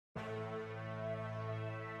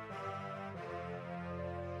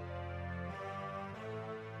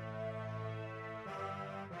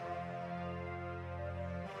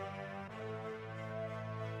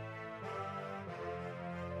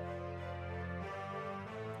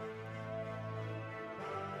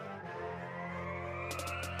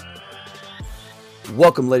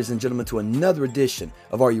Welcome, ladies and gentlemen, to another edition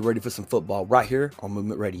of Are You Ready for Some Football right here on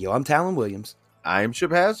Movement Radio. I'm Talon Williams. I am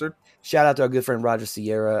Chip Hazard. Shout out to our good friend Roger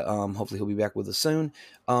Sierra. Hopefully he'll be back with us soon.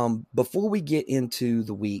 Before we get into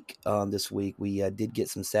the week, this week, we did get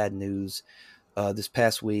some sad news. This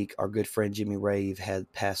past week, our good friend Jimmy Rave had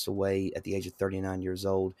passed away at the age of 39 years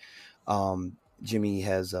old. Jimmy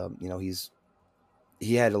has,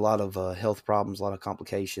 he had a lot of health problems, a lot of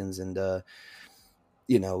complications, and,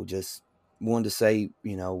 just wanted to say,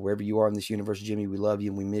 wherever you are in this universe, Jimmy, we love you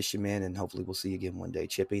and we miss you, man, and hopefully we'll see you again one day.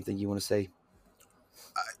 Chip, anything you want to say?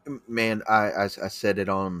 Man, I said it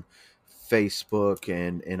on Facebook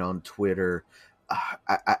and on Twitter.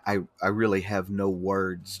 I really have no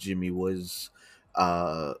words. Jimmy was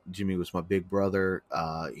my big brother.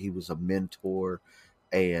 He was a mentor,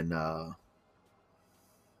 and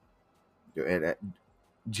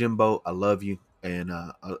Jimbo, I love you, and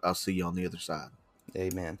I'll see you on the other side.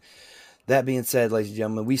 Amen. That being said, ladies and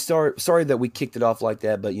gentlemen, sorry that we kicked it off like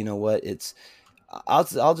that, but you know what? I'll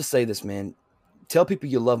just say this, man. Tell people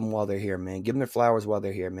you love them while they're here, man. Give them their flowers while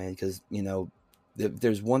they're here, man. Because, if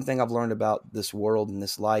there's one thing I've learned about this world and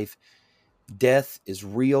this life, death is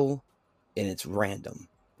real and it's random.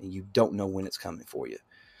 And you don't know when it's coming for you.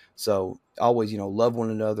 So always, love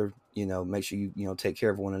one another. Make sure you take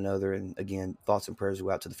care of one another. And again, thoughts and prayers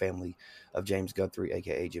go out to the family of James Guthrie,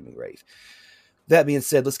 a.k.a. Jimmy Rave. That being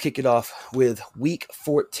said, let's kick it off with Week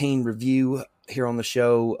 14 review here on the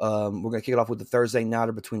show. We're going to kick it off with the Thursday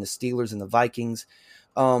nighter between the Steelers and the Vikings.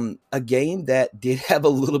 A game that did have a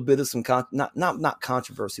little bit of some not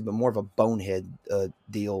controversy, but more of a bonehead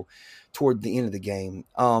deal toward the end of the game.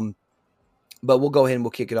 But we'll go ahead and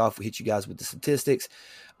we'll kick it off. We'll hit you guys with the statistics.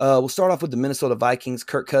 We'll start off with the Minnesota Vikings.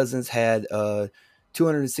 Kirk Cousins had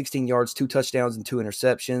 216 yards, 2 touchdowns, and 2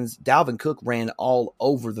 interceptions. Dalvin Cook ran all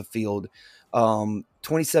over the field.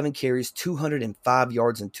 27 carries, 205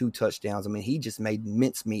 yards, and 2 touchdowns. I mean, he just made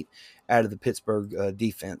mincemeat out of the Pittsburgh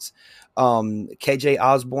defense. KJ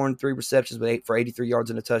Osborne, 3 receptions for 83 yards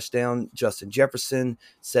and a touchdown. Justin Jefferson,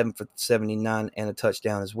 7 for 79 and a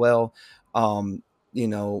touchdown as well.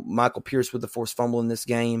 Michael Pierce with the forced fumble in this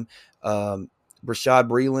game. Rashad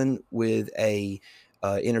Breeland with a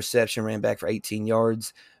interception, ran back for 18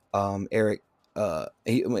 yards. Breeland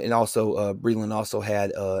also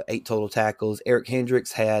had 8 total tackles. Eric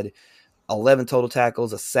Hendricks had 11 total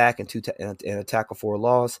tackles, a sack, and a tackle for a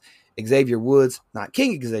loss. Xavier Woods, not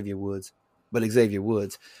King Xavier Woods, but Xavier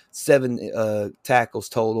Woods, 7 tackles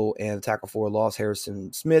total and a tackle for a loss.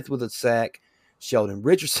 Harrison Smith with a sack. Sheldon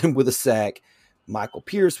Richardson with a sack. Michael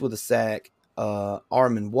Pierce with a sack.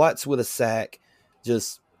 Armon Watts with a sack.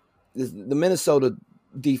 Just the Minnesota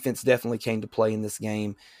defense definitely came to play in this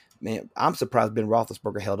game. Man, I'm surprised Ben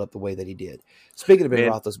Roethlisberger held up the way that he did. Speaking of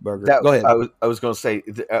Ben Roethlisberger, go ahead. I was going to say,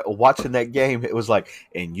 watching that game, it was like,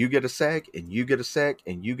 and you get a sack, and you get a sack,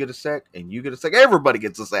 and you get a sack, and you get a sack. Everybody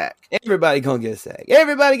gets a sack. Everybody going to get a sack.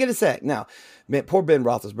 Everybody get a sack. Now, man, poor Ben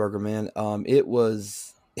Roethlisberger, man. It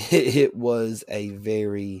was a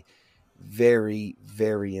very, very,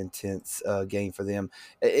 very intense game for them.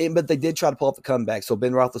 But they did try to pull off the comeback. So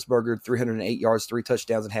Ben Roethlisberger, 308 yards, 3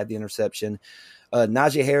 touchdowns, and had the interception.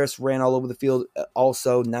 Najee Harris ran all over the field,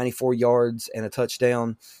 also 94 yards and a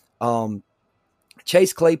touchdown.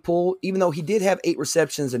 Chase Claypool, even though he did have 8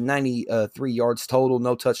 receptions and 93 yards total,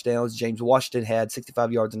 no touchdowns. James Washington had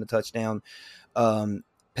 65 yards and a touchdown.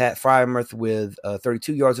 Pat Freiermuth with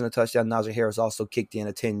 32 yards and a touchdown. Najee Harris also kicked in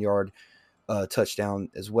a 10-yard touchdown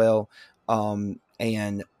as well.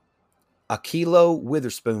 And Akilo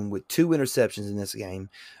Witherspoon with 2 interceptions in this game.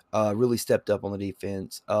 Really stepped up on the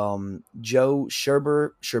defense. Joe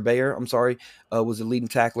Scherbaer, was the leading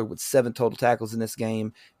tackler with 7 total tackles in this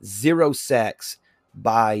game. 0 sacks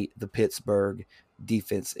by the Pittsburgh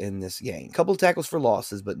defense in this game. A couple of tackles for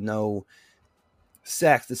losses, but no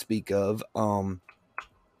sacks to speak of. They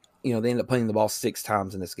ended up playing the ball 6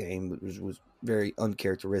 times in this game, which was very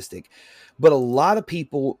uncharacteristic. But a lot of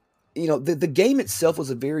people, the game itself was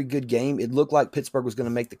a very good game. It looked like Pittsburgh was going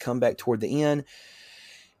to make the comeback toward the end.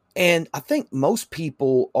 And I think most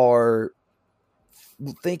people are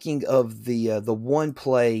thinking of the one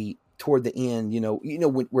play toward the end,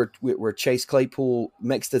 where Chase Claypool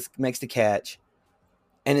makes the catch,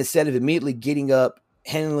 and instead of immediately getting up,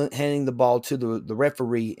 handing the ball to the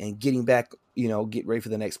referee and getting back, get ready for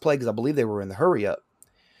the next play, because I believe they were in the hurry up.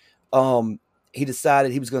 He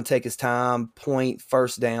decided he was going to take his time, point,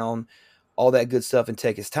 first down, all that good stuff, and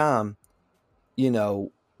take his time,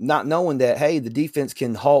 not knowing that, hey, the defense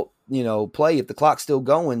can halt, play if the clock's still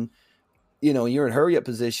going, you're in hurry up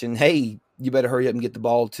position. Hey, you better hurry up and get the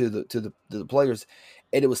ball to the players.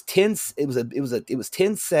 And it was 10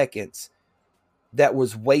 seconds that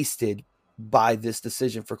was wasted by this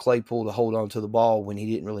decision for Claypool to hold on to the ball when he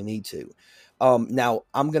didn't really need to. Now,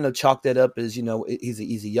 I'm going to chalk that up as, he's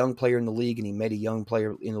a young player in the league, and he made a young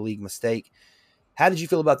player in the league mistake. How did you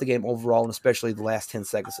feel about the game overall, and especially the last 10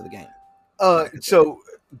 seconds of the game? So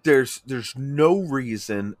there's no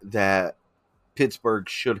reason that Pittsburgh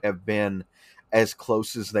should have been as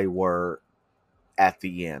close as they were at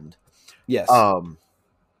the end. Yes. I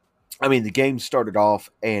mean, the game started off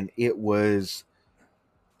and it was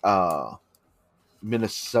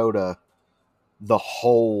Minnesota the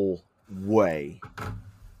whole way.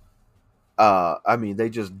 I mean, they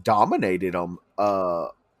just dominated them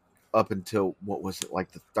up until, what was it,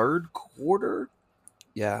 like the third quarter?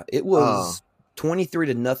 Yeah, it was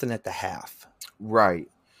 23-0 at the half. Right.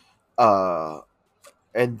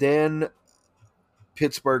 And then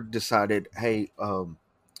Pittsburgh decided, hey,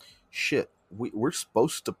 shit, we're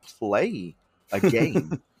supposed to play a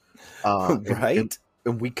game. Right.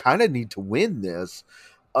 And we kind of need to win this.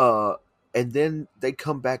 And then they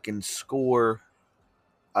come back and score.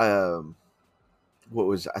 I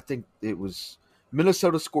think it was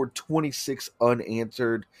Minnesota scored 26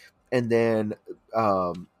 unanswered, and then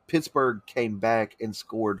Pittsburgh came back and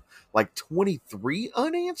scored like 23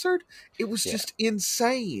 unanswered. It was just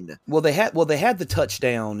insane. Well, they had the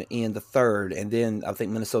touchdown in the third, and then I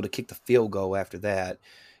think Minnesota kicked the field goal after that.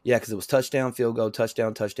 Yeah, because it was touchdown, field goal,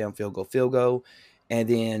 touchdown, touchdown, field goal, and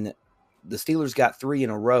then the Steelers got 3 in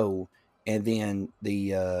a row, and then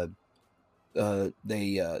the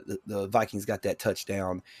Vikings got that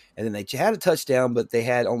touchdown, and then they had a touchdown, but they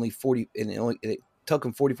had only 40, and it took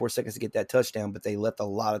them 44 seconds to get that touchdown, but they left a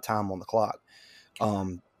lot of time on the clock.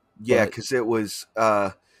 Yeah, because it was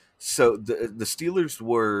so the Steelers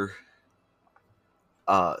were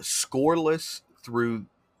scoreless through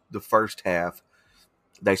the first half.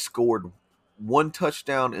 They scored 1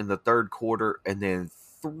 touchdown in the third quarter, and then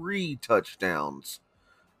 3 touchdowns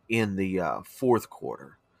in the fourth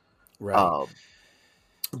quarter. Right.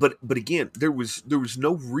 But again, there was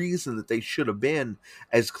no reason that they should have been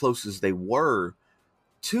as close as they were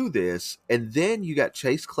to this. And then you got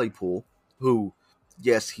Chase Claypool, who,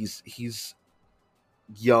 yes, he's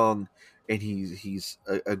young and he's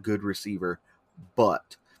a good receiver,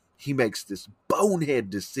 but he makes this bonehead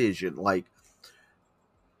decision. Like,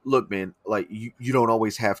 look, man, like you don't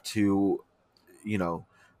always have to,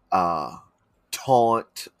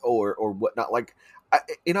 taunt or whatnot. Like,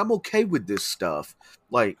 and I'm okay with this stuff.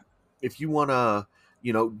 Like, if you want to,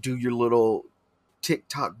 do your little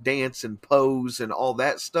TikTok dance and pose and all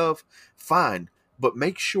that stuff, fine. But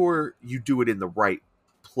make sure you do it in the right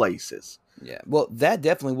places. Yeah. Well, that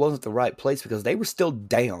definitely wasn't the right place because they were still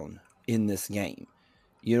down in this game.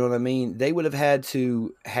 You know what I mean? They would have had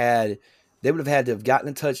to have gotten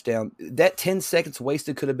a touchdown. That 10 seconds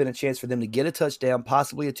wasted could have been a chance for them to get a touchdown,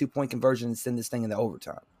 possibly a 2-point conversion, and send this thing into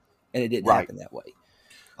overtime. And it didn't happen that way.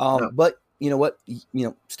 No. But you know what?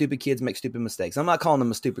 Stupid kids make stupid mistakes. I'm not calling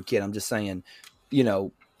them a stupid kid. I'm just saying,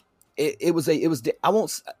 it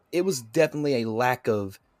was definitely a lack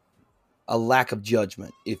of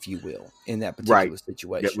judgment, if you will, in that particular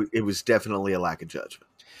situation. Yeah, it was definitely a lack of judgment.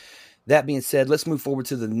 That being said, let's move forward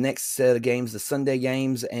to the next set of games, the Sunday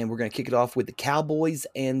games, and we're going to kick it off with the Cowboys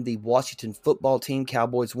and the Washington football team.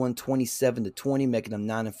 Cowboys won 27-20, making them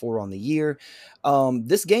 9-4 on the year.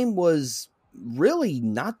 This game was really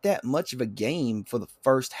not that much of a game for the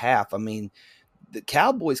first half. I mean, the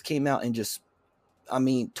Cowboys came out and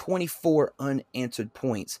 24 unanswered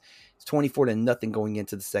points. It's 24-0 going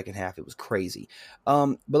into the second half. It was crazy.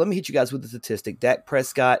 But let me hit you guys with the statistic. Dak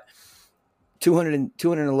Prescott,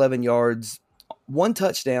 211 yards, 1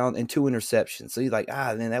 touchdown, and 2 interceptions. So you're like,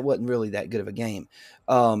 man, that wasn't really that good of a game.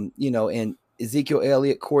 And Ezekiel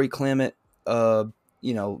Elliott, Corey Clement,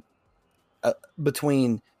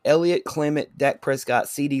 between Elliott, Clement, Dak Prescott,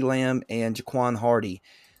 CeeDee Lamb, and Jaquan Hardy,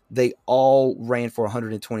 they all ran for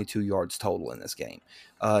 122 yards total in this game.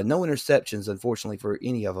 No interceptions, unfortunately, for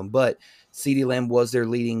any of them, but CeeDee Lamb was their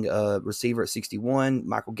leading receiver at 61.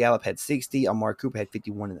 Michael Gallup had 60. Amari Cooper had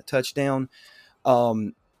 51 in the touchdown.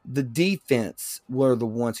 The defense were the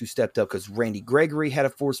ones who stepped up because Randy Gregory had a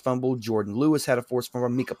forced fumble. Jordan Lewis had a forced fumble.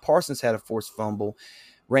 Micah Parsons had a forced fumble.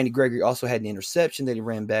 Randy Gregory also had an interception that he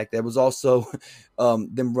ran back. There was also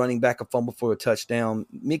them running back a fumble for a touchdown.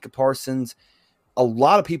 Micah Parsons, a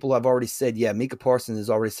lot of people have already said, Micah Parsons is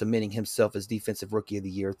already submitting himself as Defensive Rookie of the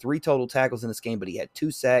Year. 3 total tackles in this game, but he had 2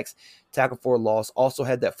 sacks, tackle for a loss, also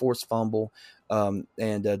had that forced fumble. And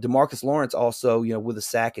DeMarcus Lawrence also, with a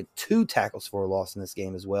sack and 2 tackles for a loss in this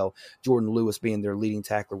game as well. Jordan Lewis being their leading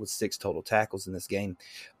tackler with 6 total tackles in this game.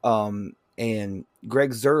 And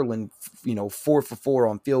Greg Zerlin, 4 for 4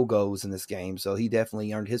 on field goals in this game, so he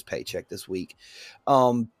definitely earned his paycheck this week.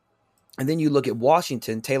 And then you look at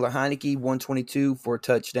Washington, Taylor Heineke, 122 for a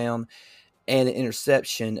touchdown and an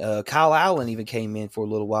interception. Kyle Allen even came in for a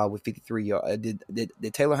little while with 53 yards.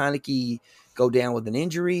 Did Taylor Heineke go down with an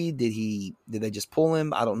injury? Did they just pull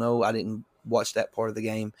him? I don't know. I didn't watch that part of the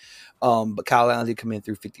game. But Kyle Allen did come in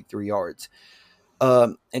through 53 yards.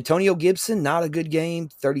 Antonio Gibson, not a good game.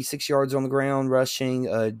 36 yards on the ground rushing.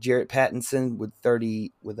 Jarrett Pattinson with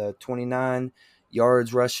 29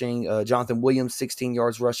 yards rushing. Jonathan Williams, 16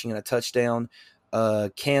 yards rushing and a touchdown.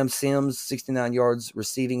 Cam Sims, 69 yards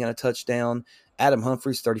receiving and a touchdown. Adam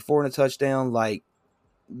Humphries, 34 and a touchdown. Like,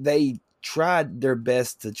 they tried their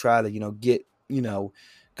best to try to, get,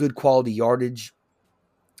 good quality yardage,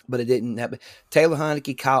 but it didn't happen. Taylor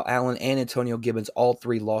Heineke, Kyle Allen, and Antonio Gibbons, all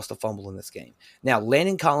three lost a fumble in this game. Now,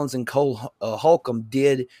 Landon Collins and Cole Holcomb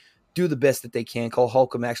did do the best that they can. Cole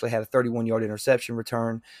Holcomb actually had a 31-yard interception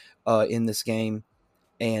return in this game.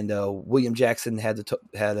 And William Jackson led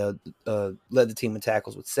the team in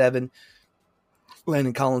tackles with 7.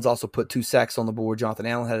 Landon Collins also put 2 sacks on the board. Jonathan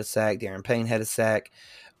Allen had a sack. Darren Payne had a sack.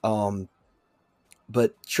 But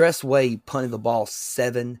Tress Way punted the ball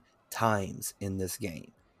 7 times in this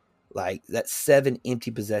game. Like, that's 7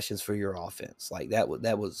 empty possessions for your offense. Like, that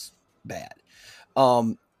was bad.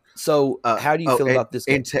 So how do you feel about this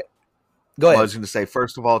game? Go ahead. I was going to say,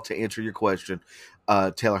 first of all, to answer your question,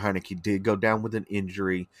 Taylor Heineke did go down with an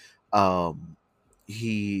injury.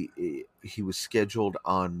 He was scheduled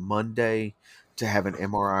on Monday to have an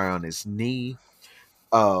MRI on his knee.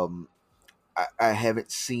 I haven't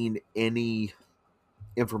seen any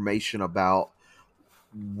information about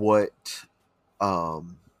what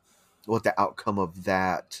the outcome of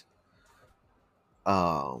that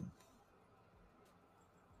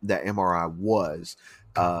that MRI was.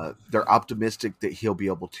 They're optimistic that he'll be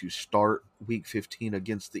able to start Week 15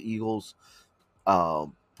 against the Eagles,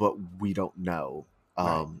 but we don't know.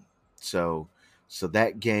 Right. So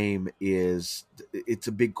that game it's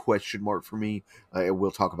a big question mark for me, and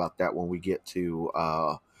we'll talk about that when we get to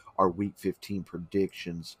our Week 15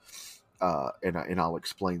 predictions, and I'll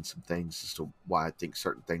explain some things as to why I think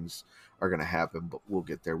certain things are going to happen, but we'll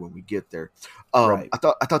get there when we get there. Right. I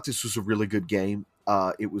thought this was a really good game.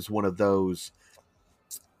 It was one of those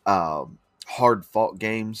hard fought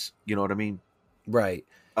games. You know what I mean? Right.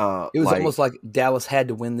 It was almost like Dallas had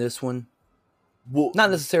to win this one. Well, not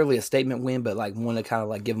necessarily a statement win, but like one to kind of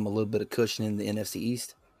like give them a little bit of cushion in the NFC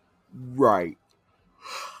East. Right.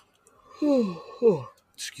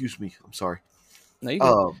 Excuse me. I'm sorry. No, you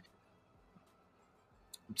good.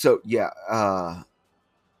 So yeah,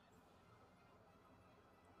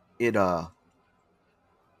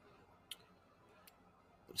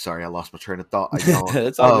 sorry, I lost my train of thought.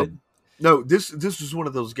 It's all good. No, this was one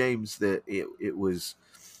of those games that it was.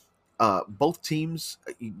 Both teams,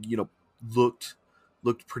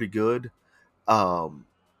 looked pretty good.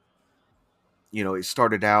 It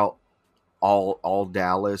started out all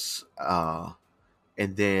Dallas,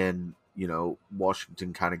 and then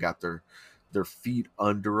Washington kind of got their feet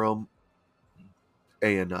under them,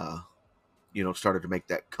 and started to make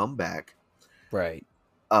that comeback. Right.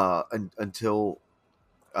 Until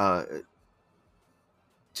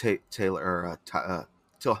Taylor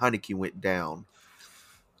till Heineke went down.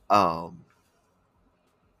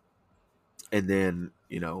 And then,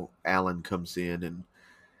 Allen comes in, and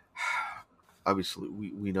obviously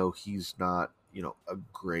we know he's not, a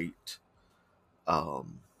great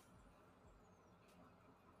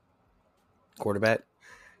quarterback.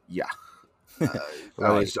 Yeah.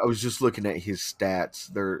 Right. I was just looking at his stats.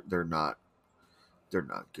 They're not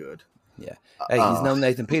good. Yeah. Hey, he's no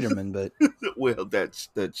Nathan Peterman, but well, that's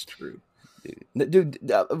true. Dude,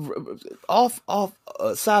 off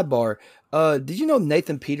sidebar. Did you know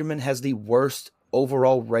Nathan Peterman has the worst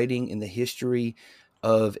overall rating in the history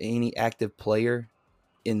of any active player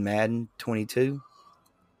in Madden 22?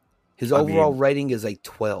 His overall rating is a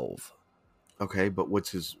 12. Okay, but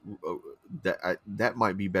what's his? That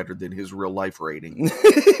might be better than his real life rating.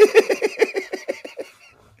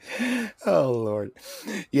 Oh, Lord.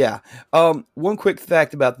 Yeah. One quick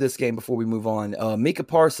fact about this game before we move on. Micah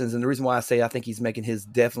Parsons, and the reason why I say I think he's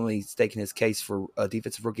definitely staking his case for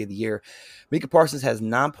Defensive Rookie of the Year. Micah Parsons has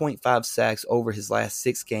 9.5 sacks over his last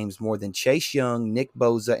 6 games, more than Chase Young, Nick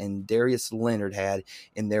Bosa, and Darius Leonard had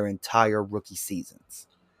in their entire rookie seasons.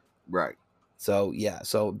 Right. So, yeah.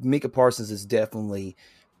 So, Micah Parsons is definitely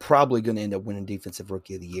probably going to end up winning Defensive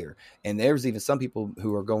Rookie of the Year. And there's even some people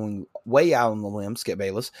who are going way out on the limb, Skip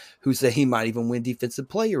Bayless, who say he might even win Defensive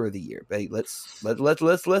Player of the Year. Hey, let's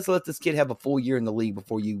let this kid have a full year in the league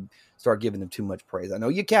before you start giving him too much praise. I know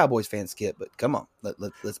you're Cowboys fan, Skip, but come on,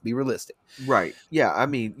 let's be realistic. Right. Yeah. I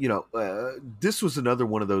mean, this was another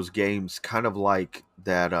one of those games, kind of like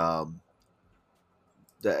that.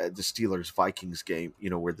 The Steelers Vikings game,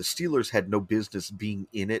 where the Steelers had no business being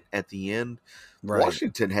in it at the end. Right.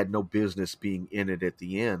 Washington had no business being in it at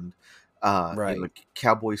the end. Right.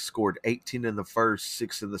 Cowboys scored 18 in the first,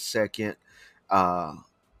 6 in the second, and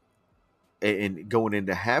going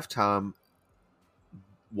into halftime,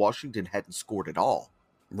 Washington hadn't scored at all.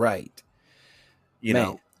 Right.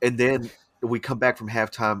 And then we come back from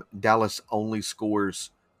halftime. Dallas only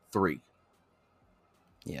scores 3.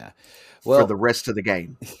 Yeah. Well, for the rest of the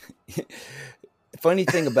game. Funny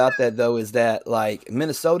thing about that, though, is that like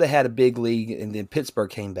Minnesota had a big lead and then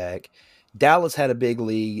Pittsburgh came back. Dallas had a big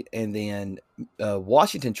lead and then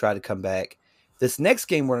Washington tried to come back. This next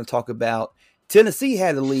game we're going to talk about, Tennessee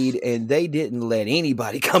had a lead and they didn't let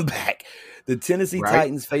anybody come back. The Tennessee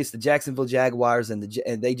Titans faced the Jacksonville Jaguars and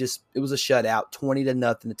it was a shutout,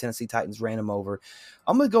 20-0. The Tennessee Titans ran them over.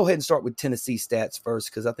 I'm going to go ahead and start with Tennessee stats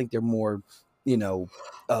first because I think they're more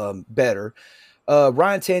better.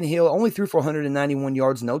 Ryan Tannehill only threw for 191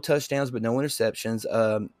 yards, no touchdowns, but no interceptions.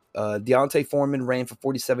 Deontay Foreman ran for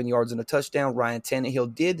 47 yards and a touchdown. Ryan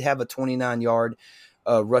Tannehill did have a 29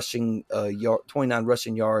 rushing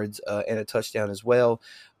yards and a touchdown as well.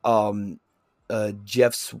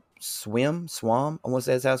 Jeff Swam, I want to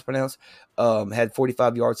say that's how it's pronounced, had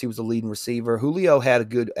 45 yards. He was the leading receiver. Julio had a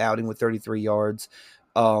good outing with 33 yards.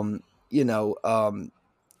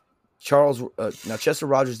 Chester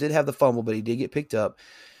Rogers did have the fumble, but he did get picked up.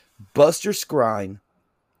 Buster Skrine,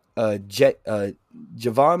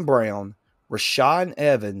 Javon Brown, Rashaan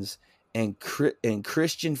Evans, and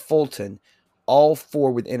Christian Fulton, all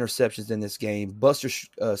 4 with interceptions in this game. Buster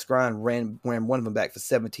Skrine ran one of them back for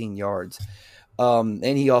 17 yards. And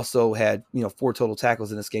he also had 4 total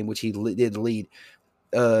tackles in this game, which he did lead.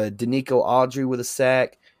 Danico Audrey with a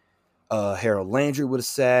sack, Harold Landry with a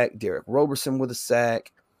sack, Derek Roberson with a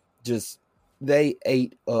sack. Just they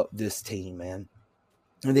ate up this team, man.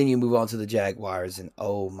 And then you move on to the Jaguars, and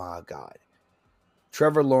oh my God,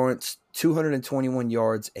 Trevor Lawrence, 221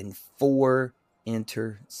 yards and 4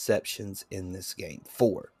 interceptions in this game.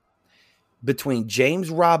 4. Between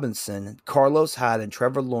James Robinson, Carlos Hyde, and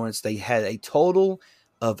Trevor Lawrence, they had a total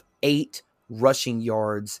of 8 rushing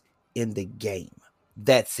yards in the game.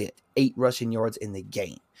 That's it. 8 rushing yards in the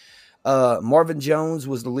game. Marvin Jones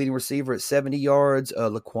was the leading receiver at 70 yards.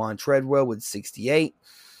 Laquan Treadwell with 68.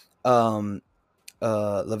 Lavasca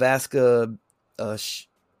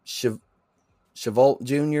Chevault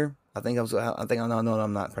Jr. I know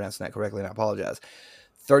I'm not pronouncing that correctly, and I apologize.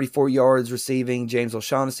 34 yards receiving. James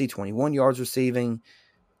O'Shaughnessy, 21 yards receiving.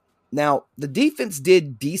 Now, the defense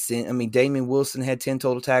did decent. I mean, Damian Wilson had 10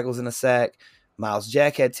 total tackles and a sack. Miles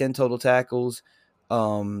Jack had 10 total tackles.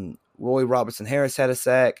 Roy Robertson Harris had a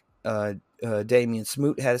sack. Damian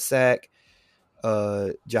Smoot had a sack.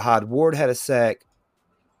 Jihad Ward had a sack.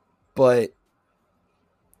 But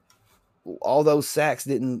all those sacks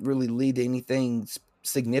didn't really lead to anything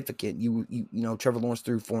significant. Trevor Lawrence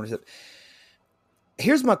threw 4 interceptions.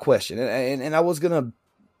 Here's my question, and I was gonna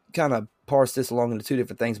kind of parse this along into 2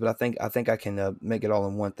 different things, but I think I can make it all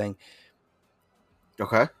in one thing.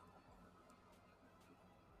 Okay.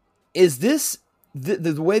 Is this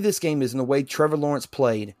the way this game is and the way Trevor Lawrence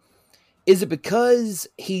played? Is it because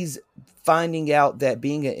he's finding out that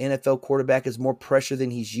being an NFL quarterback is more pressure than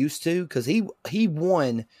he's used to? Because he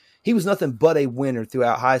won. He was nothing but a winner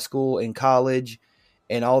throughout high school and college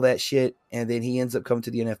and all that shit. And then he ends up coming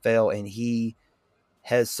to the NFL and he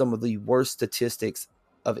has some of the worst statistics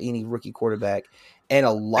of any rookie quarterback. And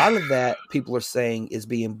a lot of that, people are saying, is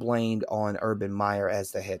being blamed on Urban Meyer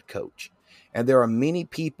as the head coach. And there are many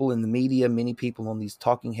people in the media, many people on these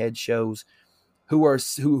talking head shows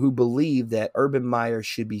who believe that Urban Meyer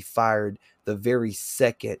should be fired the very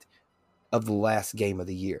second of the last game of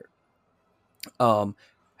the year.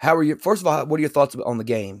 First of all, what are your thoughts on the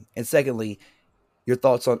game? And secondly, your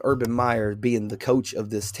thoughts on Urban Meyer being the coach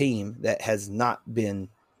of this team that has not been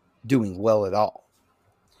doing well at all?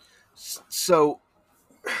 So,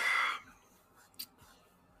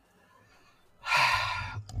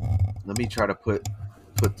 let me try to put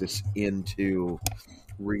this into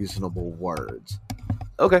reasonable words.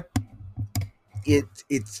 Okay.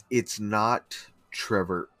 It's not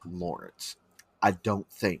Trevor Lawrence, I don't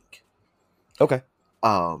think. Okay.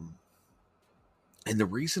 And the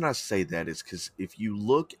reason I say that is because if you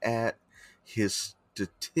look at his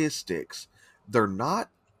statistics, they're not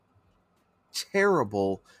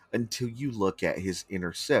terrible until you look at his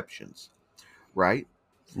interceptions, right?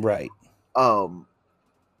 Right. Um,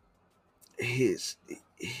 his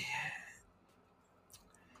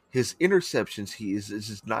his interceptions, he is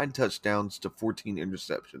his 9 touchdowns to 14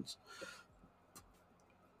 interceptions.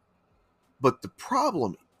 But the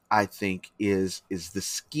problem, I think, is the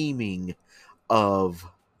scheming of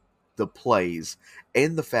the plays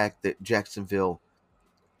and the fact that Jacksonville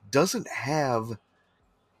doesn't have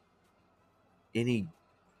any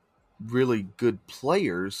really good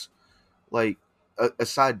players, like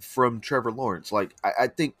aside from Trevor Lawrence. Like I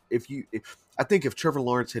think I think if Trevor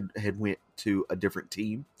Lawrence had went to a different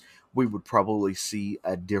team, we would probably see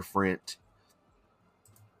a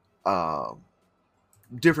um,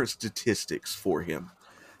 different statistics for him.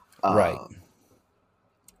 Right.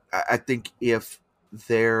 Uh, I think if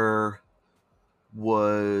there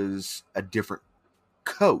was a different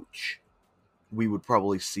coach, we would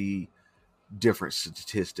probably see different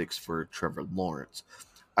statistics for Trevor Lawrence.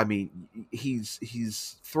 I mean, he's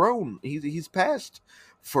passed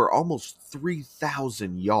for almost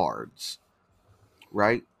 3,000 yards,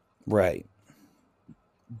 right? Right.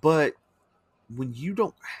 But when you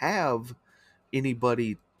don't have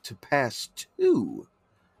anybody to pass to,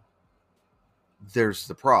 there's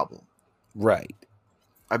the problem. Right.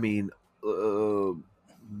 I mean, who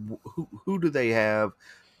do they have?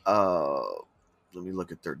 Uh, Let me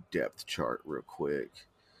look at their depth chart real quick.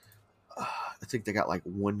 I think they got like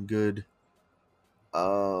one good.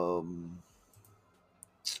 Um,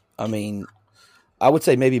 I mean, I would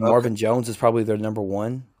say maybe okay. Marvin Jones is probably their number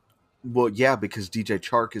one. Well, yeah, because DJ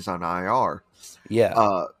Chark is on IR. Yeah.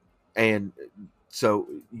 Uh, and so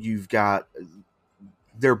you've got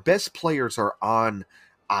their best players are on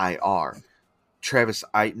IR. Travis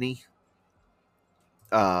Etienne,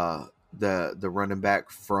 the running back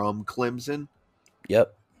from Clemson,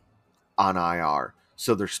 Yep. on IR.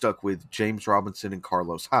 So they're stuck with James Robinson and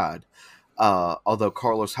Carlos Hyde. Although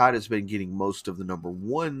Carlos Hyde has been getting most of the number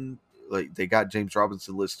one, like they got James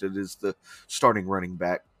Robinson listed as the starting running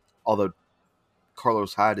back. Although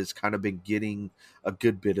Carlos Hyde has kind of been getting a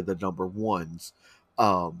good bit of the number ones.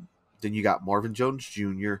 Then you got Marvin Jones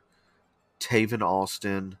Jr., Taven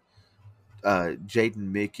Austin,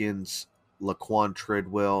 Jaden Mickens, Laquan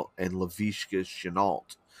Treadwell, and Laviska Chenault.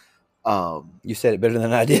 You said it better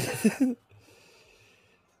than I did.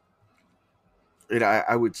 And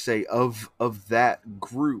I would say of that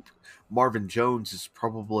group, Marvin Jones is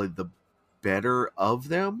probably the better of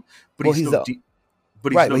them, but Well, he's he's no the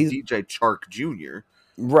but he's right, but no he's DJ Chark Jr.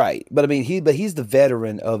 right. But I mean, he's the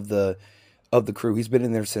veteran of the crew. He's been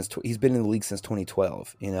in there he's been in the league since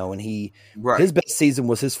 2012. You know, and his Right. best season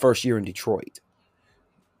was his first year in Detroit,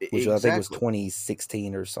 which I think was Exactly.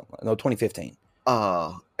 2016 or something. No, 2015.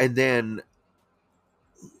 And then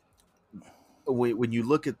when you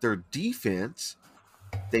look at their defense,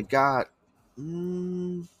 they've got, I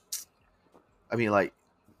mean, like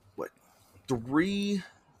what three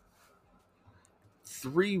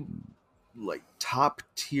three like top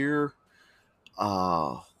tier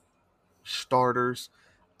uh starters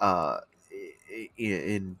uh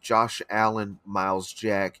in Josh Allen, Miles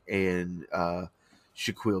Jack, and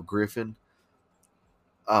Shaquille Griffin.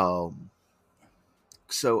 Um,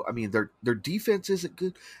 so I mean their defense isn't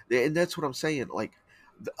good, and that's what I'm saying. Like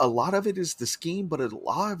a lot of it is the scheme, but a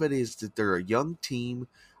lot of it is that they're a young team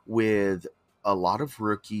with a lot of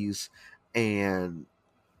rookies, and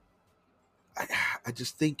I, I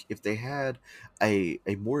just think if they had a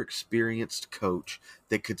more experienced coach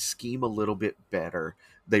that could scheme a little bit better,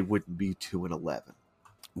 they wouldn't be 2-11.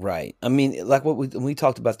 Right. I mean, like what we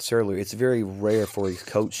talked about this earlier, it's very rare for a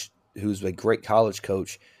coach who's a great college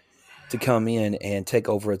coach to come in and take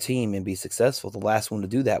over a team and be successful. The last one to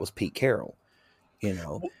do that was Pete Carroll. You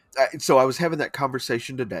know, So I was having that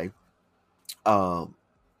conversation today, um,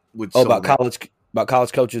 with oh, someone that about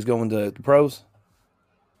college coaches going to the pros.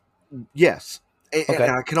 yes, and Okay.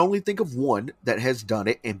 I can only think of one that has done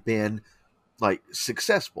it and been like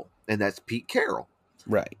successful, and that's Pete Carroll.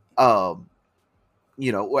 Right. Um,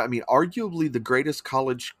 I mean, arguably the greatest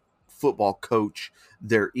college football coach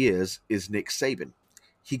there is Nick Saban.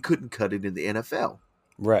 He couldn't cut it in the NFL,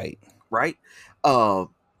 Right. right?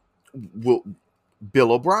 Um, well,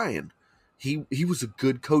 Bill O'Brien, he was a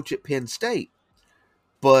good coach at Penn State,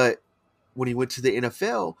 but when he went to the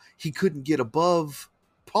NFL, he couldn't get above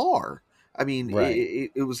par. I mean, Right.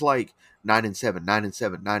 it was like 9-7,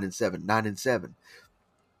 9-7, 9-7, 9-7.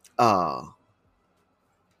 Uh,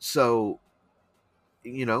 so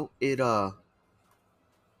it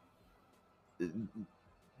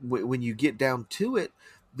when you get down to it,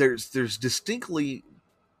 there's distinctly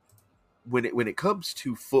when it comes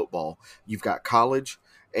to football, you've got college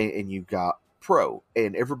and you've got pro,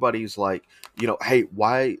 and everybody's like, hey,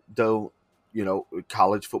 why don't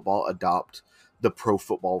college football adopt the pro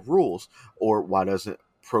football rules, or why doesn't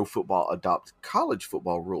pro football adopt college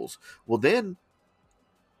football rules? Well, then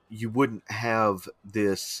you wouldn't have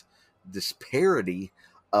this parity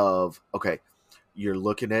of, okay, you're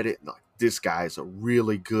looking at it and like, this guy's a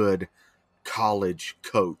really good college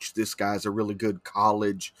coach, this guy's a really good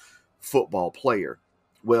college football player.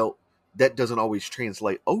 Well, that doesn't always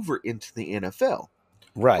translate over into the NFL,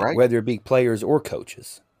 Right. right? Whether it be players or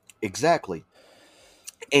coaches. Exactly.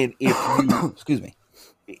 And if you Excuse me.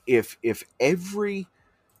 if every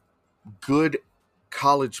good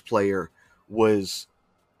college player was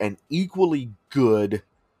an equally good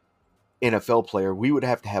NFL player, we would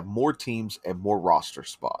have to have more teams and more roster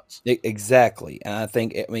spots. Exactly. And I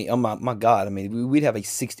think, I mean, oh my God, I mean, we'd have a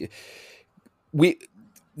 60. The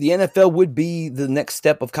NFL would be the next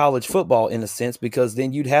step of college football in a sense, because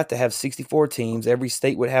then you'd have to have 64 teams. Every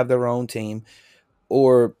state would have their own team,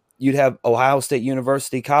 or you'd have Ohio State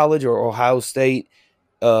University College or Ohio State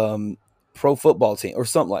pro football team or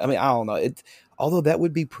something like. I mean, I don't know. Although that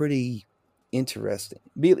would be pretty interesting.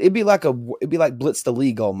 It'd be like Blitz the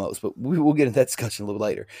League almost, but we'll get into that discussion a little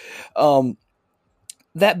later.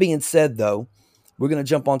 That being said, though, we're going to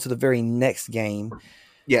jump on to the very next game.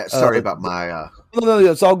 Yeah, sorry about my. No,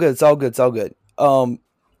 it's all good. It's all good. It's all good.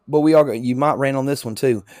 But we are. You might rain on this one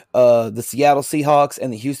too. The Seattle Seahawks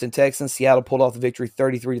and the Houston Texans. Seattle pulled off the victory,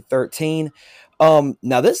 33-13.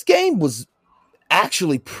 Now this game was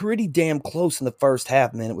actually pretty damn close in the first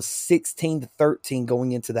half. Man, it was 16-13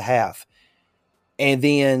 going into the half, and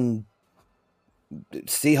then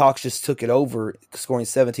Seahawks just took it over, scoring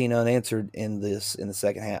 17 unanswered in the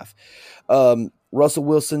second half. Russell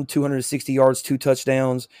Wilson, 260 yards, 2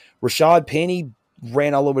 touchdowns. Rashad Penny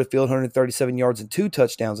ran all over the field, 137 yards and 2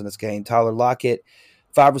 touchdowns in this game. Tyler Lockett,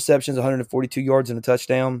 5 receptions, 142 yards and a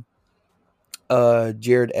touchdown.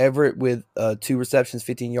 Jared Everett with 2 receptions,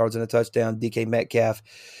 15 yards and a touchdown. DK Metcalf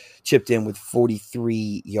chipped in with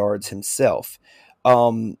 43 yards himself.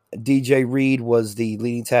 DJ Reed was the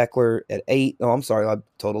leading tackler at 8. Oh, I'm sorry, I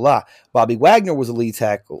told a lie. Bobby Wagner was the lead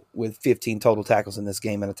tackle with 15 total tackles in this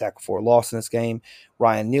game and a tackle for a loss in this game.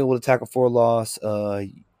 Ryan Neal with a tackle for a loss.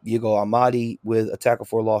 Yigo Ahmadi with a tackle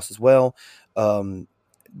for a loss as well.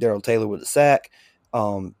 Daryl Taylor with a sack.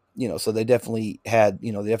 So they definitely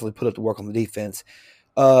put up the work on the defense.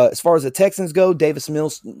 As far as the Texans go, Davis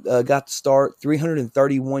Mills got to start,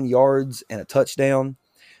 331 yards and a touchdown.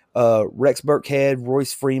 Rex Burkhead,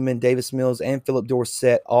 Royce Freeman, Davis Mills, and Philip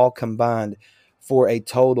Dorsett all combined for a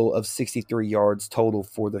total of 63 yards total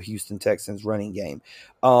for the Houston Texans running game.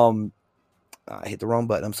 I hit the wrong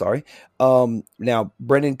button. I'm sorry. Now,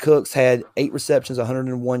 Brendan Cooks had 8 receptions,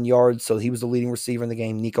 101 yards, so he was the leading receiver in the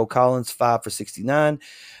game. Nico Collins, 5 for 69.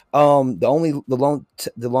 The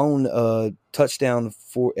lone touchdown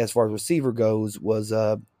for as far as receiver goes was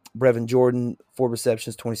Brevin Jordan, 4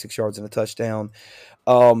 receptions, 26 yards and a touchdown.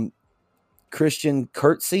 Christian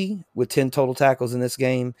Kirksey with 10 total tackles in this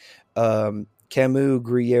game. Camus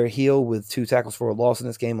Grier-Hill with 2 tackles for a loss in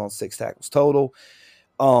this game on 6 tackles total.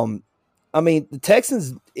 The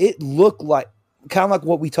Texans, it looked like kind of like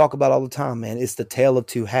what we talk about all the time, man. It's the tale of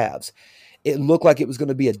two halves. It looked like it was going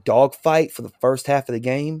to be a dogfight for the first half of the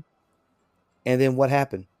game. And then what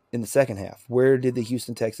happened in the second half? Where did the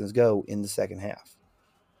Houston Texans go in the second half?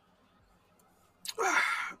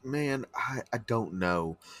 Man, I don't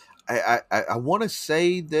know. I want to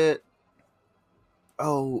say that,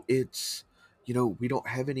 it's, we don't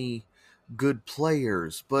have any good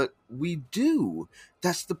players, but we do.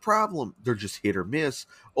 That's the problem. They're just hit or miss,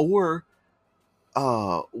 or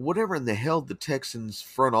whatever in the hell the Texans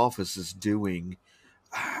front office is doing.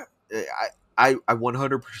 I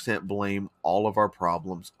 100% blame all of our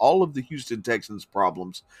problems, all of the Houston Texans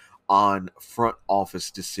problems, on front office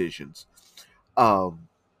decisions.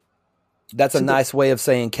 That's a nice way of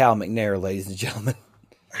saying Cal McNair, ladies and gentlemen.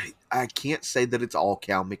 I can't say that it's all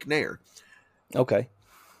Cal McNair. Okay.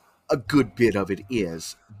 A good bit of it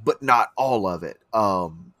is, but not all of it.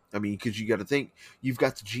 Because you got to think, you've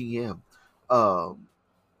got the GM.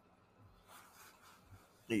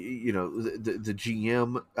 The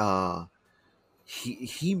GM,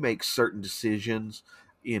 he makes certain decisions,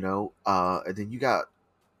 and then you got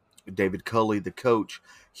David Culley, the coach.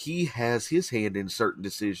 He has his hand in certain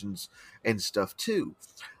decisions and stuff too.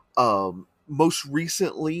 Most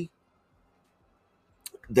recently,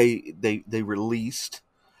 they released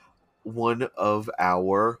one of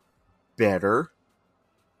our better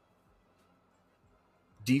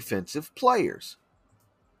defensive players.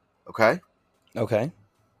 Okay.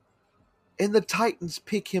 And the Titans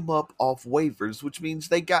pick him up off waivers, which means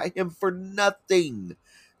they got him for nothing.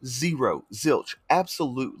 Zero, zilch,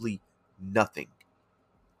 absolutely nothing.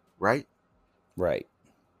 Right? Right.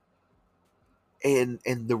 And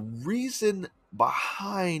the reason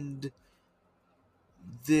behind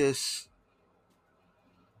this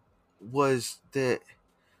was that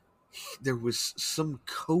there was some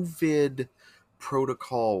COVID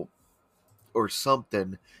protocol or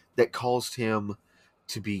something that caused him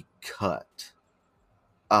to be cut.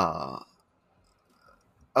 Uh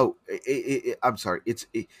I'm sorry.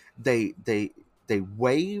 They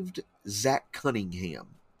waived Zach Cunningham,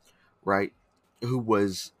 right? Who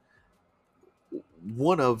was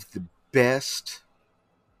one of the best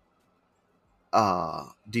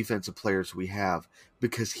defensive players we have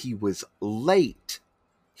because he was late.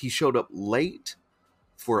 He showed up late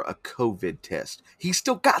for a COVID test. He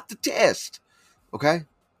still got the test, okay?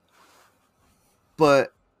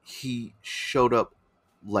 But he showed up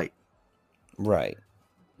late. Right.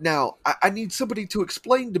 Now, I need somebody to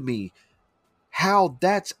explain to me how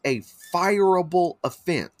that's a fireable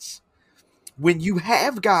offense when you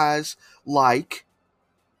have guys like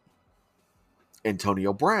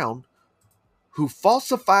Antonio Brown who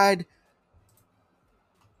falsified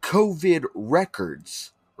COVID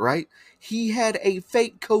records, right? He had a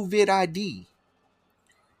fake COVID ID.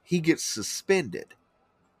 He gets suspended.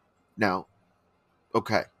 Now,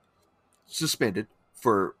 okay, suspended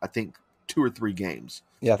for, I think, 2 or 3 games.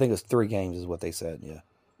 Yeah, I think it was 3 games is what they said. Yeah.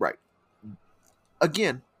 Right.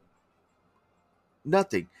 Again,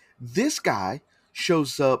 nothing. This guy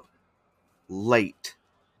shows up late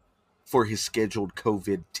for his scheduled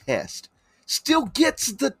COVID test. Still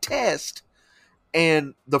gets the test.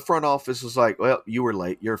 And the front office was like, well, you were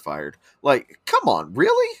late. You're fired. Like, come on,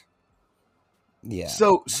 really? Yeah.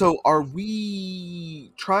 So are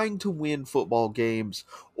we trying to win football games,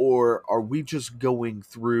 or are we just going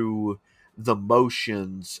through the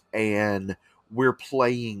motions and we're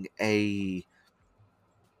playing uh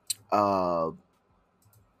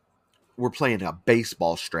a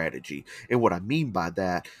baseball strategy? And what I mean by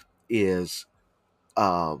that is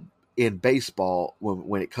in baseball,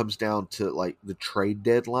 when it comes down to like the trade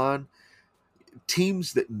deadline,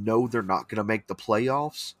 teams that know they're not going to make the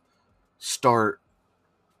playoffs start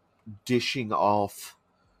dishing off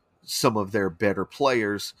some of their better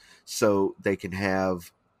players so they can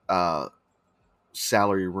have uh,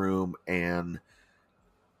 salary room and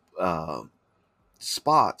uh,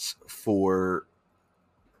 spots for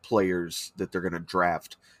players that they're going to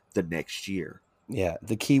draft the next year. Yeah.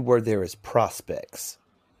 The key word there is prospects.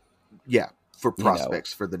 Yeah, for You know,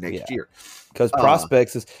 prospects for the next year. because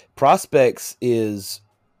prospects is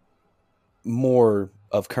more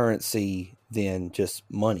of currency than just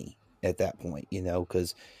money at that point.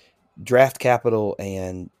 Because draft capital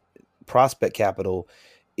and prospect capital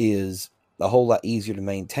is a whole lot easier to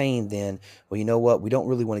maintain than, well, you know what, we don't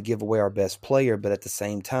really want to give away our best player, but at the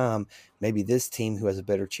same time, maybe this team who has a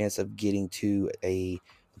better chance of getting to a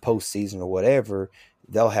postseason or whatever,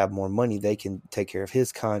 they'll have more money. They can take care of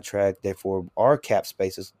his contract. Therefore, our cap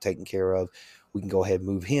space is taken care of. We can go ahead and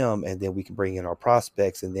move him, and then we can bring in our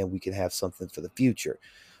prospects, and then we can have something for the future.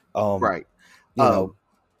 Right. You know,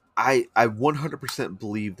 I 100%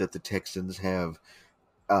 believe that the Texans have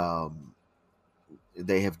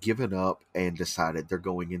they have given up and decided they're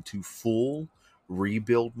going into full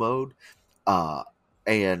rebuild mode.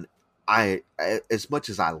 And as much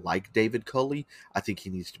as I like David Culley, I think he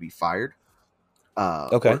needs to be fired.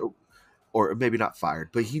 okay. Or maybe not fired,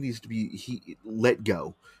 but he needs to be let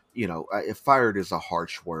go. If fired is a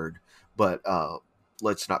harsh word, but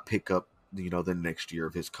let's not pick up the next year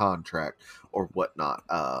of his contract or whatnot.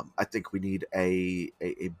 I think we need a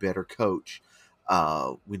better coach.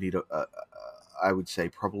 We need I would say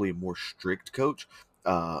probably a more strict coach.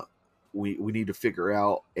 We need to figure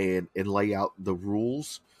out and lay out the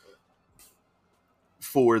rules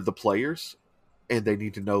for the players, and they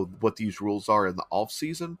need to know what these rules are in the off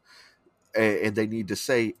season, and they need to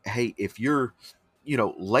say, hey, if you're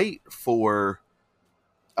late for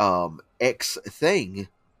X thing,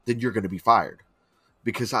 then you're going to be fired.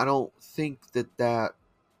 Because I don't think that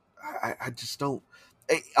I just don't,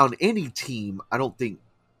 on any team, I don't think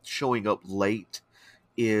showing up late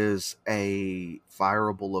is a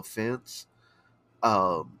fireable offense,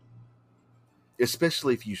 um,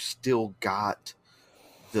 especially if you still got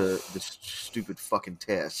the stupid fucking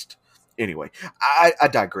test. Anyway, I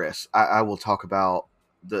digress. I will talk about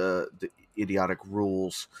the idiotic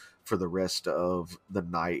rules for the rest of the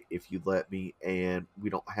night if you let me, and we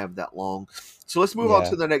don't have that long. So let's move on Yeah.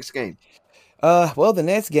 to the next game. Well, the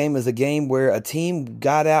next game is a game where a team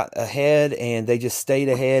got out ahead and they just stayed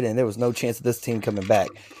ahead, and there was no chance of this team coming back.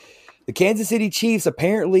 The Kansas City Chiefs,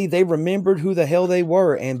 apparently they remembered who the hell they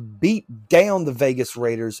were and beat down the Vegas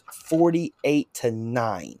Raiders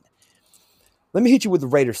 48-9. Let me hit you with the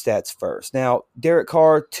Raider stats first. Now, Derek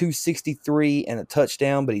Carr, 263 and a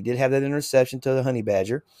touchdown, but he did have that interception to the Honey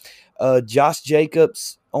Badger. Josh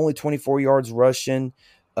Jacobs, only 24 yards rushing.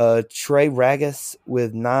 Trey Ragas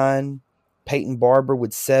with 9. Peyton Barber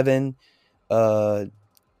with 7. Dallin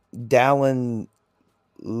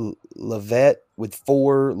Levet with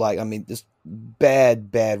 4. Just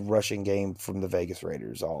bad rushing game from the Vegas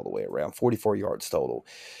Raiders all the way around. 44 yards total.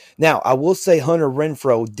 Now, I will say Hunter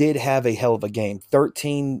Renfrow did have a hell of a game.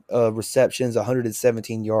 13 receptions,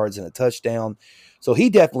 117 yards, and a touchdown. So he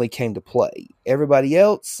definitely came to play. Everybody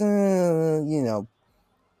else, I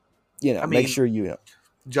make mean, sure you know.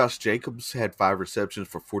 Josh Jacobs had 5 receptions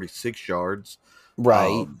for 46 yards.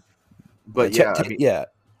 Right. But yeah, I mean, yeah.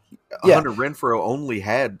 Hunter Renfrow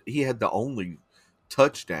had the only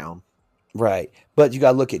touchdown. Right. But you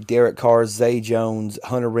got to look at Derek Carr, Zay Jones,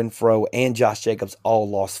 Hunter Renfrow, and Josh Jacobs all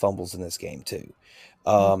lost fumbles in this game too.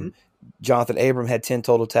 Mm-hmm. Jonathan Abram had 10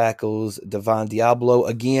 total tackles. Devon Diablo,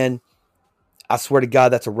 again, I swear to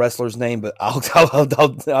God, that's a wrestler's name, but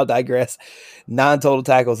I'll digress. 9 total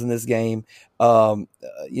tackles in this game. Cleveland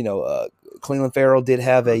Farrell did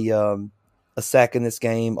have a sack in this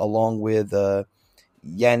game, along with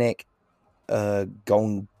Yannick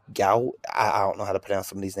Gongao. I don't know how to pronounce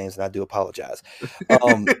some of these names, and I do apologize.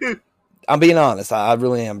 I'm being honest. I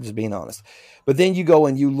really am just being honest. But then you go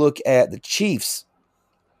and you look at the Chiefs.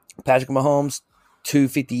 Patrick Mahomes,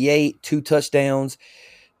 258, 2 touchdowns.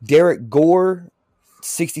 Derek Gore,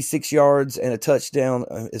 66 yards and a touchdown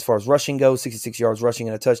as far as rushing goes. 66 yards rushing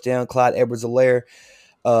and a touchdown. Clyde Edwards-Helaire,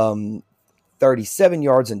 37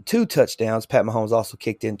 yards and 2 touchdowns. Pat Mahomes also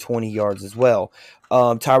kicked in 20 yards as well.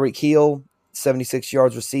 Tyreek Hill, 76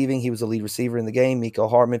 yards receiving. He was the lead receiver in the game. Miko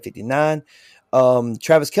Hardman, 59.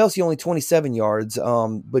 Travis Kelce, only 27 yards,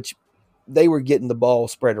 but they were getting the ball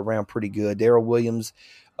spread around pretty good. Darrell Williams,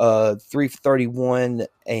 3 for 31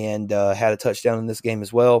 and had a touchdown in this game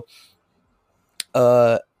as well.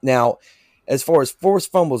 Now, as far as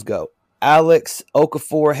forced fumbles go, Alex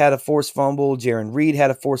Okafor had a forced fumble. Jaron Reed had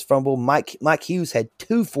a forced fumble. Mike Hughes had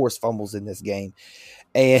 2 forced fumbles in this game.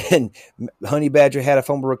 And Honey Badger had a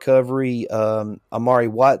fumble recovery. Amari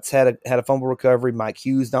Watts had a fumble recovery. Mike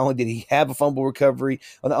Hughes, not only did he have a fumble recovery,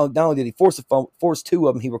 not only did he force 2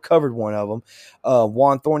 of them, he recovered 1 of them.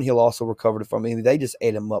 Juan Thornhill also recovered from him. They just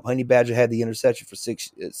ate him up. Honey Badger had the interception for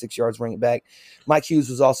 6 yards, bring it back. Mike Hughes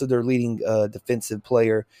was also their leading defensive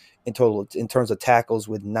player in total in terms of tackles,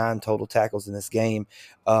 with 9 total tackles in this game.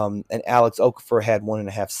 And Alex Okafor had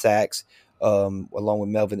 1.5 sacks, along with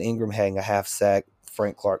Melvin Ingram having a half sack.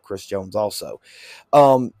 Frank Clark, Chris Jones also.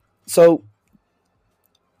 So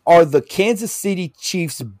are the Kansas City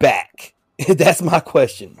Chiefs back? That's my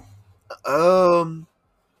question. I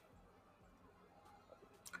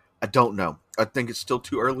don't know. I think it's still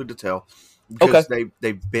too early to tell, because they've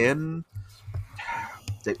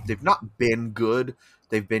not been good.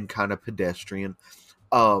 They've been kind of pedestrian.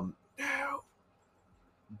 But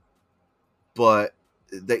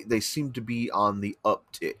they seem to be on the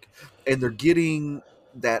uptick, and they're getting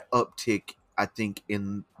that uptick, I think, at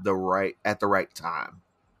the right time.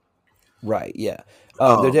 Right. Yeah.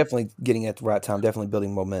 They're definitely getting at the right time. Definitely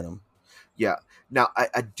building momentum. Yeah. Now,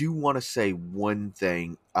 I do want to say one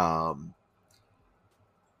thing.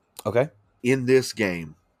 Okay. In this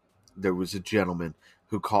game, there was a gentleman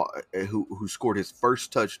who scored his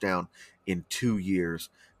first touchdown in 2 years.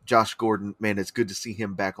 Josh Gordon, man, it's good to see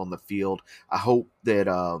him back on the field. I hope that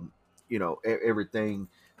everything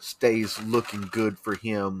stays looking good for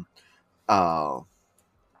him, and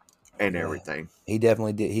everything. He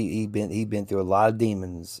definitely did. He been through a lot of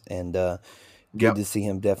demons, and good to see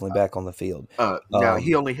him definitely back on the field. Now,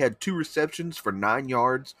 he only had 2 receptions for 9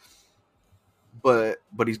 yards, but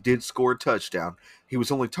he did score a touchdown. He was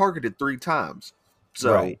only targeted 3 times,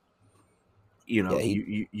 so right.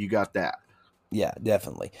 you got that. Yeah,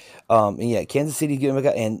 definitely. And Kansas City getting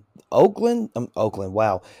back, and Oakland.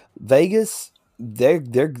 Wow, Vegas. They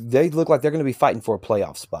look like they're going to be fighting for a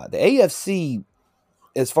playoff spot. The AFC,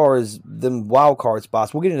 as far as them wild card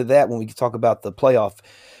spots, we'll get into that when we talk about the playoff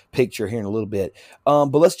picture here in a little bit.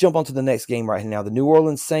 But let's jump on to the next game right now. The New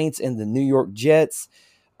Orleans Saints and the New York Jets.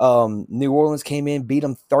 New Orleans came in, beat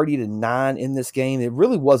them 30-9 in this game. It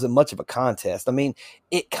really wasn't much of a contest. I mean,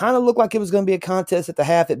 it kind of looked like it was going to be a contest at the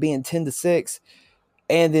half, it being 10-6.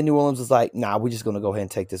 And then New Orleans was like, nah, we're just going to go ahead and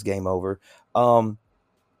take this game over.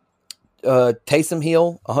 Taysom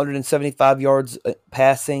Hill, 175 yards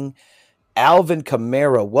passing. Alvin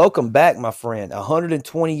Kamara, welcome back, my friend.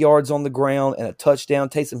 120 yards on the ground and a touchdown.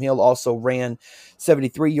 Taysom Hill also ran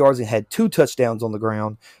 73 yards and had 2 touchdowns on the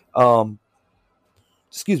ground.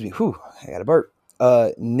 Excuse me. Whew, I got a burp.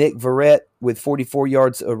 Nick Verrett with 44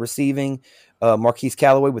 yards receiving. Marquise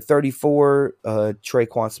Callaway with 34.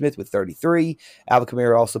 Traquan Smith with 33. Alvin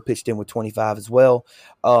Kamara also pitched in with 25 as well.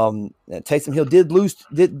 Taysom Hill did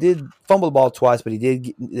fumble the ball twice, but they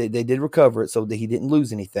did recover it, so that he didn't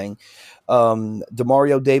lose anything.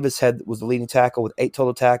 Demario Davis was the leading tackle with 8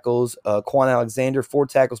 total tackles. Quan Alexander 4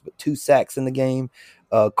 tackles but 2 sacks in the game.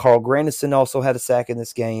 Carl Granderson also had a sack in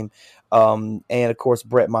this game. And of course,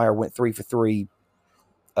 Brett Meyer went 3 for 3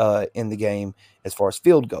 in the game as far as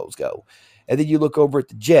field goals go. And then you look over at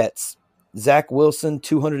the Jets. Zach Wilson,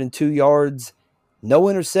 202 yards, no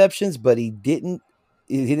interceptions, but he didn't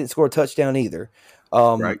score a touchdown either.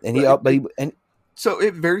 Right. And so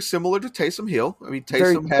it very similar to Taysom Hill. I mean,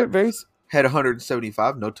 Taysom had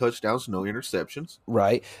 175, no touchdowns, no interceptions.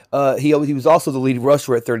 Right. He was also the lead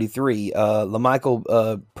rusher at 33.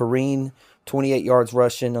 LaMichael Perrine, 28 yards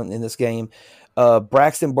rushing in this game.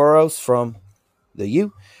 Braxton Burrows from the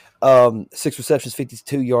U, 6 receptions,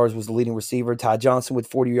 52 yards, was the leading receiver. Ty Johnson with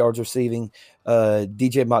 40 yards receiving.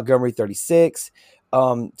 DJ Montgomery, 36.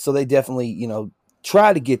 So they definitely,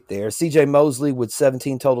 try to get there. CJ Mosley with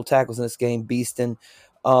 17 total tackles in this game. Beaston,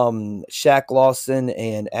 Shaq Lawson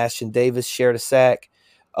and Ashton Davis shared a sack.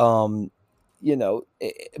 But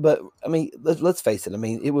I mean, let's face it. I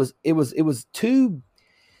mean, it was two.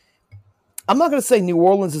 I'm not going to say New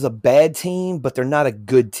Orleans is a bad team, but they're not a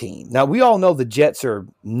good team. Now, we all know the Jets are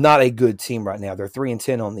not a good team right now. They're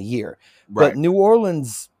 3-10 on the year. Right. But New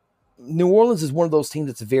Orleans is one of those teams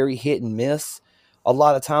that's very hit and miss. A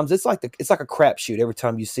lot of times, it's like a crapshoot every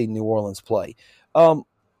time you see New Orleans play.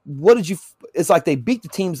 It's like they beat the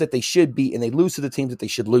teams that they should beat and they lose to the teams that they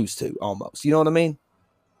should lose to, almost. You know what I mean?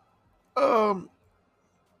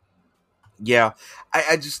 Yeah,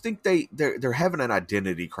 I just think they're having an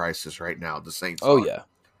identity crisis right now. The Saints. Oh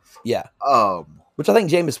yeah. Which I think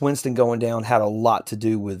Jameis Winston going down had a lot to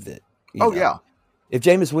do with it. Yeah. If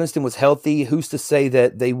Jameis Winston was healthy, who's to say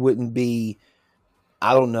that they wouldn't be?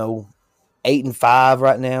 I don't know, 8-5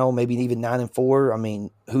 right now, maybe even 9-4. I mean,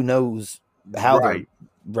 who knows how their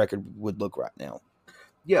record would look right now?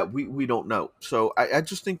 Yeah, we don't know. So I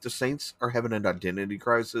just think the Saints are having an identity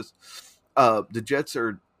crisis. The Jets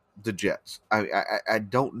are the Jets. I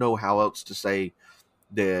don't know how else to say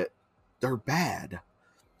that they're bad.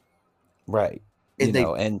 Right. And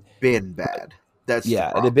they've been bad. That's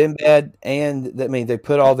they've been bad, and they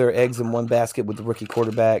put all their eggs in one basket with the rookie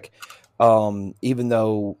quarterback. Even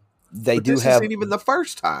though this isn't even the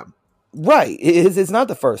first time. Right. It's not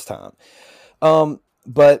the first time.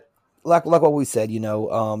 But like what we said,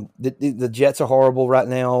 the Jets are horrible right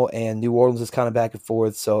now, and New Orleans is kind of back and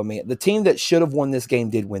forth. So, I mean, the team that should have won this game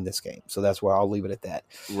did win this game. So that's where I'll leave it at that.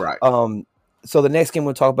 Right. So the next game we're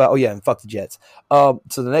going to talk about, and fuck the Jets. So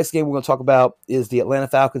the next game we're going to talk about is the Atlanta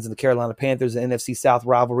Falcons and the Carolina Panthers, the NFC South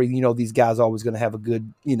rivalry. These guys are always going to have a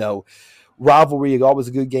good, rivalry, always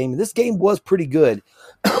a good game. And this game was pretty good.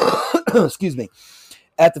 Excuse me.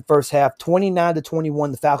 At the first half,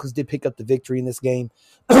 29-21, the Falcons did pick up the victory in this game.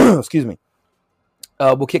 Excuse me.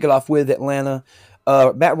 We'll kick it off with Atlanta.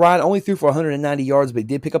 Matt Ryan only threw for 190 yards, but he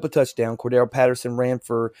did pick up a touchdown. Cordero Patterson ran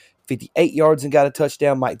for 58 yards and got a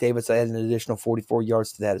touchdown. Mike Davis added an additional 44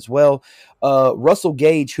 yards to that as well. Russell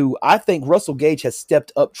Gage, who I think has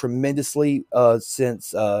stepped up tremendously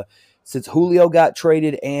since Julio got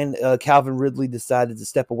traded and Calvin Ridley decided to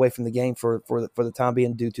step away from the game for the time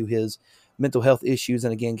being due to his mental health issues.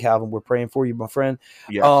 And again, Calvin, we're praying for you, my friend.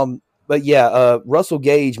 Yes. But yeah, Russell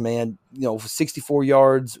Gage, man, 64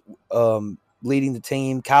 yards, leading the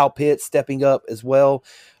team. Kyle Pitts stepping up as well.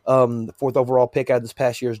 The 4th overall pick out of this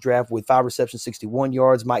past year's draft with 5 receptions, 61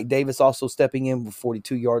 yards. Mike Davis also stepping in with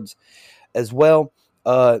 42 yards as well.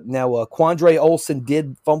 Now, Quandre Olson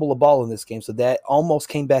did fumble a ball in this game, so that almost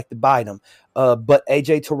came back to bite him. But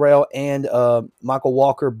A.J. Terrell and Michael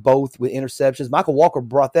Walker both with interceptions. Michael Walker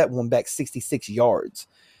brought that one back 66 yards.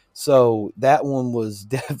 So that one was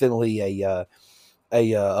definitely a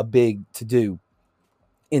big to-do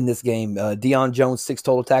in this game. Deion Jones, 6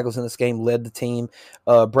 total tackles in this game, led the team.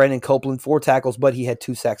 Brandon Copeland, 4 tackles, but he had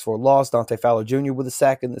 2 sacks for a loss. Dante Fowler Jr. with a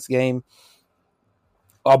sack in this game.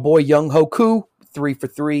 Our boy Young Hoku, 3 for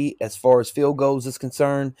 3 as far as field goals is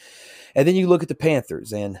concerned. And then you look at the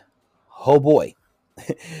Panthers, and oh boy,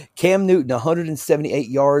 Cam Newton, 178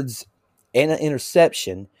 yards and an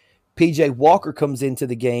interception. PJ Walker comes into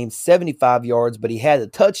the game, 75 yards, but he had a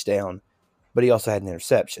touchdown. but he also had an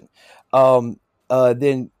interception.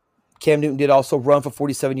 Then Cam Newton did also run for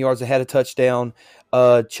 47 yards and had a touchdown.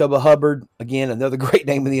 Chuba Hubbard, again, another great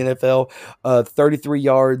name in the NFL, 33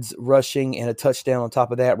 yards rushing and a touchdown on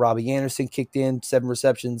top of that. Robbie Anderson kicked in, 7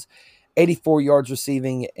 receptions, 84 yards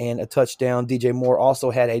receiving and a touchdown. DJ Moore also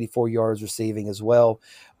had 84 yards receiving as well.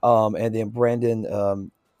 And then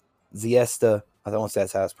Brandon Ziesta, I don't want to say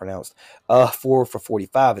that's how it's pronounced, 4 for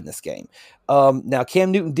 45 in this game. Now,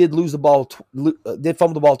 Cam Newton did lose the ball, did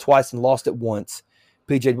fumble the ball twice and lost it once.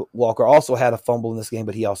 PJ Walker also had a fumble in this game,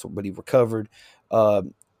 but he recovered. Shaq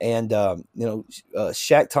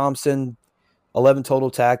Thompson, 11 total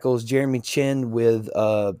tackles. Jeremy Chin with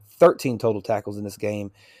 13 total tackles in this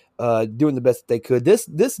game, doing the best that they could.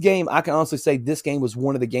 This game, I can honestly say this game was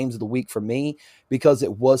one of the games of the week for me because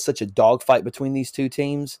it was such a dogfight between these two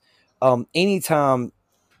teams. Anytime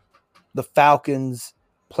the Falcons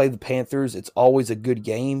play the Panthers, it's always a good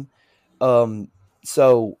game.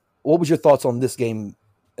 So what was your thoughts on this game,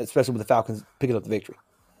 especially with the Falcons picking up the victory?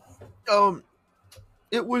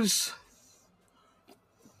 It was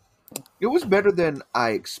better than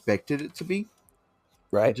I expected it to be.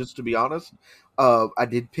 Right. Just to be honest, I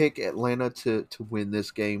did pick Atlanta to win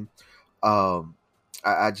this game.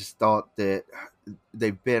 I just thought that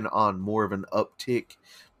they've been on more of an uptick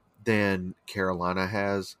than Carolina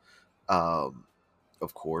has, of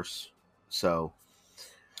course. So,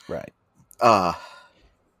 right.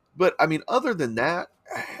 But I mean, other than that,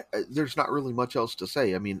 there's not really much else to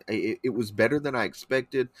say. I mean, it was better than I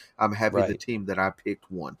expected. I'm happy the team that I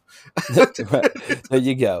picked won. There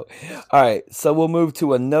you go. All right, so we'll move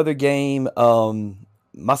to another game.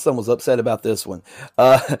 My son was upset about this one.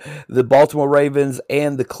 The Baltimore Ravens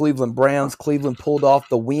and the Cleveland Browns. Cleveland pulled off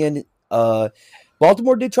the win.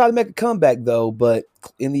 Baltimore did try to make a comeback, though, but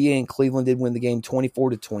in the end, Cleveland did win the game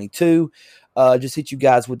 24-22. Just hit you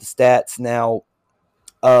guys with the stats now.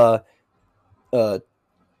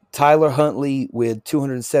 Tyler Huntley with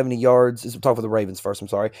 270 yards. This is talking for the Ravens first. I'm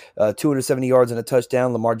sorry. 270 yards and a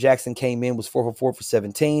touchdown. Lamar Jackson came in, was 4 for 4 for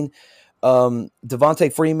 17.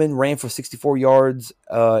 Devontae Freeman ran for 64 yards,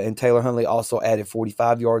 and Taylor Huntley also added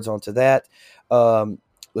 45 yards onto that.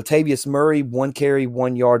 Latavius Murray, 1 carry,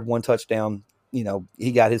 1 yard, 1 touchdown. You know,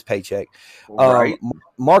 he got his paycheck. Right.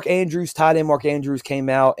 Mark Andrews, tight end Mark Andrews came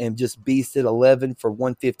out and just beasted 11 for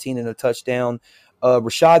 115 and a touchdown.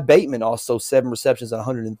 Rashad Bateman also 7 receptions and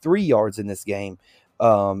 103 yards in this game.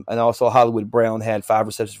 And also Hollywood Brown had 5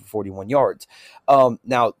 receptions for 41 yards.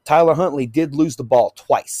 Now, Tyler Huntley did lose the ball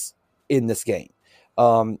twice in this game.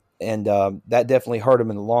 And that definitely hurt him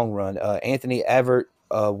in the long run. Anthony Avert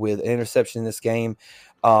with an interception in this game.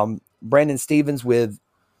 Brandon Stevens with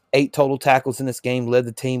 8 total tackles in this game, led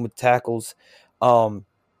the team with tackles.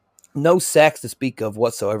 No sacks to speak of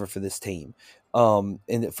whatsoever for this team, for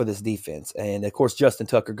this defense. And, of course, Justin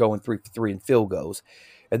Tucker going 3 for 3 in field goals.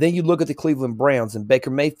 And then you look at the Cleveland Browns and Baker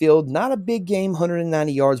Mayfield, not a big game,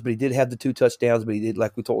 190 yards, but he did have the 2 touchdowns, but he did,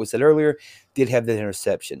 like we said earlier, did have that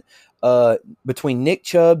interception. Between Nick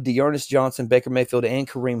Chubb, Dearness Johnson, Baker Mayfield, and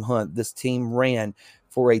Kareem Hunt, this team ran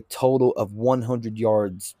for a total of 100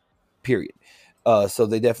 yards, period. So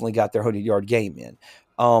they definitely got their 100-yard game in.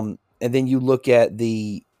 And then you look at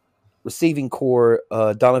the receiving core,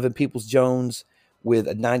 Donovan Peoples-Jones with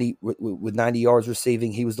 90 yards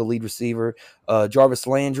receiving. He was the lead receiver. Jarvis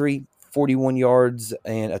Landry, 41 yards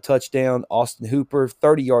and a touchdown. Austin Hooper,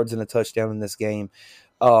 30 yards and a touchdown in this game.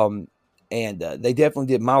 And they definitely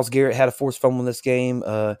did. Myles Garrett had a forced fumble in this game.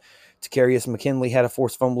 Takarius McKinley had a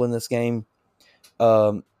forced fumble in this game.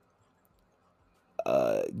 Grant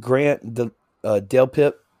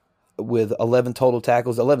Delpit with 11 total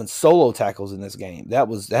tackles, 11 solo tackles in this game.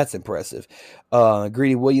 That's impressive.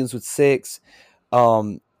 Greedy Williams with 6.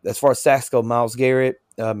 As far as sacks go, Myles Garrett,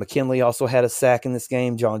 McKinley also had a sack in this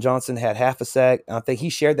game. John Johnson had half a sack. I think he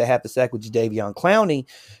shared that half a sack with Jadeveon Clowney.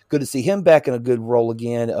 Good to see him back in a good role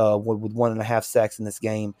again, with 1.5 sacks in this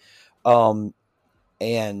game. And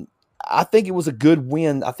I think it was a good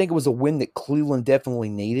win. I think it was a win that Cleveland definitely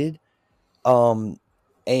needed. And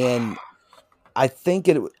I think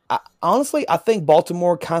honestly, I think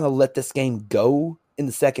Baltimore kind of let this game go in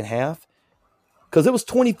the second half because it was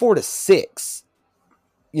 24-6.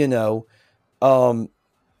 You know,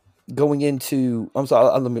 going into, I'm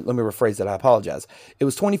sorry, let me rephrase that. I apologize. It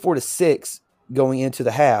was 24-6 going into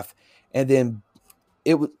the half, and then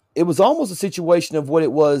it was almost a situation of what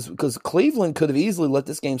it was because Cleveland could have easily let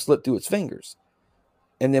this game slip through its fingers,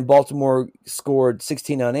 and then Baltimore scored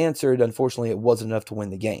 16 unanswered. Unfortunately, it wasn't enough to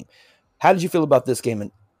win the game. How did you feel about this game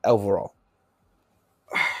overall?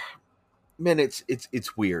 Man, it's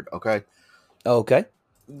weird. Okay. Okay.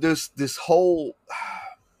 This whole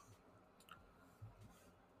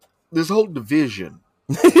this whole division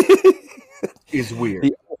is weird.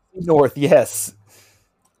 The North, yes.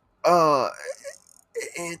 Uh,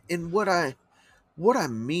 and what I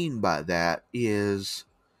mean by that is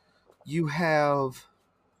you have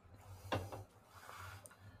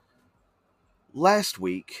last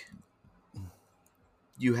week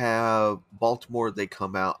you have Baltimore. They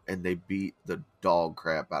come out and they beat the dog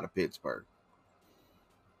crap out of Pittsburgh.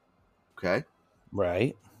 Okay,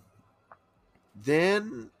 Right.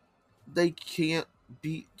 then they can't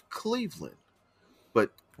beat Cleveland,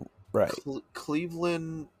 but Right.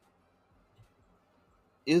 Cleveland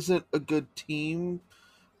isn't a good team.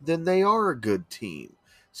 Then they are a good team.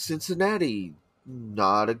 Cincinnati,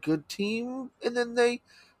 not a good team, and then they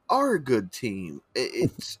are a good team.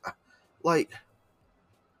 It's like,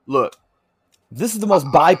 look, This is the most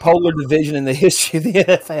bipolar division in the history of the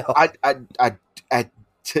NFL.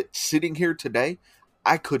 Sitting here today,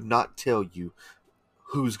 I could not tell you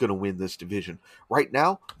who's going to win this division. Right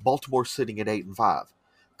now, Baltimore's sitting at 8-5.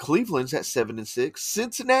 Cleveland's at 7-6.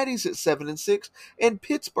 Cincinnati's at 7-6, and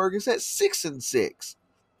Pittsburgh is at 6-6.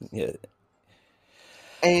 Yeah.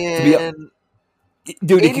 And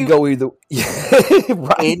dude, it could go either.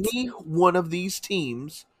 Right. Any one of these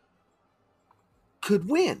teams could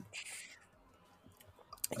win.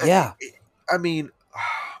 Yeah. I mean,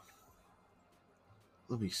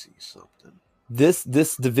 let me see something. This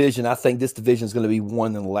division, I think this division is going to be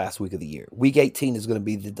won in the last week of the year. Week 18 is going to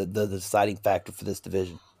be the deciding factor for this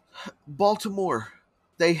division. Baltimore,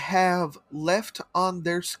 they have left on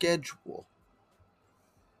their schedule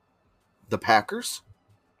the Packers,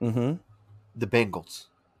 mm-hmm. the Bengals,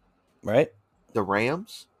 right, the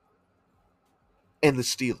Rams, and the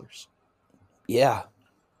Steelers. Yeah.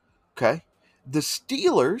 Okay. The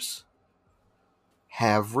Steelers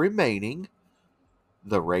have remaining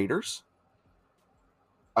the Raiders.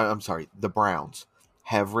 I'm sorry, the Browns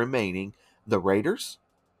have remaining the Raiders,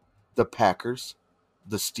 the Packers,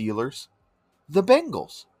 the Steelers, the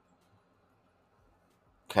Bengals.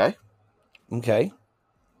 Okay. Okay.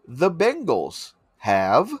 The Bengals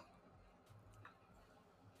have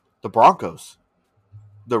the Broncos,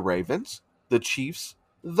 the Ravens, the Chiefs,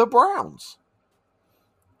 the Browns.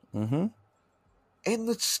 Mm-hmm. And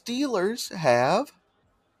the Steelers have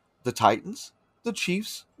the Titans, the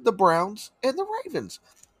Chiefs, the Browns, and the Ravens.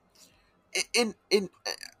 And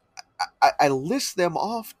I list them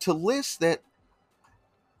off to list that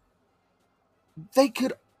they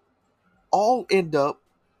could all end up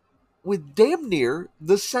with damn near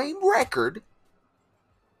the same record,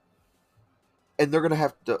 and they're going to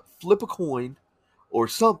have to flip a coin or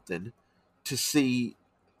something to see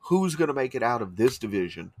who's going to make it out of this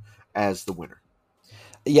division as the winner.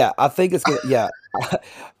 Yeah, I think it's gonna. Yeah,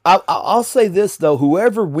 I'll say this though: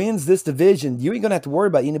 whoever wins this division, you ain't gonna have to worry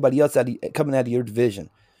about anybody else coming out of your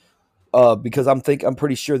division, because I'm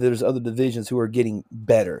pretty sure there's other divisions who are getting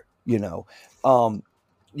better. You know.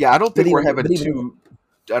 Yeah, I don't think we're having two.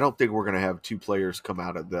 I don't think we're going to have two players come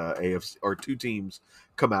out of the AFC or two teams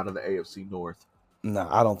come out of the AFC North. No,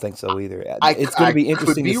 I don't think so either. It's going to be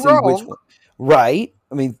interesting to see which one. Right.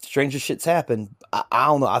 I mean, stranger shit's happen. I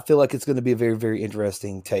don't know. I feel like it's going to be a very, very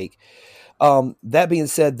interesting take. That being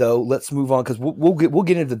said, though, let's move on because we'll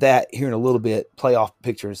get into that here in a little bit, playoff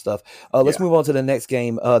picture and stuff. Let's move on to the next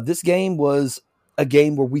game. This game was a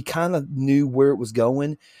game where we kind of knew where it was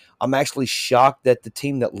going. I'm actually shocked that the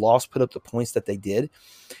team that lost put up the points that they did.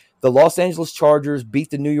 The Los Angeles Chargers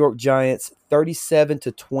beat the New York Giants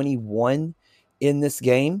 37-21 in this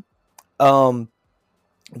game.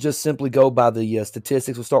 Just simply go by the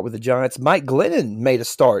statistics. We'll start with the Giants. Mike Glennon made a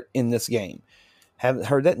start in this game. Haven't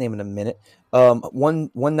heard that name in a minute.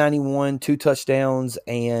 191, 2 touchdowns,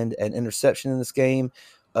 and an interception in this game.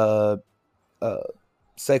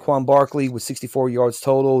 Saquon Barkley with 64 yards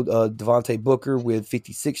total. Devontae Booker with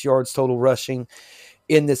 56 yards total rushing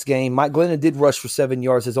in this game. Mike Glennon did rush for 7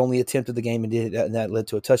 yards, his only attempt of the game, and that led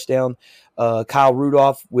to a touchdown. Kyle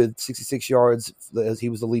Rudolph with 66 yards, as he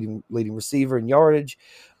was the leading receiver in yardage.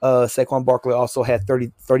 Saquon Barkley also had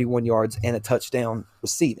 31 yards and a touchdown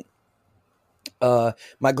receiving.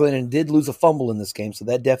 Mike Glennon did lose a fumble in this game, so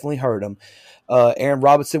that definitely hurt him. Aaron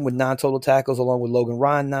Robinson with 9 total tackles, along with Logan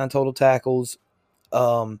Ryan, 9 total tackles.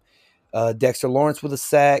 Dexter Lawrence with a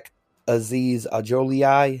sack. Azeez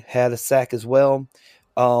Ojolai had a sack as well.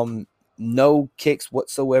 No kicks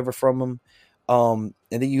whatsoever from him. And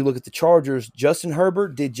then you look at the Chargers. Justin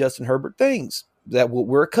Herbert did Justin Herbert things that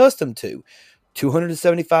we're accustomed to.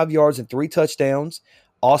 275 yards and 3 touchdowns.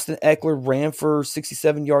 Austin Eckler ran for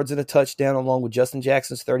 67 yards and a touchdown, along with Justin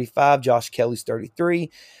Jackson's 35, Josh Kelly's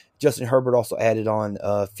 33. Justin Herbert also added on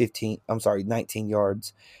 19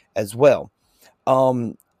 yards as well.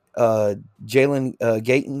 Jalen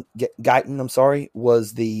Guyton, I'm sorry,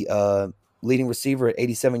 was the leading receiver at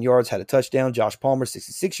 87 yards, had a touchdown. Josh Palmer,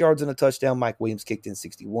 66 yards and a touchdown. Mike Williams kicked in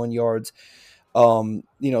 61 yards.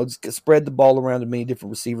 Spread the ball around to many different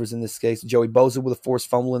receivers in this case. Joey Bosa with a forced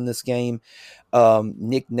fumble in this game.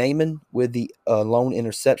 Nick Naaman with the lone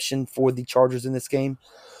interception for the Chargers in this game.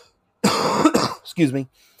 Excuse me.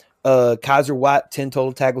 Kaiser White, 10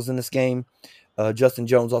 total tackles in this game. Justin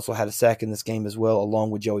Jones also had a sack in this game as well, along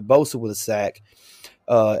with Joey Bosa with a sack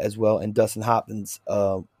as well. And Dustin Hopkins,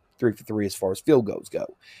 3 for 3 as far as field goals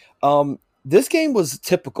go. This game was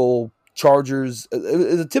typical Chargers. It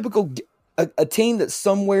was a typical a team that's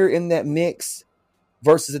somewhere in that mix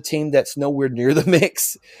versus a team that's nowhere near the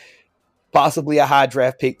mix. Possibly a high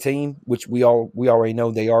draft pick team, which we already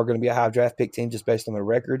know they are going to be a high draft pick team just based on their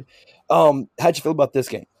record. How'd you feel about this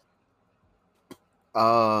game?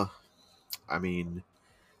 I mean,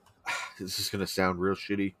 this is gonna sound real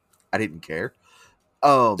shitty. I didn't care.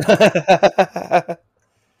 No,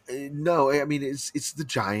 I mean it's the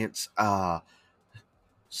Giants.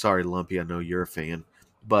 Sorry, Lumpy. I know you're a fan,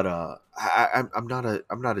 but I'm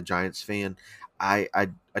not a Giants fan. I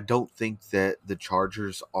don't think that the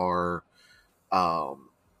Chargers are um,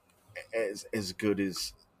 as good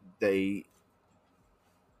as they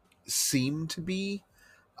seem to be.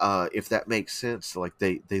 If that makes sense, like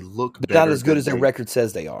they look They're better not as good than as their record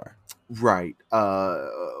says they are. right.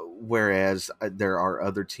 Whereas there are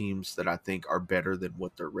other teams that I think are better than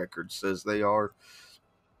what their record says they are.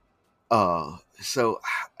 So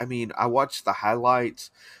I mean, I watched the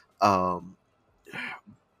highlights, um,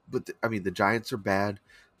 but I mean, the Giants are bad.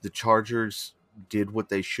 The Chargers did what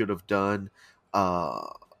they should have done, uh,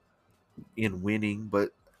 in winning, but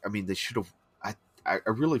I mean, they should have. I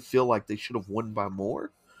really feel like they should have won by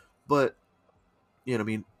more, but I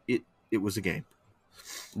mean, it was a game.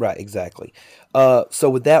 Right, exactly. So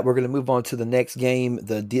with that, we're going to move on to the next game: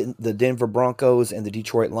 the Denver Broncos and the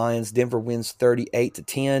Detroit Lions. Denver wins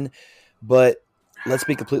 38-10, but let's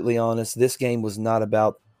be completely honest. This game was not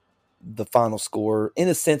about the final score. In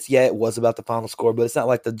a sense, yeah, it was about the final score, but it's not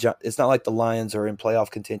like the Lions are in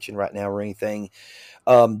playoff contention right now or anything.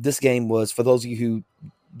 This game was, for those of you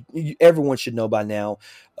who everyone should know by now,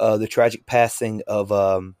 the tragic passing of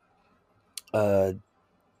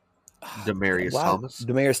Demarius Thomas.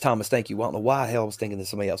 Demarius Thomas. Thank you. I don't know why the hell I was thinking of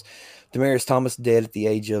somebody else. Demarius Thomas dead at the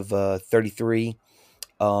age of 33.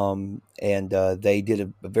 And they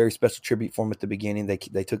did a very special tribute for him at the beginning.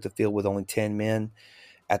 They took the field with only 10 men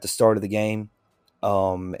at the start of the game,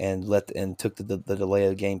 and took the delay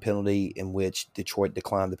of game penalty, in which Detroit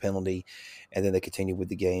declined the penalty, and then they continued with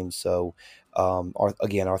the game. So,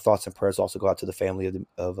 our thoughts and prayers also go out to the family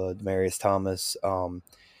of Demarius Thomas,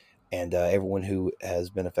 and everyone who has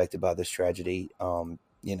been affected by this tragedy.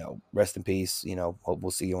 Rest in peace. Hope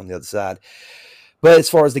we'll see you on the other side. But as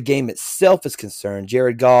far as the game itself is concerned,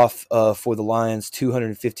 Jared Goff for the Lions,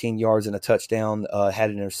 215 yards and a touchdown,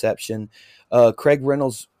 had an interception. Craig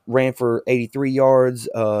Reynolds ran for 83 yards.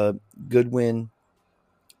 Goodwin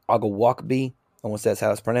Agawakbi, unless that's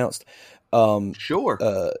how it's pronounced.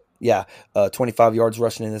 Sure. 25 yards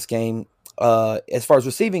rushing in this game. As far as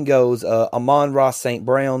receiving goes, Amon-Ra St.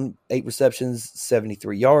 Brown, 8 receptions,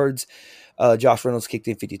 73 yards. Josh Reynolds kicked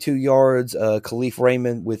in 52 yards. Khalif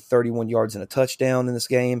Raymond with 31 yards and a touchdown in this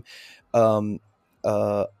game. Agui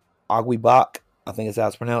Bach, I think is how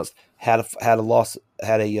it's pronounced, had a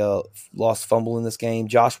lost fumble in this game.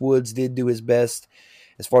 Josh Woods did do his best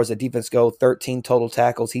as far as the defense go. 13 total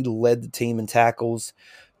tackles. He led the team in tackles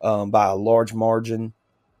by a large margin,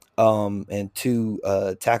 and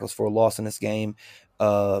 2 tackles for a loss in this game.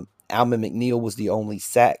 Alvin McNeil was the only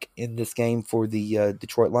sack in this game for the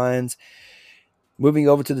Detroit Lions. Moving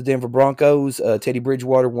over to the Denver Broncos, Teddy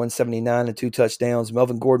Bridgewater, 179 and 2 touchdowns.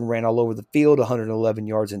 Melvin Gordon ran all over the field, 111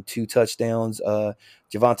 yards and 2 touchdowns.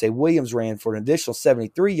 Javonte Williams ran for an additional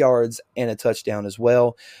 73 yards and a touchdown as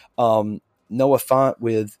well. Noah Fant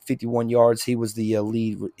with 51 yards. He was the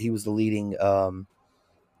leading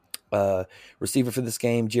receiver for this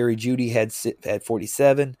game. Jerry Jeudy had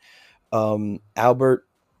 47. Albert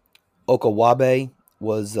Okawabe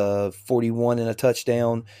was 41 and a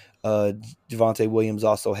touchdown. Javonte Williams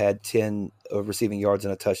also had 10 receiving yards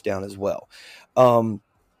and a touchdown as well. And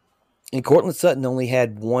Cortland Sutton only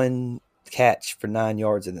had 1 catch for 9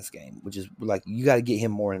 yards in this game, which is like, you got to get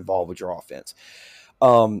him more involved with your offense.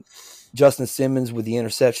 Justin Simmons with the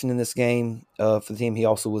interception in this game for the team. He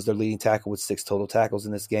also was their leading tackle with 6 total tackles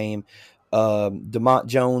in this game. DeMont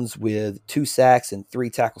Jones with 2 sacks and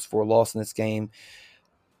 3 tackles for a loss in this game.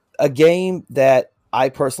 A game that I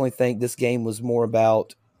personally think this game was more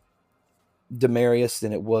about Demarius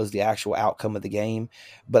than it was the actual outcome of the game.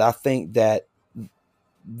 But I think that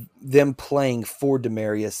them playing for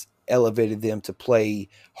Demarius elevated them to play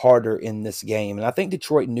harder in this game. And I think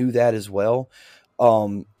Detroit knew that as well.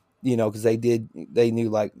 Because they knew,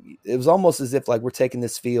 like, it was almost as if like we're taking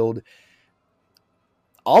this field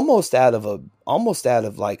almost out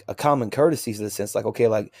of like a common courtesy, to the sense like, okay,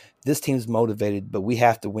 like this team's motivated, but we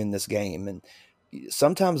have to win this game. And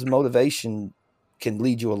sometimes motivation can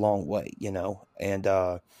lead you a long way, And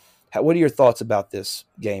what are your thoughts about this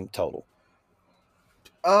game total?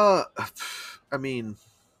 I mean,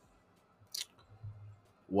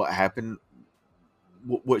 what happened?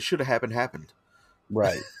 What should have happened?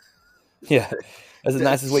 Right. Yeah. That's the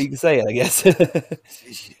nicest way you can say it, I guess.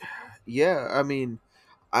 Yeah, I mean,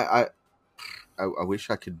 I, I wish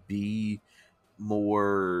I could be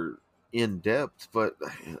more in depth, but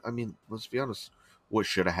I mean, let's be honest. What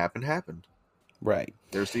should have happened. Right.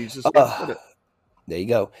 There's the easiest way to put it. There you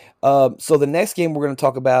go. So the next game we're going to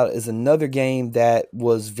talk about is another game that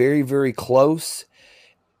was very, very close,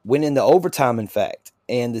 went into overtime, in fact.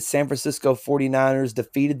 And the San Francisco 49ers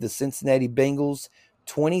defeated the Cincinnati Bengals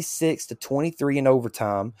 26-23 in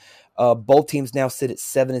overtime. Both teams now sit at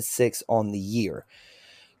 7-6 on the year.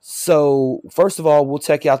 So, first of all, we'll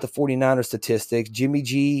check out the 49ers statistics. Jimmy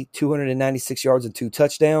G, 296 yards and 2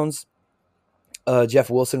 touchdowns. Jeff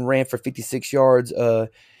Wilson ran for 56 yards.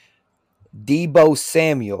 Debo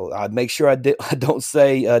Samuel, I make sure I don't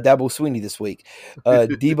say Dabo Sweeney this week.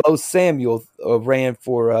 Debo Samuel ran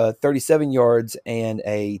for 37 yards and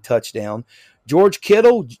a touchdown. George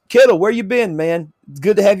Kittle, where you been, man? It's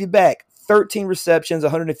good to have you back. 13 receptions,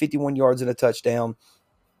 151 yards and a touchdown.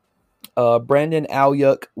 Brandon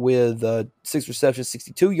Ayuk with 6 receptions,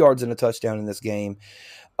 62 yards and a touchdown in this game.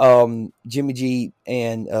 Jimmy G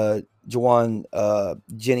and Juwan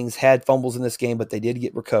Jennings had fumbles in this game, but they did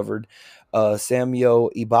get recovered. Samuel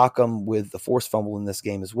Ibakam with the forced fumble in this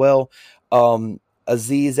game as well.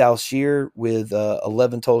 Aziz Al-Shir with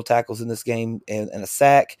 11 total tackles in this game and a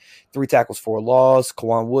sack, 3 tackles for a loss.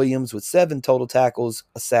 Kwan Williams with 7 total tackles,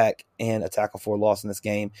 a sack, and a tackle for a loss in this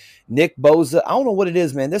game. Nick Bosa, I don't know what it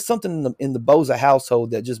is, man. There's something in the Bosa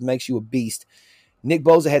household that just makes you a beast. Nick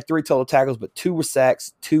Bosa had 3 total tackles, but 2 were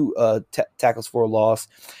sacks, 2 tackles for a loss.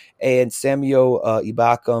 And Samuel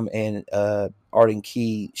Ibakam and Arden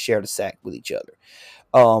Key shared a sack with each other.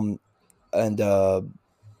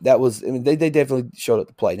 That was, I mean, they definitely showed up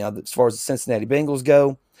to play. Now, as far as the Cincinnati Bengals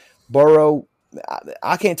go, Burrow,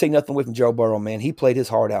 I can't take nothing away from Joe Burrow, man. He played his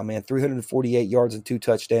heart out, man. 348 yards and 2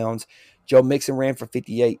 touchdowns. Joe Mixon ran for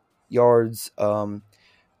 58 yards. Samjai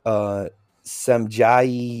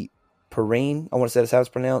Perrine, I want to say that's how it's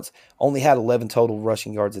pronounced, only had 11 total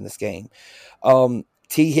rushing yards in this game.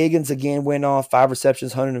 T. Higgins again went off, 5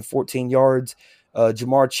 receptions, 114 yards.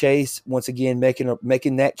 Jamar Chase, once again,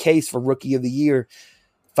 making that case for Rookie of the Year.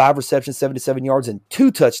 5 receptions, 77 yards, and 2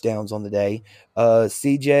 touchdowns on the day.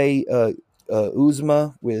 CJ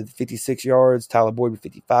Uzma with 56 yards. Tyler Boyd with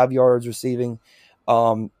 55 yards receiving.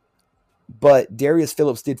 But Darius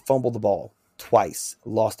Phillips did fumble the ball twice,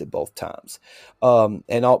 lost it both times. But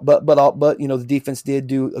the defense did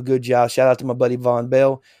do a good job. Shout out to my buddy Von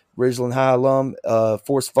Bell, Ridgeland High alum.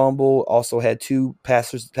 Forced fumble, also had 2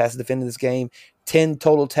 passes defending this game. 10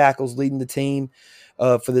 total tackles leading the team.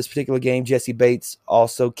 For this particular game, Jesse Bates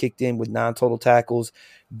also kicked in with 9 total tackles.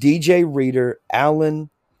 DJ Reader, Allen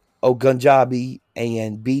Ogunjabi,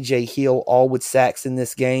 and BJ Hill all with sacks in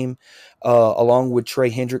this game, along with Trey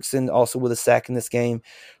Hendrickson also with a sack in this game.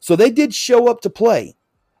 So they did show up to play.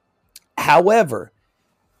 However,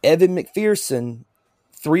 Evan McPherson,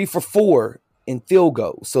 3 for 4 in field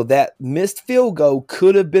goals. So that missed field goal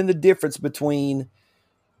could have been the difference between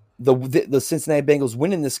the Cincinnati Bengals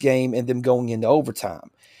winning this game and them going into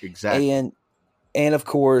overtime. Exactly. And of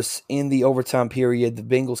course, in the overtime period, the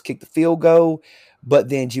Bengals kicked the field goal, but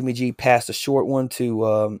then Jimmy G passed a short one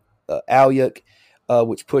to Ayuk,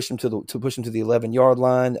 which pushed him to the 11-yard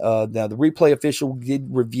line. Now the replay official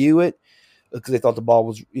did review it because they thought the ball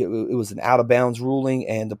was it was an out of bounds ruling,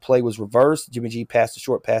 and the play was reversed. Jimmy G passed a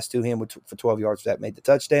short pass to him for 12 yards. That made the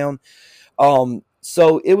touchdown.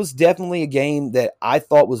 So it was definitely a game that I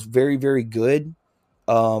thought was very, very good.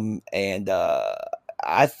 I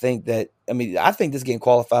think this game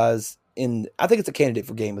qualifies I think it's a candidate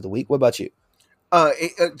for game of the week. What about you?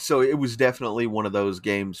 So it was definitely one of those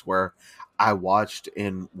games where I watched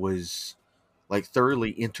and was like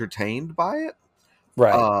thoroughly entertained by it.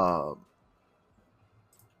 Right.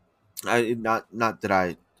 Not that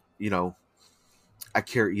I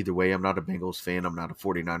care either way. I'm not a Bengals fan. I'm not a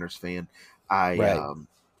 49ers fan. I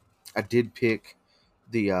did pick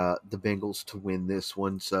the Bengals to win this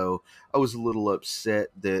one, so I was a little upset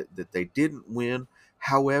that they didn't win.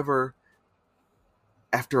 However,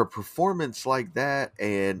 after a performance like that,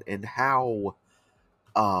 and how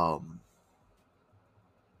um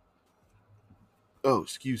oh,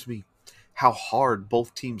 excuse me, how hard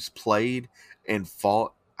both teams played and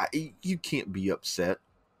fought, you can't be upset,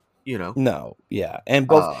 you know. No, yeah,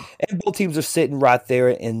 Uh, and both teams are sitting right there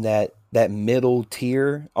in that middle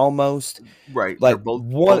tier almost. right, they're Like both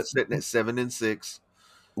one sitting at 7-6,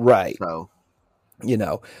 right, so you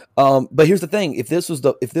know. But here's the thing, if this was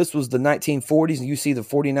the 1940s and you see the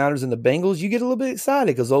 49ers and the Bengals, you get a little bit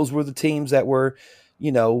excited because those were the teams that were,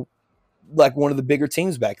 you know, like one of the bigger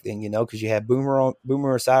teams back then, you know, because you had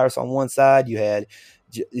Boomer Cyrus on one side, you had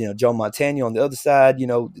Joe Montana on the other side,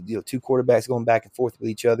 two quarterbacks going back and forth with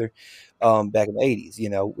each other, back in the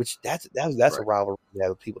 '80s, which that's a right, rivalry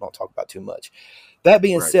that people don't talk about too much. That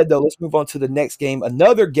being right. said, though, let's move on to the next game.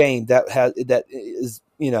 Another game that is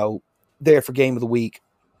there for game of the week.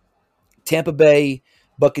 Tampa Bay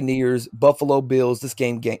Buccaneers, Buffalo Bills. This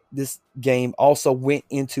game also went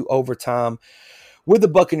into overtime with the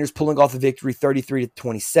Buccaneers pulling off the victory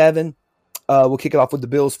 33-27. We'll kick it off with the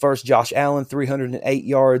Bills first. Josh Allen, 308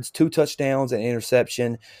 yards, 2 touchdowns, and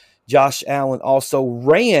interception. Josh Allen also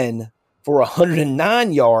ran for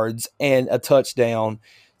 109 yards and a touchdown.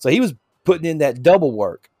 So he was putting in that double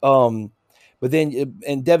work. But then,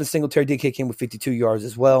 and Devin Singletary did kick in with 52 yards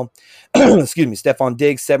as well. Excuse me. Stephon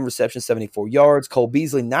Diggs, 7 receptions, 74 yards. Cole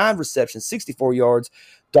Beasley, 9 receptions, 64 yards.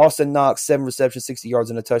 Dawson Knox, 7 receptions, 60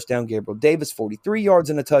 yards and a touchdown. Gabriel Davis, 43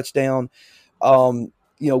 yards and a touchdown. Going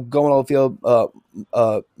on the field,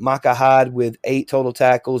 Micah Hyde with 8 total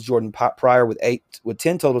tackles. Jordan Pryor with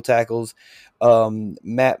 10 total tackles.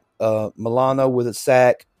 Matt Milano with a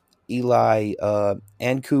sack. Eli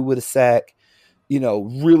Anku with a sack.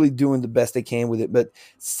 Really doing the best they can with it. But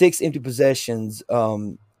 6 empty possessions.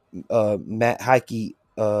 Matt Heike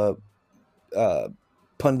punted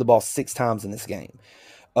the ball 6 times in this game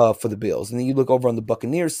for the Bills. And then you look over on the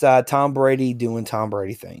Buccaneers side, Tom Brady doing Tom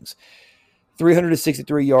Brady things.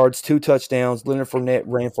 363 yards, 2 touchdowns. Leonard Fournette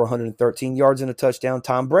ran for 113 yards and a touchdown.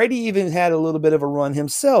 Tom Brady even had a little bit of a run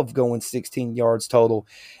himself, going 16 yards total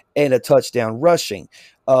and a touchdown rushing.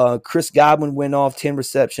 Chris Godwin went off 10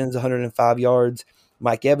 receptions, 105 yards.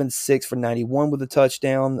 Mike Evans 6 for 91 with a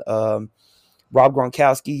touchdown. Rob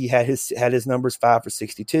Gronkowski had his numbers 5 for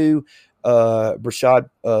 62. Brashad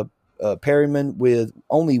Perryman with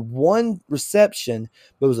only 1 reception,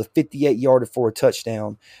 but it was a 58-yarder for a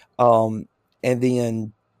touchdown. And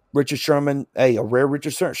then Richard Sherman, a rare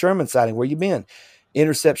Richard Sherman sighting. Where you been?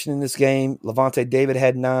 Interception in this game. Levante David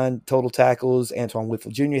had 9 total tackles. Antoine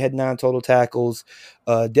Whitfield Jr. had 9 total tackles.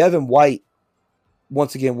 Devin White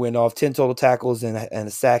once again went off 10 total tackles and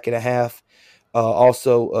a sack and a half.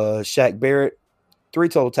 Also, Shaq Barrett, 3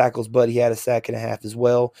 total tackles, but he had a sack and a half as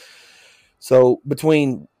well. So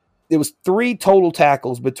it was 3 total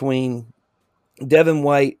tackles between Devin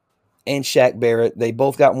White and Shaq Barrett. They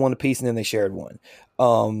both got 1 apiece, and then they shared 1.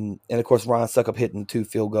 And of course, Ryan Suckup hitting 2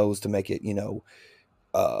 field goals to make it,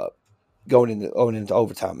 going into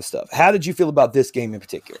overtime and stuff. How did you feel about this game in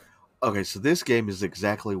particular? Okay, so this game is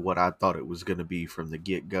exactly what I thought it was going to be from the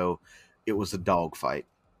get-go. It was a dogfight.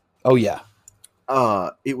 Oh yeah.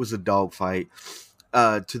 It was a dogfight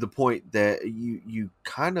to the point that you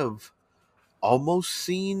kind of almost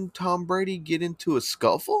seen Tom Brady get into a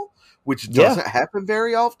scuffle, which doesn't happen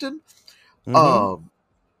very often. Mm-hmm.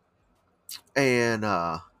 And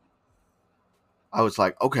I was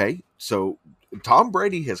like, okay, so Tom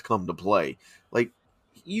Brady has come to play. Like,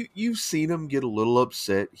 you've seen him get a little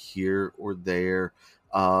upset here or there.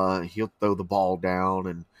 He'll throw the ball down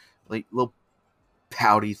and like little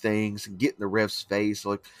pouty things and get in the ref's face,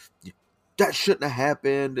 like that shouldn't have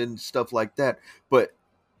happened and stuff like that. But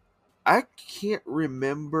I can't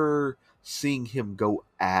remember seeing him go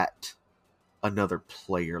at another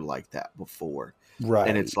player like that before. Right.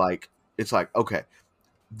 And it's like okay,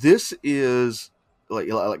 this is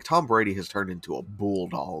like Tom Brady has turned into a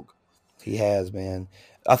bulldog. He has, man.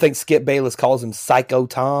 I think Skip Bayless calls him Psycho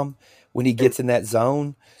Tom when he gets in that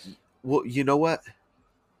zone. Well, you know what?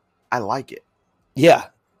 I like it. Yeah.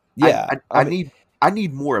 I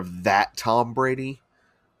need more of that Tom Brady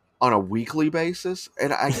on a weekly basis.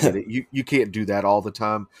 And I get it. You can't do that all the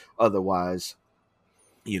time. Otherwise,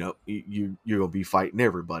 you're gonna be fighting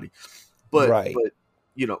everybody. But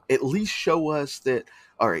at least show us that,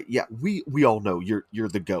 all right, yeah, we all know you're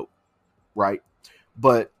the GOAT, right?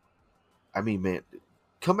 But I mean, man,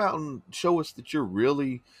 come out and show us that you're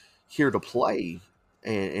really here to play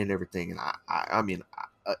and everything. And I mean,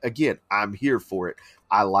 again, I'm here for it.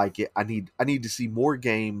 I like it. I need to see more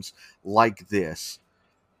games like this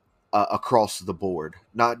across the board,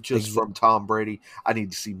 not just Ex- from Tom Brady. I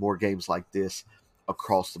need to see more games like this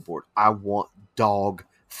across the board. I want dog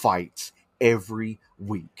fights every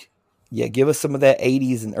week. Yeah, give us some of that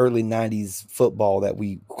 80s and early 90s football that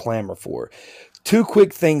we clamor for. Two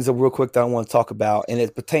quick things, real quick, that I want to talk about, and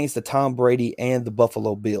it pertains to Tom Brady and the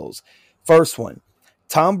Buffalo Bills. First one,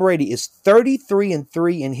 Tom Brady is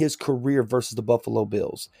 33-3 in his career versus the Buffalo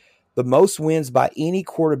Bills, the most wins by any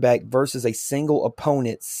quarterback versus a single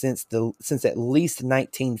opponent since at least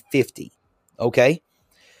 1950. Okay.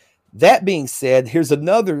 That being said, here's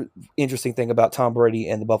another interesting thing about Tom Brady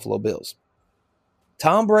and the Buffalo Bills.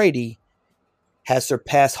 Tom Brady has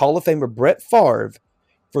surpassed Hall of Famer Brett Favre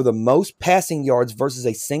for the most passing yards versus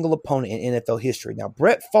a single opponent in NFL history. Now,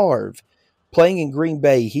 Brett Favre, playing in Green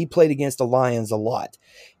Bay, he played against the Lions a lot.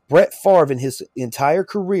 Brett Favre, in his entire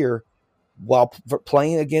career, while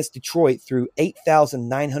playing against Detroit, threw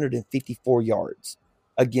 8,954 yards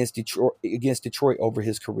against Detroit over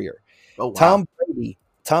his career. Oh wow! Tom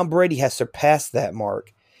Tom Brady has surpassed that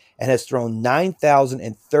mark and has thrown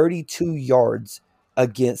 9,032 yards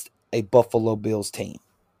against a Buffalo Bills team.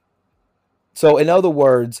 So, in other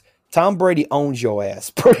words, Tom Brady owns your ass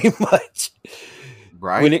pretty much.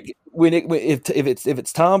 Right? If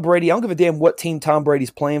it's Tom Brady, I don't give a damn what team Tom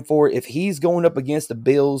Brady's playing for. If he's going up against the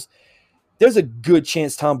Bills, there's a good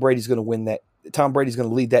chance Tom Brady's going to win that. Tom Brady's going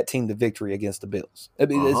to lead that team to victory against the Bills. I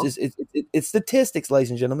mean, it's statistics,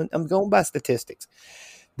 ladies and gentlemen. I'm going by statistics.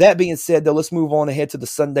 That being said, though, let's move on ahead to the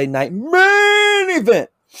Sunday night main event.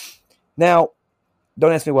 Now,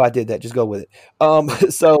 don't ask me why I did that. Just go with it.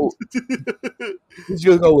 So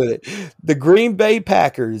just go with it. The Green Bay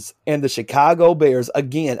Packers and the Chicago Bears.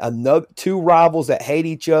 Again, another two rivals that hate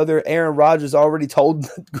each other. Aaron Rodgers already told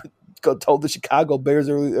the Chicago Bears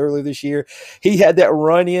earlier this year. He had that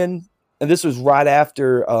run in, and this was right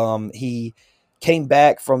after he came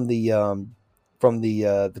back from the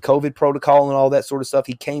COVID protocol and all that sort of stuff.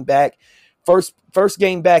 He came back. First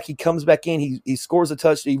game back, he comes back in. He scores a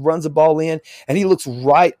touchdown. He runs the ball in, and he looks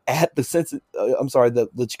right at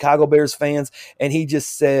the Chicago Bears fans, and he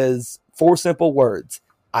just says four simple words: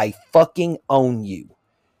 "I fucking own you."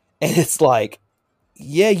 And it's like,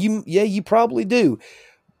 yeah, you probably do.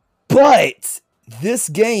 But this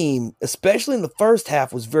game, especially in the first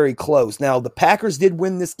half, was very close. Now, the Packers did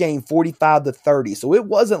win this game 45-30, so it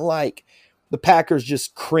wasn't like the Packers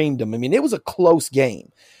just creamed them. I mean, it was a close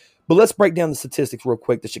game. But let's break down the statistics real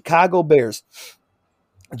quick. The Chicago Bears,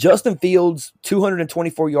 Justin Fields,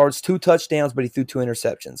 224 yards, 2 touchdowns, but he threw 2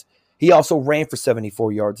 interceptions. He also ran for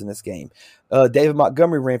 74 yards in this game. David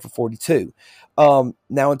Montgomery ran for 42.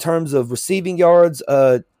 Now, in terms of receiving yards,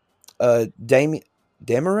 Demaray?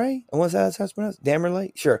 I want to say that's how it's pronounced.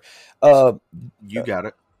 Damerlay? Sure. You got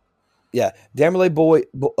it. Yeah, Damerlay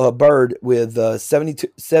Bird with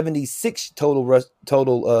 76 total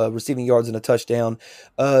receiving yards and a touchdown.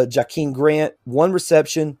 Jakeem Grant, 1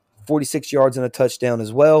 reception, 46 yards and a touchdown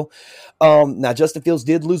as well. Now, Justin Fields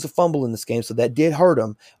did lose a fumble in this game, so that did hurt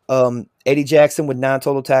him. Eddie Jackson with 9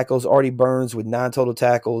 total tackles. Artie Burns with 9 total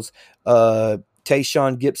tackles.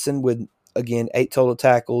 Tayshaun Gibson with, again, 8 total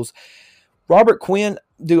tackles. Robert Quinn,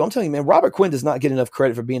 dude, I'm telling you, man, Robert Quinn does not get enough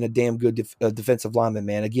credit for being a damn good defensive lineman,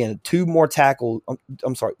 man. Again, 2 tackles,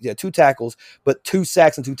 but 2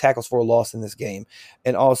 sacks and 2 tackles for a loss in this game.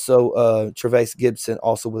 And also Tre'Vase Gibson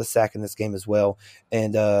also with a sack in this game as well.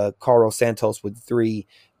 And Carlos Santos with 3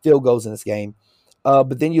 field goals in this game.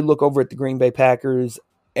 But then you look over at the Green Bay Packers.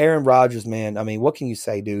 Aaron Rodgers, man, I mean, what can you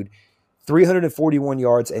say, dude? 341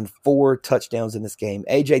 yards and 4 touchdowns in this game.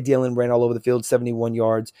 A.J. Dillon ran all over the field, 71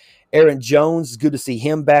 yards. Aaron Jones, good to see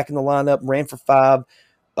him back in the lineup. Ran for 5.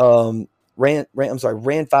 Ran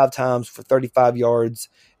 5 times for 35 yards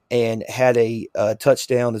and had a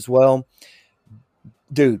touchdown as well.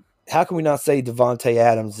 Dude, how can we not say Devontae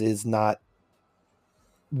Adams is not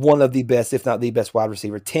one of the best, if not the best wide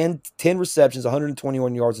receiver? 10 receptions,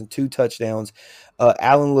 121 yards, and 2 touchdowns.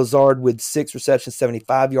 Alan Lazard with 6 receptions,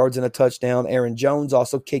 75 yards, and a touchdown. Aaron Jones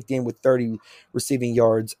also kicked in with 30 receiving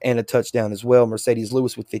yards and a touchdown as well. Mercedes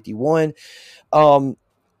Lewis with 51.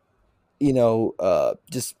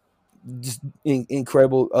 Just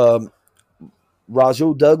incredible.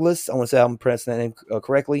 Rajul Douglas, I want to say I'm pronouncing that name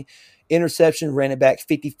correctly. Interception, ran it back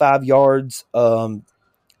 55 yards.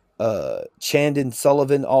 Chandon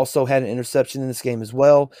Sullivan also had an interception in this game as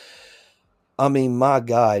well. I mean, my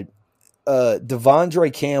God.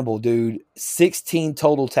 Devondre Campbell, dude, 16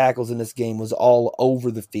 total tackles in this game, was all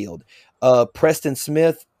over the field. Preston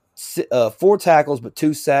Smith, 4 tackles, but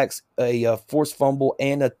 2 sacks, a forced fumble,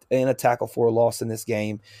 and a tackle for a loss in this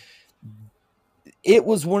game. It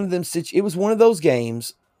was one of them. It was one of those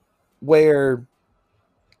games where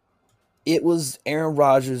it was Aaron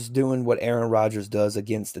Rodgers doing what Aaron Rodgers does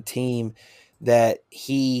against a team that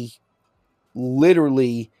he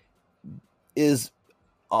literally is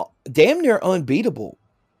damn near unbeatable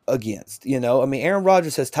against. I mean, Aaron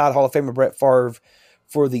Rodgers has tied Hall of Famer Brett Favre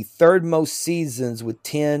for the third most seasons with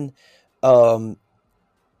 10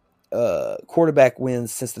 quarterback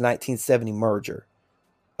wins since the 1970 merger.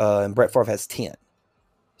 And Brett Favre has 10.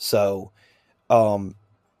 So,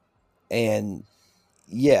 and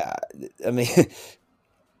yeah, I mean,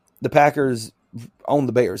 the Packers own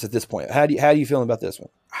the Bears at this point. How do you feel about this one?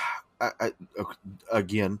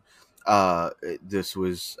 Again, this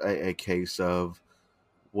was a case of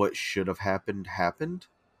what should have happened.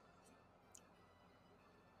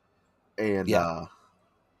 And, yeah.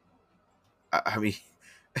 I mean,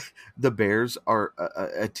 the Bears are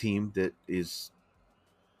a team that is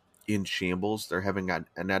in shambles. They're having an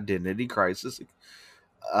identity crisis.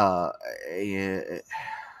 And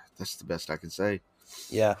that's the best I can say.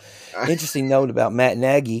 Yeah. Interesting note about Matt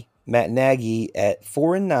Nagy. Matt Nagy at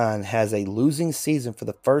 4-9 has a losing season for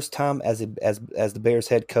the first time as the Bears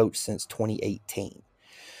head coach since 2018.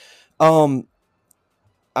 I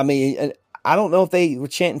mean, I don't know if they were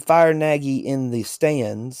chanting "Fire Nagy" in the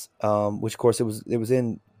stands, which of course it was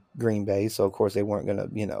in Green Bay, so of course they weren't going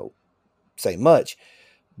to say much.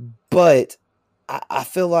 But I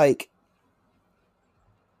feel like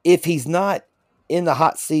if he's not in the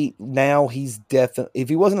hot seat now, he's definitely. If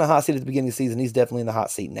he wasn't in the hot seat at the beginning of the season, he's definitely in the hot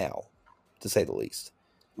seat now, to say the least.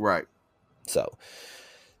 Right. So,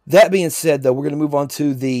 that being said, though, we're going to move on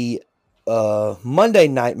to the Monday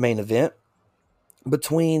night main event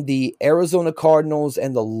between the Arizona Cardinals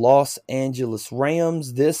and the Los Angeles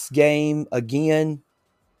Rams. This game, again,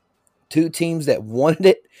 2 teams that wanted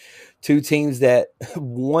it, 2 teams that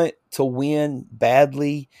want to win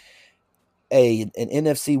badly, an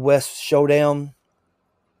NFC West showdown,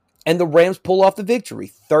 and the Rams pull off the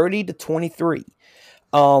victory, 30-23.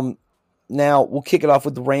 Now, we'll kick it off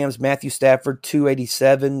with the Rams. Matthew Stafford,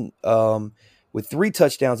 287, with 3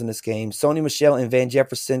 touchdowns in this game. Sony Michel and Van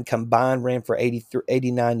Jefferson combined ran for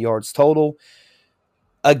 89 yards total.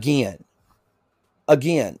 Again,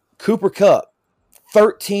 Cooper Kupp,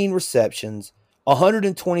 13 receptions,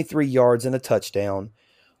 123 yards and a touchdown.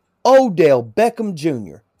 Odell Beckham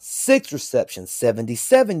Jr., 6 receptions,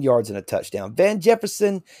 77 yards and a touchdown. Van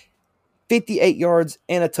Jefferson, 58 yards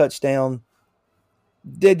and a touchdown.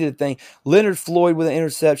 They did a thing. Leonard Floyd with an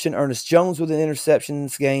interception. Ernest Jones with an interception in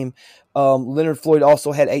this game. Leonard Floyd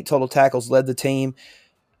also had 8 total tackles, led the team.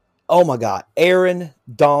 Oh my God. Aaron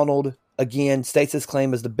Donald, again, states his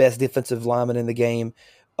claim as the best defensive lineman in the game.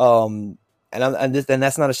 And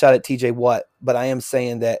that's not a shot at TJ Watt, but I am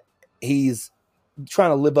saying that he's trying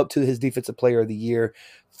to live up to his defensive player of the year.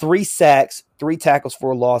 3 sacks, 3 tackles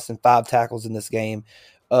for a loss, and 5 tackles in this game.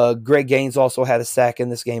 Greg Gaines also had a sack in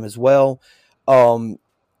this game as well. And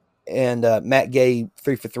Matt Gay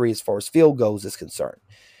 3 for 3 as far as field goals is concerned.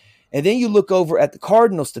 And then you look over at the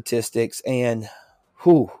Cardinal statistics and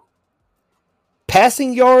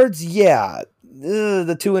passing yards, yeah,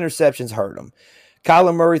 the 2 interceptions hurt them.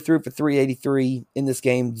 Kyler Murray threw for 383 in this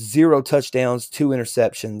game, 0 touchdowns, 2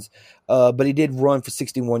 interceptions, but he did run for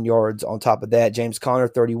 61 yards on top of that. James Conner,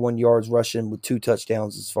 31 yards rushing with 2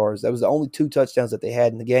 touchdowns as far as that was the only 2 touchdowns that they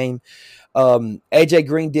had in the game. AJ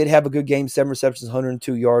Green did have a good game, 7 receptions,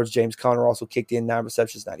 102 yards. James Conner also kicked in 9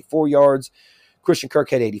 receptions, 94 yards. Christian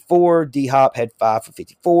Kirk had 84. D-Hop had 5 for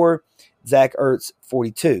 54. Zach Ertz,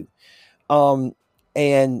 42.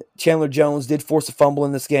 And Chandler Jones did force a fumble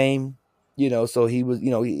in this game. So he was,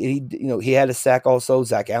 he had a sack also.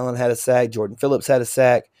 Zach Allen had a sack. Jordan Phillips had a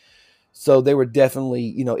sack. So they were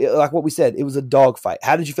definitely, like what we said, it was a dogfight.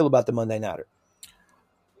 How did you feel about the Monday Nighter?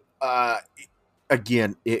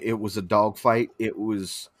 Again, it was a dogfight. It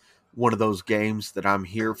was one of those games that I'm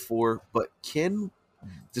here for. But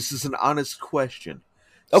this is an honest question.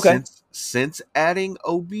 Okay. Since adding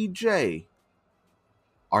OBJ,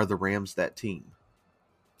 are the Rams that team?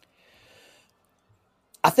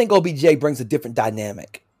 I think OBJ brings a different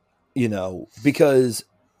dynamic, because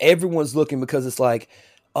everyone's looking because it's like,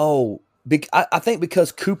 I think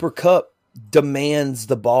because Cooper Kupp demands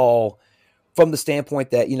the ball from the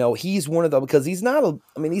standpoint that, he's one of them because he's not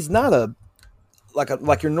a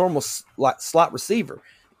like your normal slot receiver,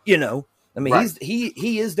 Right.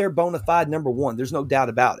 He is their bona fide number 1. There's no doubt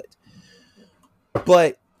about it.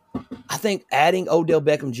 But I think adding Odell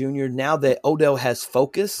Beckham Jr., now that Odell has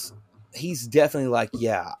focus, he's definitely like,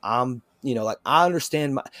 yeah, I'm like I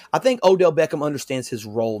understand I think Odell Beckham understands his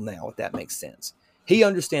role now, if that makes sense. He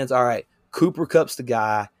understands, all right, Cooper Kupp's the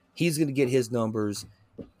guy. He's going to get his numbers.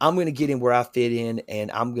 I'm going to get him where I fit in,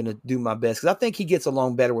 and I'm going to do my best. Because I think he gets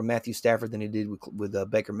along better with Matthew Stafford than he did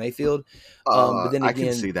with Baker Mayfield. But then I can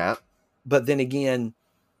again, see that. But then again,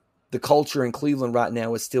 the culture in Cleveland right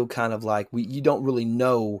now is still kind of like you don't really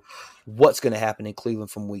know what's going to happen in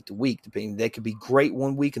Cleveland from week to week. Depending, they could be great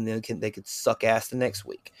one week, and then they could suck ass the next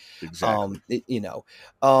week. Exactly.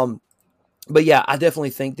 But yeah, I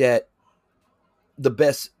definitely think that the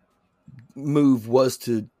best move was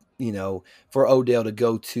to, for Odell to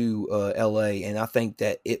go to LA. And I think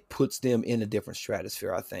that it puts them in a different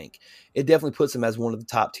stratosphere. I think it definitely puts them as one of the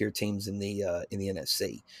top tier teams in the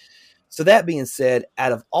NFC. So that being said,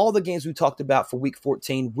 out of all the games we talked about for week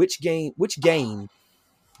 14, which game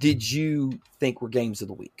did you think were games of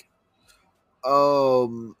the week?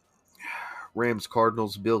 Rams,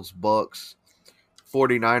 Cardinals, Bills, Bucks,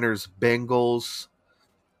 49ers, Bengals,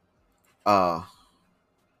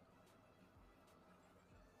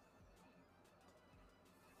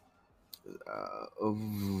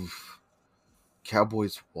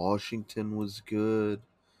 Cowboys, Washington was good.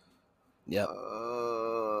 Yep.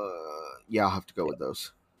 Yeah, I'll have to go with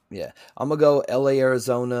those. Yeah. I'm going to go LA,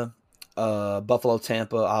 Arizona, Buffalo,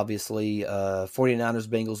 Tampa, obviously. 49ers,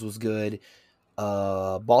 Bengals was good.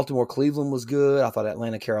 Baltimore, Cleveland was good. I thought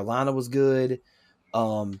Atlanta, Carolina was good.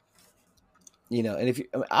 And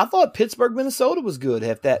I thought Pittsburgh, Minnesota was good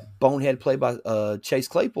if that bonehead play by Chase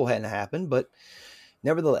Claypool hadn't happened, but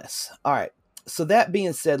nevertheless. All right. So that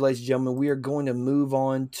being said, ladies and gentlemen, we are going to move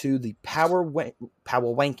on to the power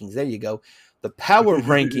rankings. There you go. The power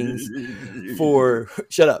rankings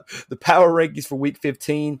the power rankings for week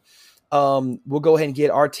 15. We'll go ahead and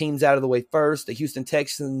get our teams out of the way first. The Houston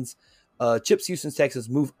Texans, Houston Texans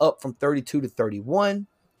move up from 32 to 31.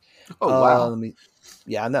 Oh, wow.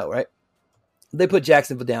 I know, right? They put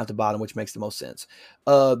Jacksonville down at the bottom, which makes the most sense.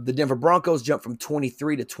 The Denver Broncos jump from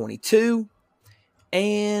 23 to 22.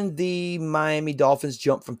 And the Miami Dolphins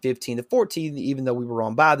jumped from 15 to 14, even though we were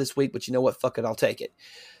on bye this week. But you know what? Fuck it. I'll take it.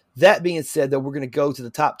 That being said, though, we're going to go to the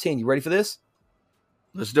top 10. You ready for this?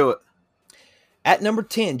 Let's do it. At number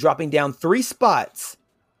 10, dropping down 3 spots,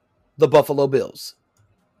 the Buffalo Bills.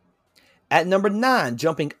 At number 9,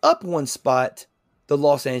 jumping up 1 spot, the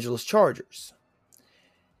Los Angeles Chargers.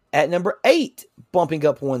 At number 8, bumping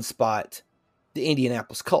up 1 spot, the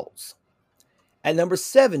Indianapolis Colts. At number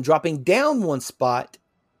 7, dropping down 1 spot,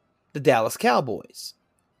 the Dallas Cowboys.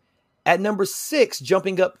 At number 6,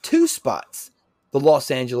 jumping up 2 spots, the Los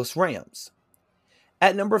Angeles Rams.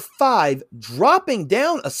 At number 5, dropping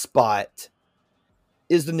down a spot,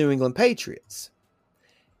 is the New England Patriots.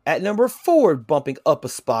 At number 4, bumping up a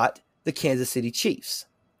spot, the Kansas City Chiefs.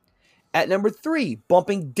 At number 3,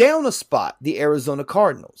 bumping down a spot, the Arizona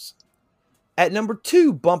Cardinals. At number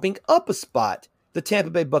 2, bumping up a spot, the Tampa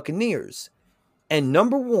Bay Buccaneers. And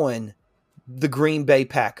number 1, the Green Bay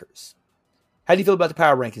Packers. How do you feel about the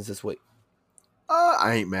power rankings this week?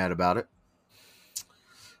 I ain't mad about it.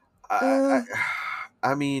 I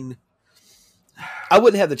mean, I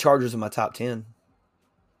wouldn't have the Chargers in my top 10.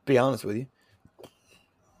 Be honest with you.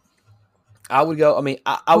 I would go. I mean,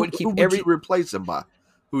 I would keep who would you replace them by?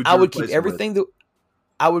 I would keep everything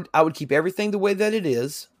I would keep everything the way that it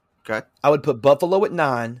is. Okay. I would put Buffalo at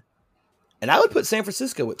 9, and I would put San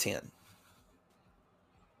Francisco at 10.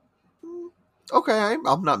 Okay,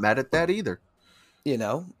 I'm not mad at that either. I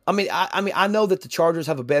know that the Chargers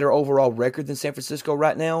have a better overall record than San Francisco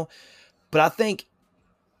right now, but I think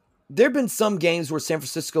there have been some games where San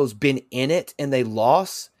Francisco's been in it and they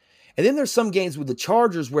lost, and then there's some games with the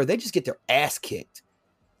Chargers where they just get their ass kicked.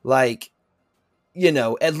 Like,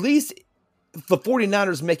 at least the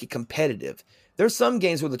 49ers make it competitive. There's some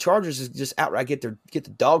games where the Chargers just outright get the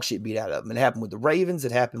dog shit beat out of them. It happened with the Ravens.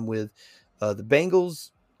 It happened with the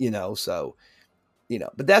Bengals.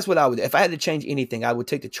 But that's what I would. If I had to change anything, I would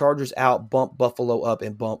take the Chargers out, bump Buffalo up,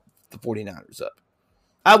 and bump the 49ers up.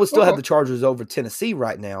 I would still have the Chargers over Tennessee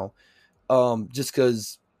right now, just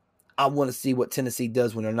because I want to see what Tennessee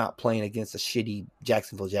does when they're not playing against a shitty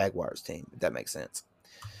Jacksonville Jaguars team, if that makes sense.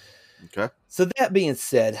 Okay. So that being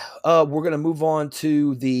said, we're going to move on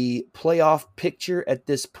to the playoff picture at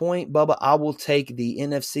this point. Bubba, I will take the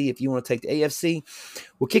NFC if you want to take the AFC.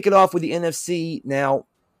 We'll kick it off with the NFC. Now,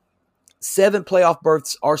 7 playoff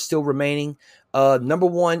berths are still remaining. Number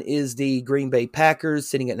 1 is the Green Bay Packers,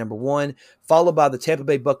 sitting at number 1, followed by the Tampa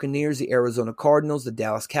Bay Buccaneers, the Arizona Cardinals, the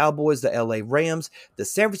Dallas Cowboys, the LA Rams, the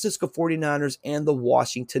San Francisco 49ers, and the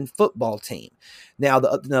Washington football team. Now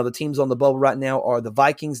the teams on the bubble right now are the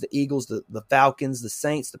Vikings, the Eagles, the Falcons, the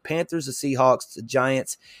Saints, the Panthers, the Seahawks, the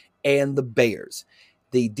Giants, and the Bears.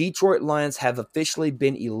 The Detroit Lions have officially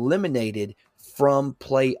been eliminated from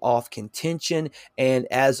playoff contention, and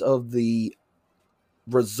as of the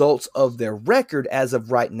results of their record as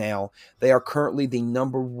of right now, they are currently the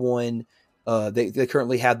number one. They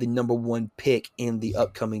currently have the number one pick in the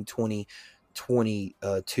upcoming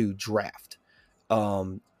 2022 draft.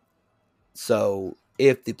 So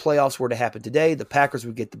if the playoffs were to happen today, the Packers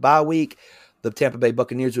would get the bye week. The Tampa Bay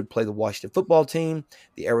Buccaneers would play the Washington football team.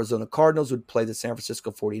 The Arizona Cardinals would play the San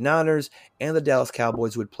Francisco 49ers. And the Dallas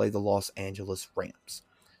Cowboys would play the Los Angeles Rams.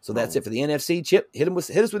 So that's it for the NFC. Chip, hit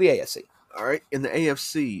us with the AFC. All right. In the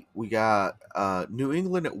AFC, we got New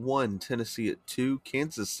England at 1, Tennessee at 2,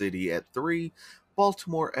 Kansas City at 3,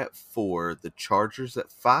 Baltimore at 4, the Chargers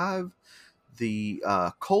at 5, the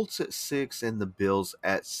Colts at 6, and the Bills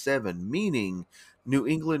at 7, meaning New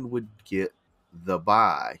England would get the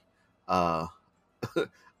bye. Oh,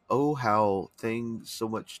 how things so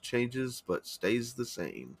much changes but stays the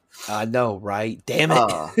same. I know, right? Damn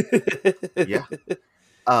it. Yeah.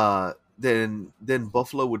 Then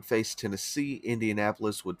Buffalo would face Tennessee,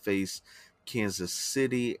 Indianapolis would face Kansas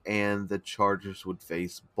City, and the Chargers would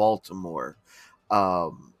face Baltimore. By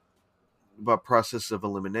process of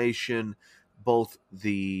elimination, both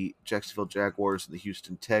the Jacksonville Jaguars and the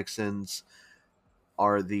Houston Texans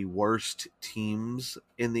are the worst teams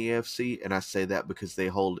in the AFC, and I say that because they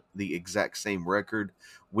hold the exact same record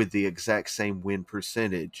with the exact same win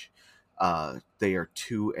percentage. They are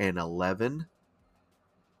 2-11,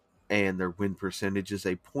 and their win percentage is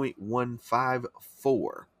a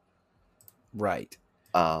 .154. Right.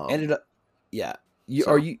 Um, Yeah.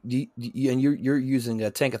 You're using a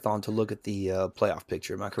Tankathon to look at the playoff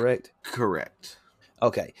picture. Am I correct? Correct.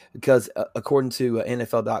 Okay, because according to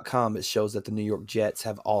NFL.com, it shows that the New York Jets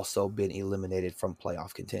have also been eliminated from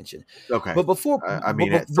playoff contention. Okay. But before, I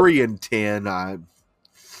mean, at 3-10,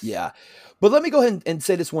 yeah. But let me go ahead and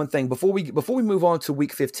say this one thing before we move on to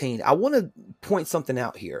Week 15. I want to point something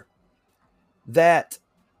out here that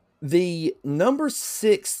the number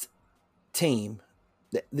 6 team,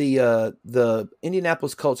 the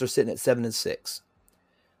Indianapolis Colts, are sitting at 7-6.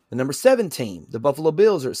 The number 7 team, the Buffalo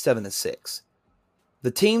Bills, are at 7-6. The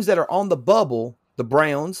teams that are on the bubble, the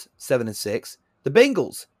Browns, 7-6. The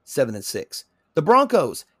Bengals, 7-6. The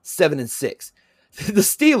Broncos, 7-6. The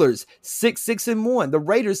Steelers, 6-1. The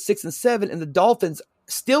Raiders, 6-7. And the Dolphins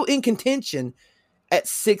still in contention at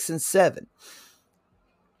 6-7.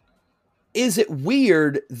 Is it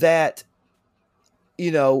weird that,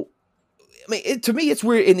 to me, it's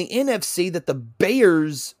weird in the NFC that the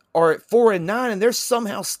Bears are at 4-9 and they're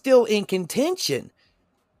somehow still in contention.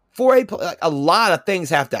 A lot of things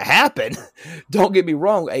have to happen. Don't get me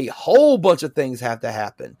wrong. A whole bunch of things have to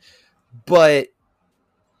happen. But,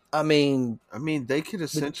 they could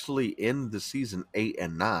essentially end the season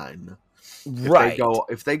 8-9. Right.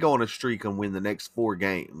 If they go on a streak and win the next 4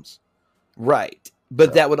 games. Right.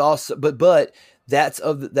 But that would also, but that's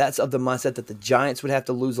of the mindset that the Giants would have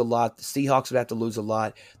to lose a lot. The Seahawks would have to lose a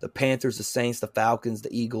lot. The Panthers, the Saints, the Falcons,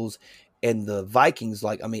 the Eagles, and the Vikings.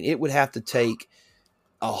 It would have to take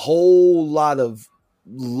a whole lot of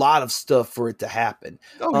stuff for it to happen.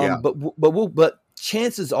 Oh yeah. But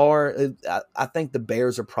chances are, I think the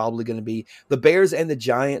Bears are probably going to be the Bears, and the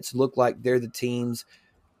Giants look like they're the teams.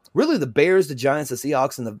 Really, the Bears, the Giants, the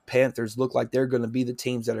Seahawks, and the Panthers look like they're going to be the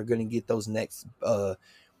teams that are going to get those next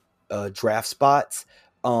draft spots.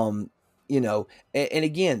 And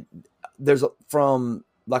again, there's from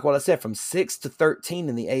like what I said, from 6 to 13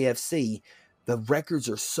 in the AFC. The records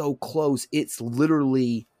are so close. It's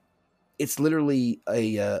literally a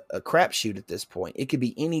crapshoot at this point. It could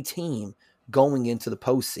be any team going into the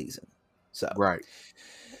postseason. So, right.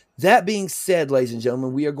 That being said, ladies and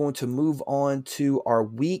gentlemen, we are going to move on to our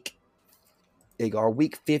week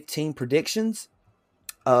 15 predictions.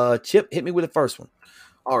 Chip, hit me with the first one.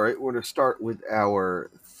 All right, we're going to start with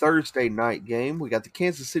our Thursday night game. We got the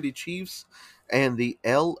Kansas City Chiefs and the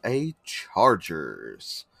LA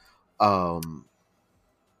Chargers.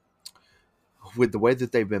 With the way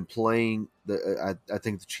that they've been playing, I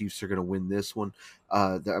think the Chiefs are going to win this one.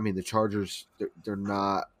 The Chargers,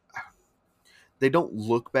 they don't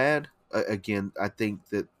look bad. Again, I think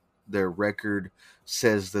that their record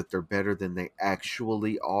says that they're better than they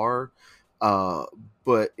actually are.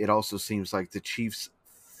 But it also seems like the Chiefs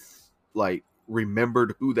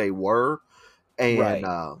remembered who they were. And right.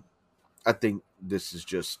 I think this is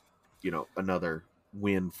just, another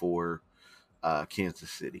win for Kansas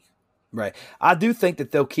City. Right. I do think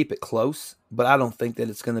that they'll keep it close, but I don't think that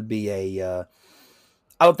it's going to be I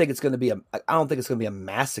don't think it's going to be a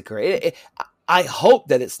massacre. I hope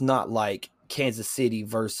that it's not like Kansas City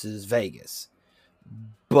versus Vegas.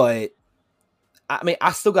 But I mean,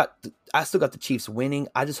 I still got the Chiefs winning.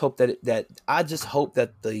 I just hope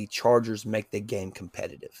that the Chargers make the game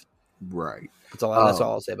competitive. Right. That's all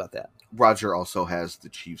I'll say about that. Roger also has the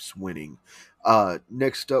Chiefs winning.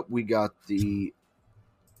 Next up, we got the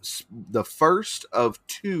first of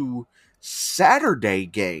two Saturday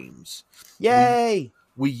games. Yay!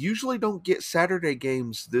 We usually don't get Saturday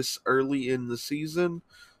games this early in the season,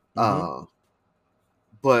 but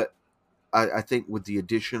I think with the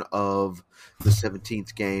addition of the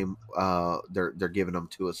 17th game, they're giving them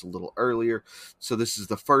to us a little earlier. So this is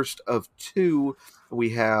the first of two.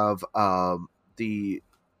 We have the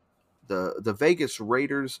Vegas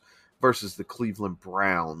Raiders versus the Cleveland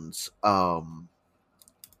Browns.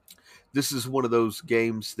 This is one of those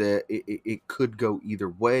games that it could go either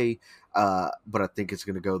way, but I think it's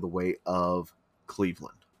going to go the way of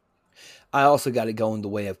Cleveland. I also got it going the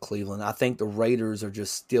way of Cleveland. I think the Raiders are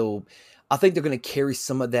just still. I think they're going to carry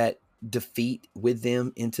some of that defeat with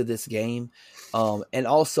them into this game, and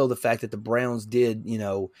also the fact that the Browns did,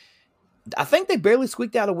 I think they barely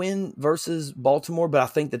squeaked out a win versus Baltimore, but I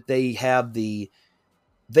think that they have the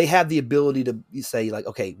ability to say like,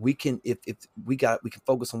 okay, we can if we can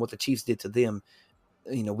focus on what the Chiefs did to them.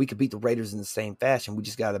 We could beat the Raiders in the same fashion. We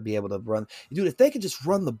just got to be able to run, dude. If they could just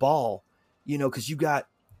run the ball, because you got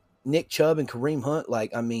Nick Chubb and Kareem Hunt,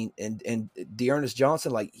 and Dearness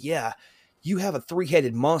Johnson, you have a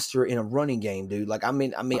 3-headed monster in a running game, dude.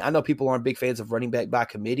 I know people aren't big fans of running back by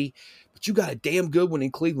committee, but you got a damn good one in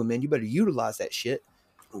Cleveland, man. You better utilize that shit.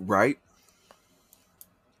 Right.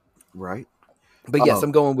 But yes,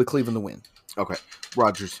 I'm going with Cleveland to win. Okay.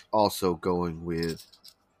 Roger's also going with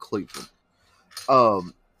Cleveland.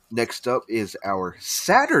 Next up is our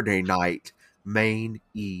Saturday night main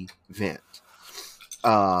event.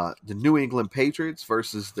 The New England Patriots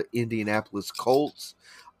versus the Indianapolis Colts.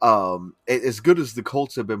 As good as the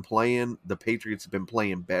Colts have been playing, the Patriots have been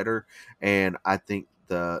playing better, and I think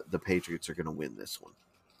the Patriots are going to win this one.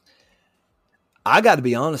 I got to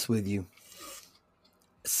be honest with you.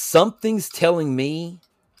 Something's telling me,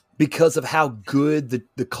 because of how good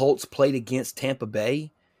the Colts played against Tampa Bay,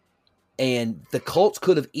 and the Colts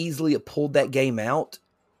could have easily pulled that game out,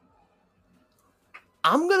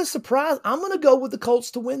 I'm going to go with the Colts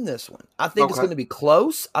to win this one. I think it's going to be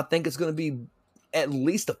close. I think it's going to be at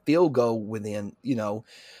least a field goal within,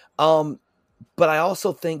 but I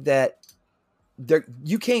also think that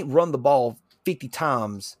you can't run the ball 50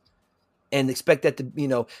 times and expect that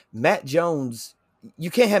to, Matt Jones,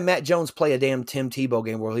 you can't have Matt Jones play a damn Tim Tebow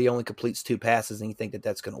game where he only completes 2 passes and you think that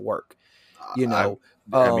that's going to work. It worked.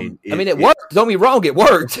 Don't be wrong, it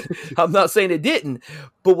worked. I'm not saying it didn't,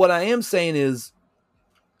 but what I am saying is,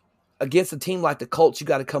 against a team like the Colts, you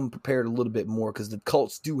got to come prepared a little bit more because the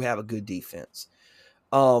Colts do have a good defense.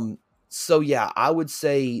 So yeah, I would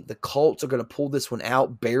say the Colts are going to pull this one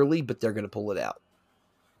out barely, but they're going to pull it out.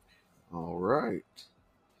 All right.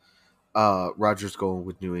 Roger's going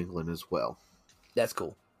with New England as well. That's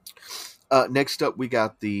cool. Next up, we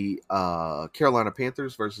got the Carolina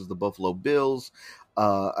Panthers versus the Buffalo Bills.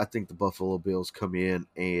 I think the Buffalo Bills come in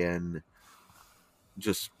and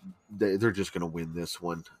they're just going to win this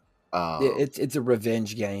one. It's a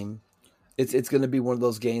revenge game. It's going to be one of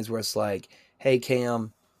those games where it's like, hey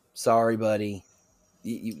Cam, sorry buddy,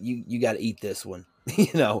 you got to eat this one.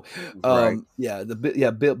 Right.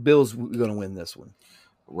 Bills going to win this one.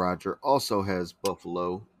 Roger also has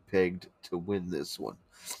Buffalo pegged to win this one.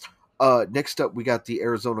 Next up, we got the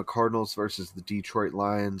Arizona Cardinals versus the Detroit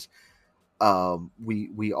Lions.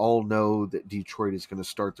 We all know that Detroit is going to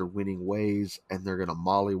start their winning ways, and they're going to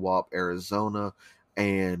mollywop Arizona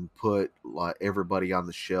and put everybody on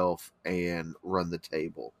the shelf and run the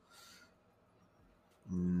table.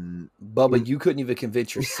 Bubba, you couldn't even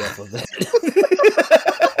convince yourself of that.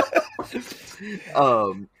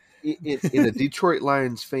 In a Detroit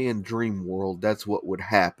Lions fan dream world, that's what would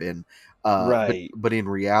happen. Right. But in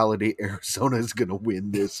reality, Arizona is going to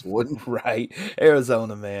win this one. Right.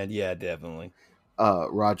 Arizona, man. Yeah, definitely.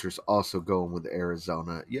 Roger's also going with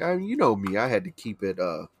Arizona. Yeah, you know me. I had to keep it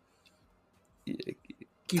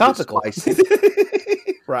topical. It spicy.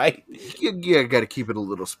 Right. Yeah, got to keep it a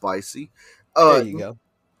little spicy. There you go.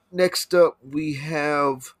 Next up, we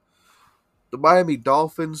have the Miami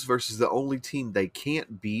Dolphins versus the only team they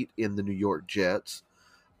can't beat in the New York Jets.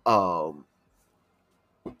 So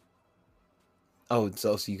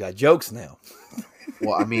you got jokes now.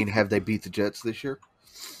 Well, I mean, have they beat the Jets this year?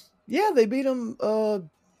 Yeah, they beat them. What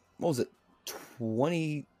was it?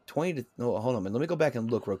 20 to... No, hold on, man. Let me go back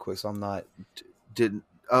and look real quick so I'm not... Didn't...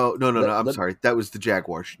 Oh, no. I'm sorry. That was the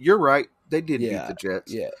Jaguars. You're right. They did beat the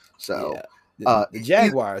Jets. Yeah. So, The e-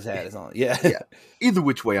 Jaguars had us on. Yeah. yeah. Either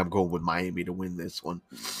which way, I'm going with Miami to win this one.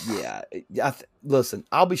 Yeah. Listen,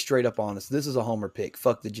 I'll be straight up honest. This is a homer pick.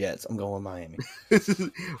 Fuck the Jets. I'm going with Miami.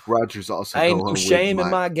 Rogers also Ain't no going with shame in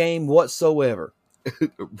my game whatsoever.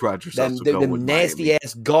 Rogers Them, also them, going them with nasty Miami.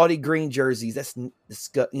 ass gaudy green jerseys. That's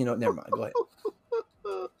disgusting. Never mind. Go ahead.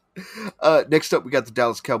 Next up, we got the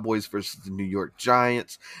Dallas Cowboys versus the New York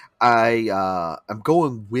Giants. I'm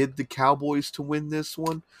going with the Cowboys to win this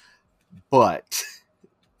one, but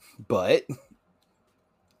But it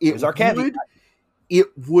here's our caveat.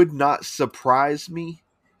 would not surprise me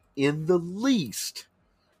in the least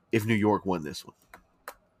if New York won this one.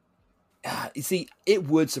 You see, it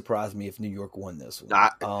would surprise me if New York won this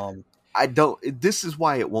one. I don't. This is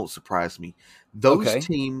why it won't surprise me. Those Okay.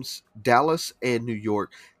 teams, Dallas and New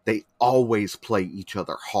York, they always play each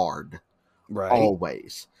other hard. Right.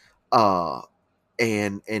 Always.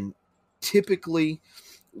 And typically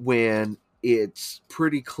when it's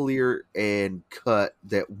pretty clear and cut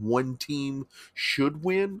that one team should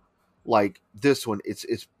win, like this one,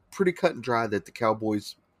 it's pretty cut and dry that the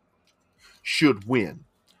Cowboys should win,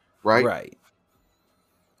 right? Right.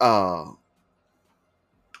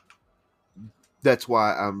 That's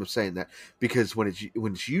why I'm saying that, because when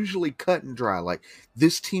it's usually cut and dry, like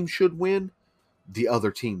this team should win, the other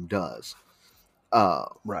team does.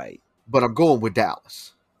 Right. But I'm going with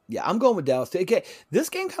Dallas. Yeah, I'm going with Dallas. Okay, this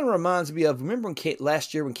game kind of reminds me of, remember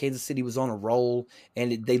last year when Kansas City was on a roll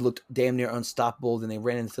and they looked damn near unstoppable. Then they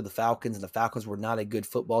ran into the Falcons, and the Falcons were not a good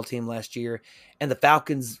football team last year. And the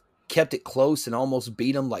Falcons kept it close and almost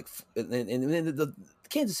beat them. And the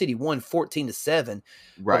Kansas City won 14-7.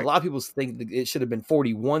 But Right. a lot of people think it should have been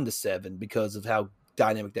 41-7 because of how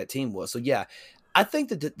dynamic that team was. So yeah, I think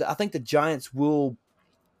the Giants will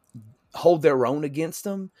hold their own against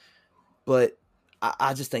them, but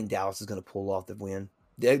I just think Dallas is going to pull off the win.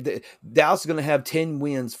 Dallas is going to have 10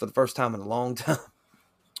 wins for the first time in a long time.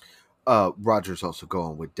 Rogers also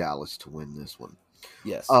going with Dallas to win this one.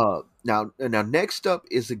 Yes. Now next up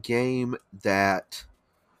is a game that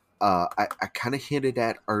I kind of hinted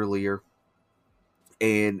at earlier,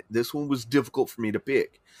 and this one was difficult for me to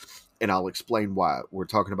pick, and I'll explain why. We're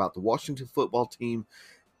talking about the Washington football team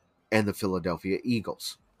and the Philadelphia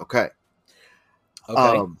Eagles. Okay.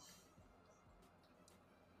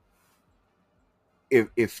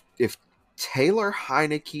 If Taylor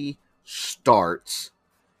Heineke starts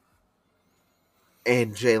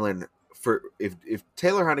and if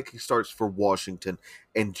Taylor Heineke starts for Washington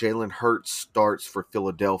and Jalen Hurts starts for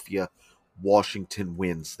Philadelphia, Washington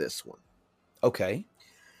wins this one. Okay.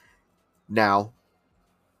 Now,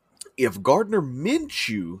 if Gardner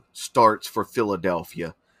Minshew starts for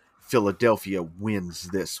Philadelphia, Philadelphia wins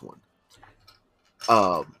this one.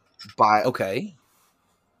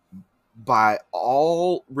 By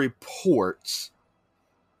all reports,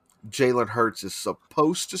 Jalen Hurts is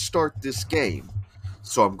supposed to start this game,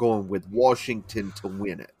 so I'm going with Washington to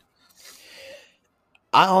win it.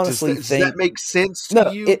 I honestly does that make sense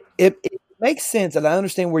to you? It makes sense, and I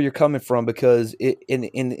understand where you're coming from, because in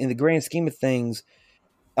the grand scheme of things,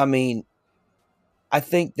 I mean, I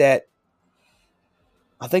think that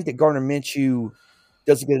Gardner Minshew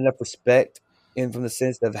doesn't get enough respect, and from the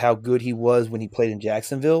sense of how good he was when he played in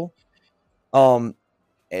Jacksonville. And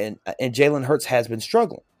Jalen Hurts has been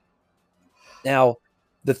struggling. Now,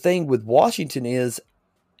 the thing with Washington is,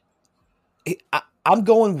 I'm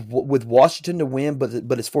going with Washington to win,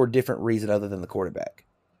 but it's for a different reason other than the quarterback.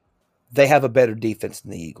 They have a better defense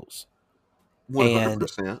than the Eagles.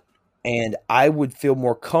 100%. And I would feel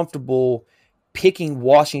more comfortable picking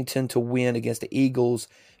Washington to win against the Eagles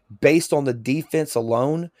based on the defense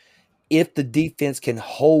alone, if the defense can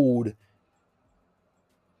hold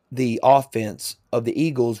the offense of the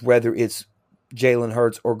Eagles, whether it's Jalen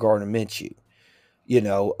Hurts or Gardner Minshew.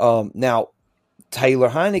 Now Taylor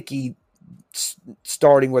Heineke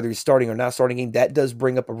starting, whether he's starting or not starting, that does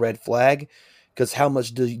bring up a red flag, because how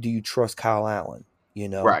much do you trust Kyle Allen?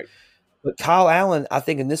 Right. But Kyle Allen, I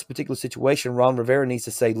think in this particular situation, Ron Rivera needs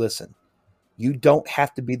to say, listen, you don't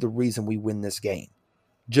have to be the reason we win this game.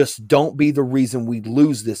 Just don't be the reason we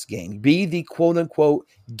lose this game. Be the quote unquote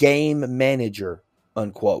game manager,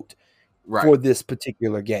 unquote, for this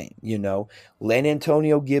particular game. Let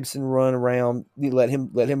Antonio Gibson run around. Let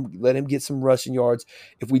him get some rushing yards.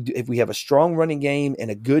 If we have a strong running game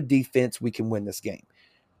and a good defense, we can win this game.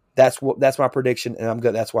 That's my prediction, and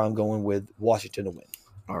that's why I'm going with Washington to win.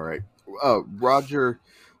 All right. Roger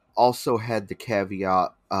also had the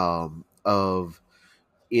caveat of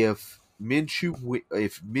if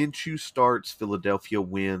Minshew starts, Philadelphia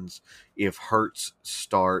wins. If Hurts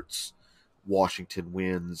starts, Washington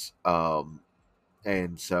wins.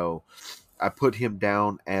 And so I put him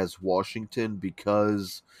down as Washington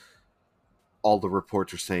because all the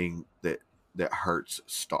reports are saying that Hurts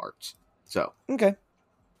starts. So Okay.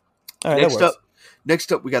 All right, that next works. up,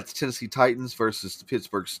 next up, we got the Tennessee Titans versus the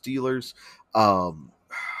Pittsburgh Steelers. Um,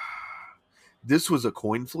 this was a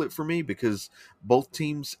coin flip for me because both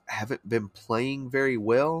teams haven't been playing very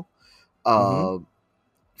well. Mm-hmm.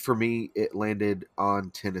 For me, it landed on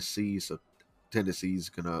Tennessee, so Tennessee's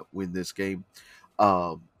gonna win this game.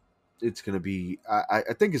 Um, it's gonna be, I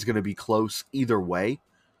think it's gonna be close either way.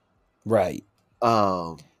 Right.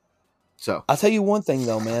 Um, so I'll tell you one thing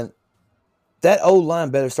though, man. That old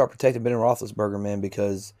line better start protecting Ben Roethlisberger, man,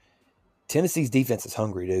 because Tennessee's defense is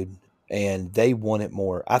hungry, dude, and they want it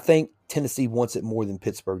more. I think Tennessee wants it more than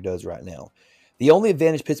Pittsburgh does right now. The only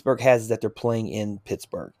advantage Pittsburgh has is that they're playing in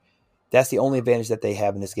Pittsburgh. That's the only advantage that they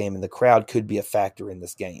have in this game, and the crowd could be a factor in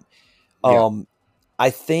this game. yeah,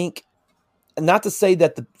 I think, not to say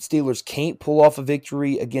that the Steelers can't pull off a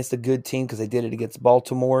victory against a good team because they did it against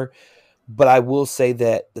Baltimore, but I will say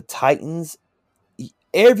that the Titans,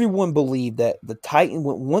 everyone believed that the Titans,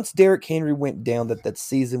 once Derrick Henry went down, that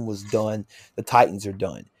season was done. The Titans are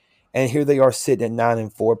done. And here they are sitting at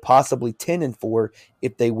 9-4, possibly 10-4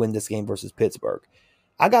 if they win this game versus Pittsburgh.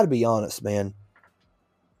 I got to be honest, man.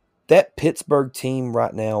 That Pittsburgh team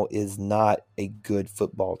right now is not a good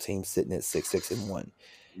football team sitting at 6-1.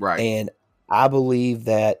 right, And I believe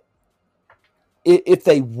that if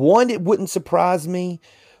they won, it wouldn't surprise me.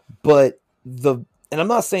 But and I'm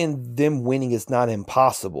not saying them winning is not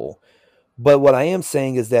impossible. But what I am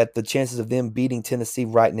saying is that the chances of them beating Tennessee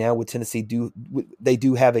right now, with Tennessee they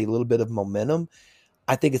do have a little bit of momentum.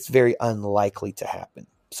 I think it's very unlikely to happen.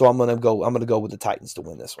 So I'm gonna go with the Titans to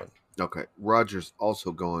win this one. okay. Rogers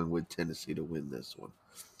also going with Tennessee to win this one.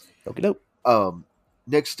 Okay, dope. Um,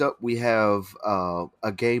 next up, we have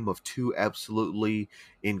a game of two absolutely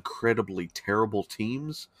incredibly terrible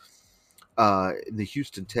teams. The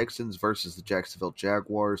Houston Texans versus the Jacksonville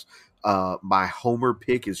Jaguars. My homer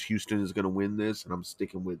pick is Houston is going to win this, and I'm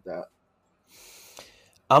sticking with that.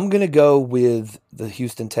 I'm gonna go with the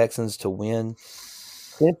Houston Texans to win,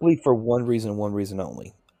 simply for one reason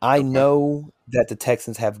only. I Okay. know that the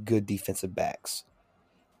Texans have good defensive backs.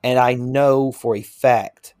 And I know for a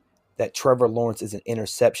fact that Trevor Lawrence is an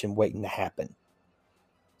interception waiting to happen.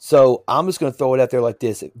 So I'm just going to throw it out there like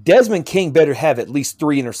this. Desmond King better have at least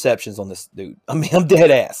 3 interceptions on this dude. I mean, I'm dead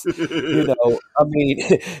ass.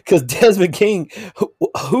 Because Desmond King,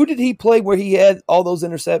 who did he play where he had all those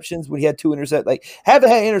interceptions when he had 2 interceptions? Like, haven't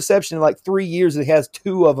had an interception in like 3 years, and he has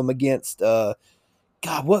 2 of them against, God,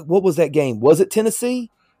 what was that game? Was it Tennessee?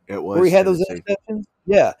 It was Where he had Tennessee. those interceptions?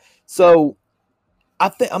 Yeah. So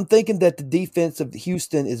I'm thinking that the defense of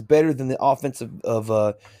Houston is better than the offense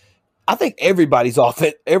of I think everybody's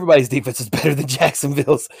defense is better than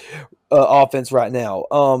Jacksonville's offense right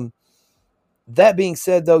now. That being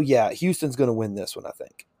said, though, yeah, Houston's going to win this one, I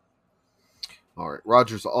think. All right.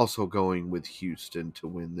 Rogers also going with Houston to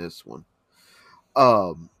win this one.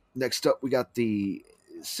 Next up, we got the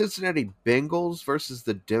Cincinnati Bengals versus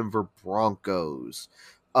the Denver Broncos.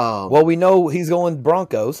 Well, we know he's going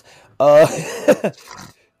Broncos.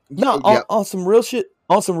 No, yeah, on some real shit.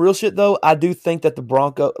 On some real shit, though, I do think that the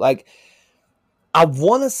Broncos, like, I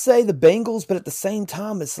want to say the Bengals, but at the same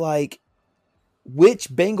time, it's like, which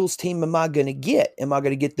Bengals team am I going to get? Am I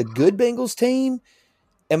going to get the good Bengals team?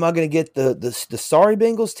 Am I going to get the sorry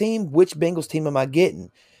Bengals team? Which Bengals team am I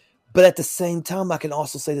getting? But at the same time, I can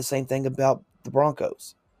also say the same thing about the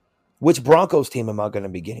Broncos. Which Broncos team am I going to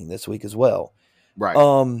be getting this week as well? right.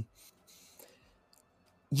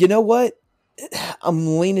 You know what?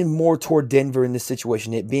 I'm leaning more toward Denver in this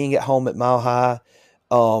situation. It being at home at Mile High,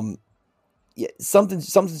 yeah,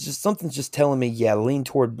 something's just telling me, yeah, lean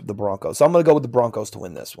toward the Broncos. So I'm going to go with the Broncos to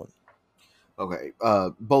win this one. Okay.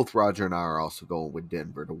 Both Roger and I are also going with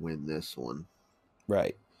Denver to win this one.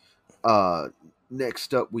 Right.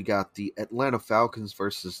 Next up, we got the Atlanta Falcons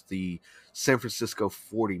versus the San Francisco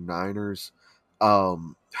 49ers.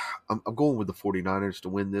 I'm going with the 49ers to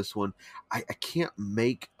win this one. I can't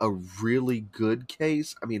make a really good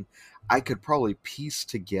case. I mean, I could probably piece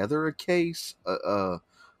together a case of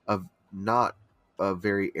not a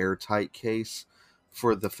very airtight case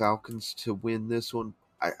for the Falcons to win this one.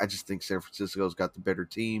 I just think San Francisco's got the better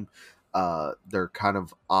team. They're kind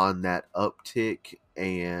of on that uptick,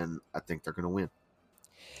 and I think they're going to win.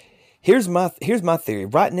 Here's my theory.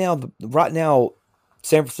 Right now,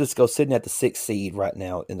 San Francisco's sitting at the 6th seed right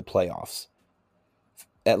now in the playoffs.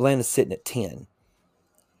 Atlanta's sitting at 10.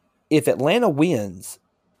 If Atlanta wins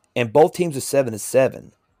and both teams are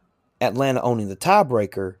 7-7, Atlanta owning the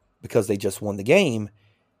tiebreaker because they just won the game,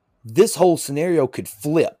 this whole scenario could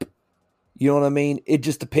flip. You know what I mean? It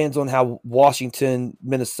just depends on how Washington,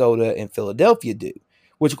 Minnesota, and Philadelphia do.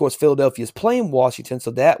 Which, of course, Philadelphia is playing Washington, so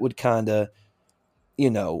that would kind of,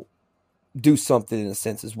 do something in a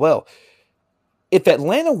sense as well. If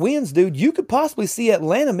Atlanta wins, dude, you could possibly see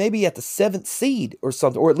Atlanta maybe at the 7th seed or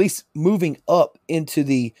something, or at least moving up into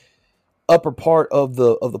the upper part of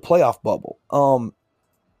the playoff bubble.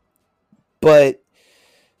 But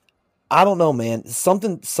I don't know, man.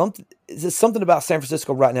 Something about San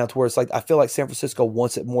Francisco right now to where it's like I feel like San Francisco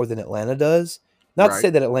wants it more than Atlanta does. Not to Right. say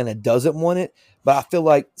that Atlanta doesn't want it, but I feel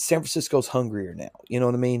like San Francisco's hungrier now. You know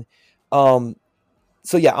what I mean?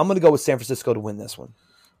 So yeah, I'm going to go with San Francisco to win this one.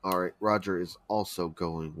 All right. Roger is also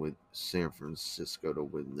going with San Francisco to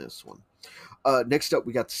win this one. Next up,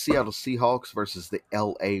 we got the Seattle Seahawks versus the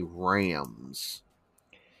LA Rams.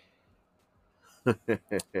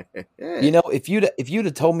 If you'd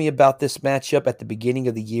have told me about this matchup at the beginning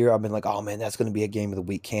of the year, I've been like, oh man, that's going to be a game of the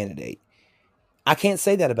week candidate. I can't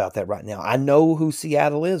say that about that right now. I know who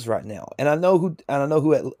Seattle is right now, and I know who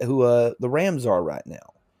the Rams are right now.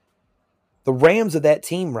 The Rams are that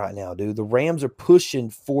team right now, dude. The Rams are pushing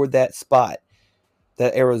for that spot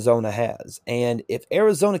that Arizona has, and if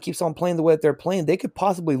Arizona keeps on playing the way that they're playing, they could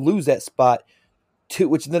possibly lose that spot to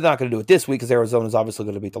which they're not going to do it this week because Arizona is obviously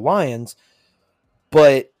going to beat the Lions.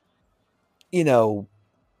 But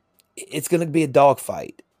it's going to be a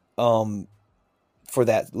dogfight for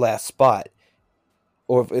that last spot,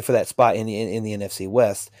 or for that spot in the NFC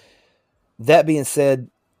West. That being said,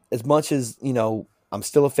 as much as I'm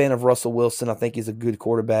still a fan of Russell Wilson. I think he's a good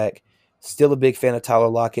quarterback. Still a big fan of Tyler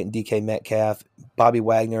Lockett and DK Metcalf. Bobby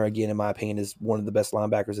Wagner, again, in my opinion, is one of the best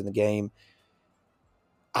linebackers in the game.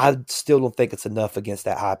 I still don't think it's enough against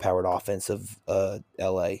that high-powered offense of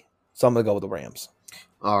LA. So I'm going to go with the Rams.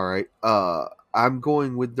 All right. I'm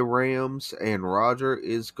going with the Rams, and Roger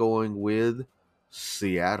is going with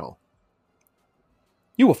Seattle.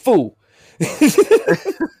 You a fool.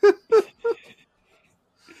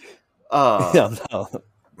 No.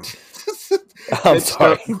 I'm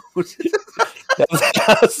sorry. I'm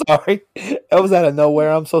sorry. That was out of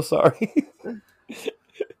nowhere. I'm so sorry.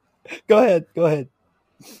 Go ahead.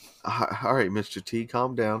 All right, Mr. T,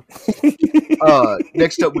 calm down.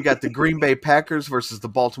 Next up, we got the Green Bay Packers versus the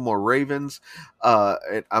Baltimore Ravens.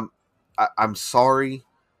 And I'm sorry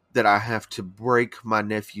that I have to break my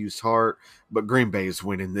nephew's heart, but Green Bay is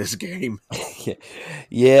winning this game.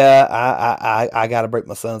 Yeah, I got to break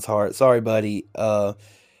my son's heart. Sorry, buddy.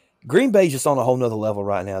 Green Bay's just on a whole nother level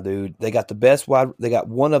right now, dude. They got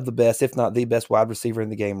one of the best, if not the best, wide receiver in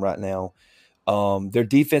the game right now. Their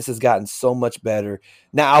defense has gotten so much better.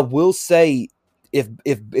 Now, I will say,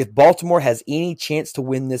 if Baltimore has any chance to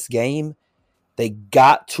win this game, they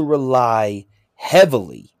got to rely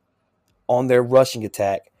heavily on their rushing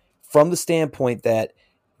attack from the standpoint that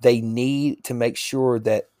they need to make sure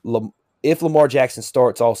that if Lamar Jackson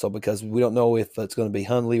starts also, because we don't know if it's going to be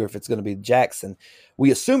Hundley or if it's going to be Jackson.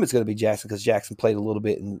 We assume it's going to be Jackson because Jackson played a little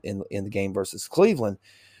bit in the game versus Cleveland.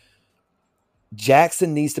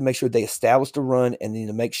 Jackson needs to make sure they establish the run and need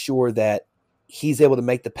to make sure that he's able to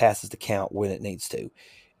make the passes to count when it needs to.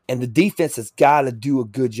 And the defense has got to do a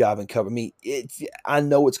good job in cover. I mean, I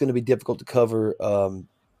know it's going to be difficult to cover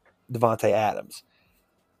Devontae Adams.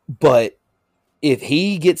 But if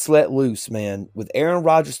he gets let loose, man, with Aaron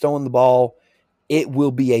Rodgers throwing the ball, it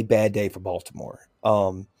will be a bad day for Baltimore.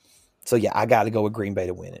 So, yeah, I got to go with Green Bay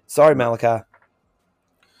to win it. Sorry, Malachi.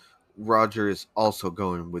 Roger is also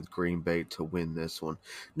going with Green Bay to win this one.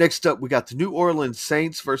 Next up, we got the New Orleans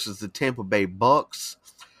Saints versus the Tampa Bay Bucks.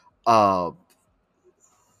 If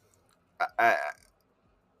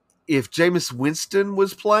Jameis Winston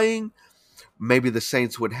was playing, maybe the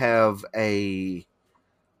Saints would have a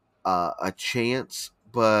chance.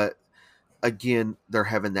 But again, they're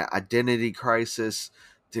having that identity crisis.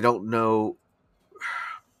 They don't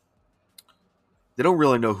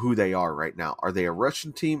really know who they are right now. Are they a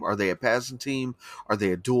rushing team? Are they a passing team? Are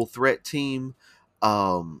they a dual threat team?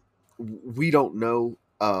 We don't know.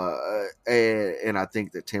 And I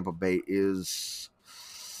think that Tampa Bay is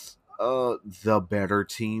the better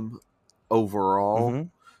team overall. Mm-hmm.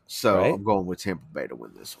 So right. I'm going with Tampa Bay to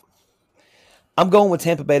win this one. I'm going with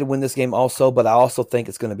Tampa Bay to win this game also, but I also think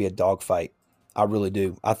it's going to be a dogfight. I really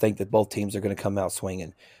do. I think that both teams are going to come out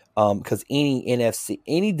swinging. Because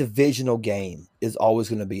any divisional game is always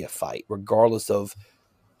going to be a fight, regardless of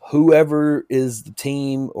whoever is the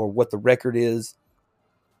team or what the record is.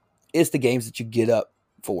 It's the games that you get up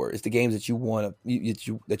for. It's the games that you want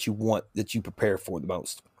that you prepare for the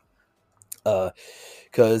most.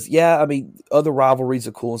 Because I mean, other rivalries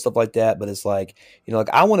are cool and stuff like that, but it's like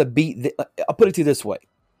I want to beat. I'll put it to you this way: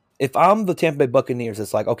 if I'm the Tampa Bay Buccaneers,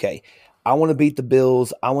 it's like, okay, I want to beat the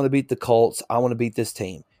Bills. I want to beat the Colts. I want to beat this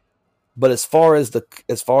team. But as far as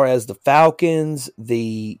the Falcons,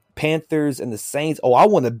 the Panthers, and the Saints, I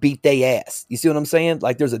want to beat they ass. You see what I'm saying?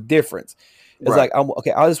 Like there's a difference. It's Right. like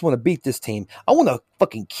okay, I just want to beat this team. I want to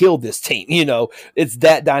fucking kill this team. It's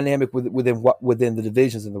that dynamic within the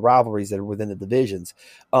divisions and the rivalries that are within the divisions.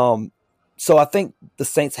 Um, so I think the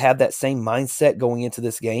Saints have that same mindset going into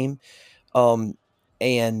this game.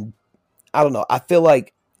 And I don't know. I feel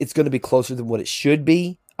like it's going to be closer than what it should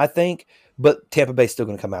be. I think, but Tampa Bay's still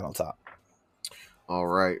going to come out on top. All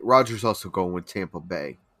right. Roger's also going with Tampa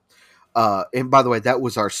Bay. And by the way, that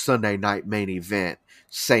was our Sunday night main event: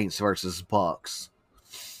 Saints versus Bucks.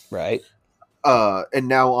 Right. And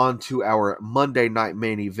now on to our Monday night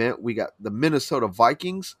main event. We got the Minnesota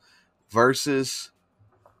Vikings versus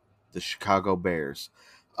the Chicago Bears.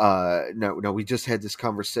 No, we just had this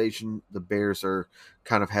conversation. The Bears are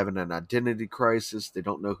kind of having an identity crisis. They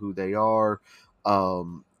don't know who they are.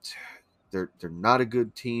 Um, they're not a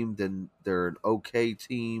good team. Then they're an okay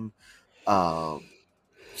team. Um,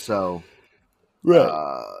 so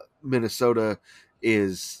Right. Minnesota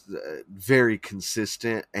is very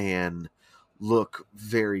consistent and look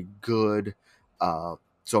very good.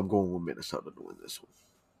 So I'm going with Minnesota to win this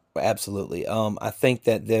one. Absolutely. I think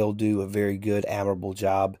that they'll do a very good, admirable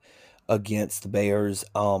job against the Bears.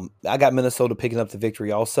 I got Minnesota picking up the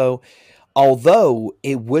victory also. Although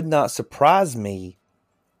it would not surprise me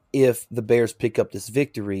if the Bears pick up this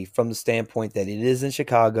victory from the standpoint that it is in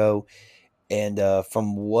Chicago. And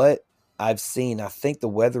from what I've seen, I think the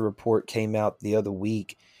weather report came out the other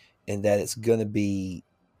week and that it's going to be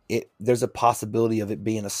there's a possibility of it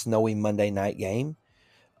being a snowy Monday night game.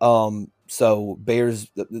 So Bears,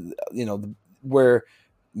 where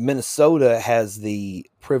Minnesota has the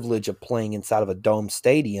privilege of playing inside of a dome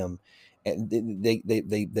stadium, and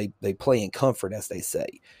they play in comfort, as they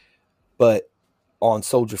say. But on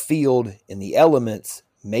Soldier Field in the elements,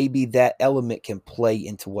 maybe that element can play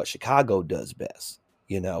into what Chicago does best.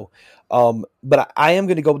 But I am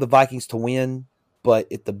going to go with the Vikings to win. But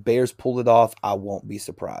if the Bears pull it off, I won't be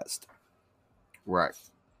surprised. Right.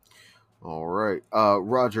 All right.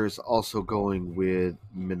 Roger is also going with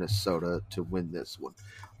Minnesota to win this one.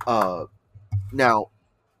 Uh, now,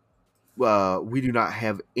 we do not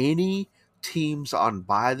have any teams on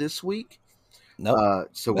bye this week. Nope.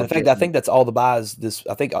 So Matter we're of fact, I getting. think that's all the buys.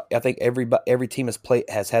 I think every team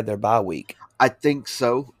has had their bye week. I think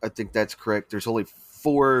so. I think that's correct. There's only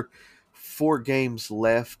four games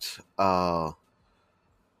left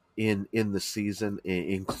in the season,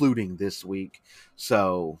 including this week.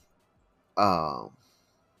 So, um,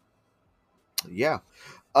 yeah.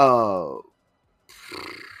 Uh,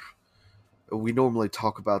 we normally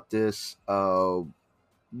talk about this.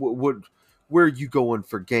 What where are you going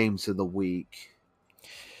for games of the week?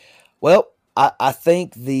 Well, I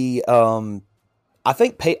think the I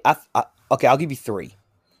think okay. I'll give you three.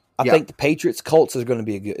 I Yeah. think the Patriots Colts is going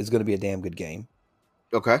to be a damn good game.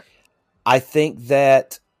 Okay. I think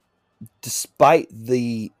that despite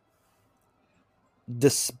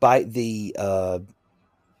despite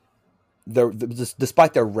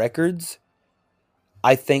their records,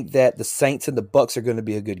 I think that the Saints and the Bucks are going to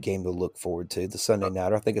be a good game to look forward to the Sunday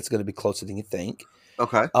night. I think it's going to be closer than you think.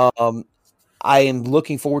 Okay. Um, I am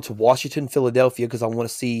looking forward to Washington, Philadelphia because I want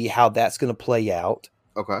to see how that's going to play out.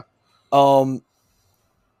 Okay. Um,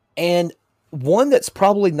 and one that's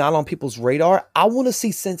probably not on people's radar. I want to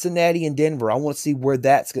see Cincinnati and Denver. I want to see where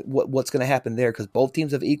what's going to happen there because both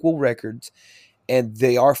teams have equal records and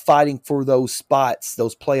they are fighting for those spots,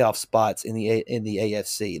 those playoff spots in the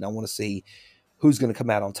AFC. And I want to see who's going to come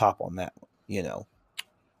out on top on that one.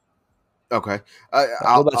 Okay.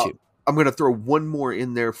 What about you? I'm going to throw one more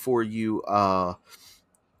in there for you.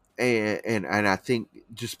 And I think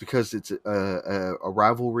just because it's a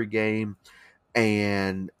rivalry game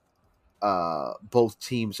and both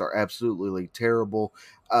teams are absolutely terrible.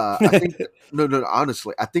 I think no,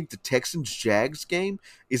 honestly, I think the Texans Jags game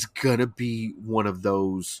is gonna be one of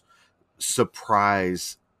those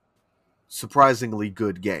surprisingly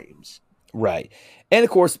good games. Right. And of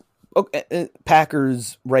course,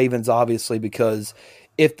 Packers Ravens obviously because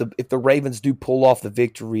if the Ravens do pull off the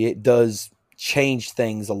victory, it does change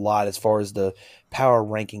things a lot as far as the power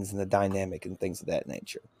rankings and the dynamic and things of that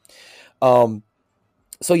nature.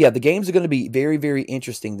 So yeah, the games are going to be very, very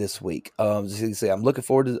interesting this week. As you say, I'm looking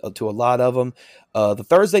forward to a lot of them. The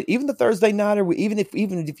Thursday nighter, even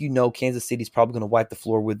if Kansas City's probably going to wipe the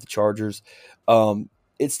floor with the Chargers,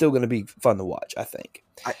 it's still going to be fun to watch. I think.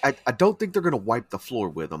 I don't think they're going to wipe the floor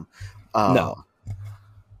with them. No.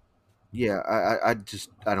 Yeah, I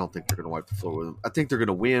don't think they're going to wipe the floor with them. I think they're going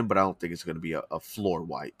to win, but I don't think it's going to be a floor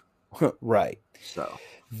wipe. Right. So,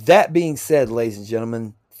 That being said, ladies and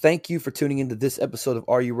gentlemen, thank you for tuning into this episode of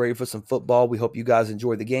Are You Ready for Some Football? We hope you guys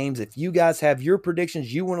enjoy the games. If you guys have your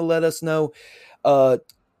predictions you want to let us know, uh,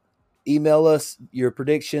 email us your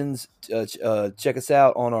predictions. Check us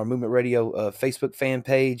out on our Movement Radio Facebook fan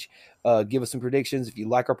page. Give us some predictions. If you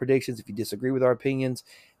like our predictions, if you disagree with our opinions,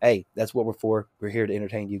 hey, that's what we're for. We're here to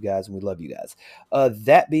entertain you guys, and we love you guys.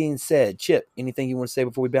 That being said, Chip, anything you want to say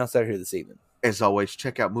before we bounce out of here this evening? as always,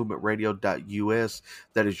 check out movementradio.us.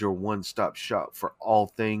 That is your one stop shop for all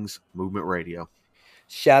things Movement Radio.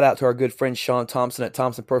 Shout out to our good friend Sean Thompson at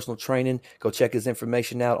Thompson Personal Training. Go check his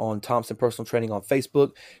information out on Thompson Personal Training on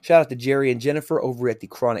Facebook. Shout out to Jerry and Jennifer over at the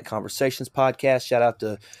Chronic Conversations podcast. Shout out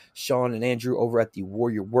to Sean and Andrew over at the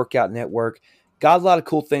Warrior Workout Network. Got a lot of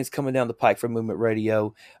cool things coming down the pike for Movement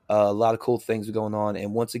Radio. A lot of cool things going on.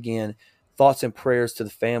 And once again, thoughts and prayers to the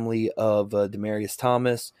family of Demarius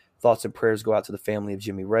Thomas. Thoughts and prayers go out to the family of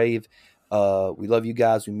Jimmy Rave. We love you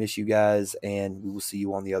guys. We miss you guys. And we will see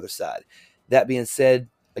you on the other side. That being said,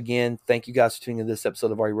 again, thank you guys for tuning in to this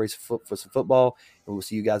episode of Are You Ready for Some Football? And we'll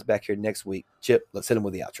see you guys back here next week. Chip, let's hit him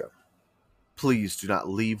with the outro. Please do not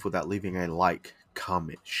leave without leaving a like,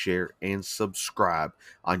 comment, share, and subscribe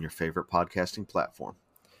on your favorite podcasting platform.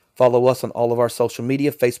 Follow us on all of our social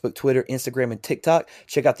media, Facebook, Twitter, Instagram, and TikTok.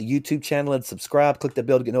 Check out the YouTube channel and subscribe. Click the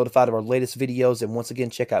bell to get notified of our latest videos. And once again,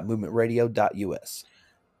 check out movementradio.us.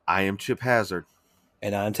 I am Chip Hazard.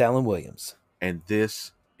 And I'm Talon Williams. And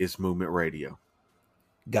this is Movement Radio.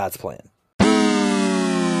 God's plan.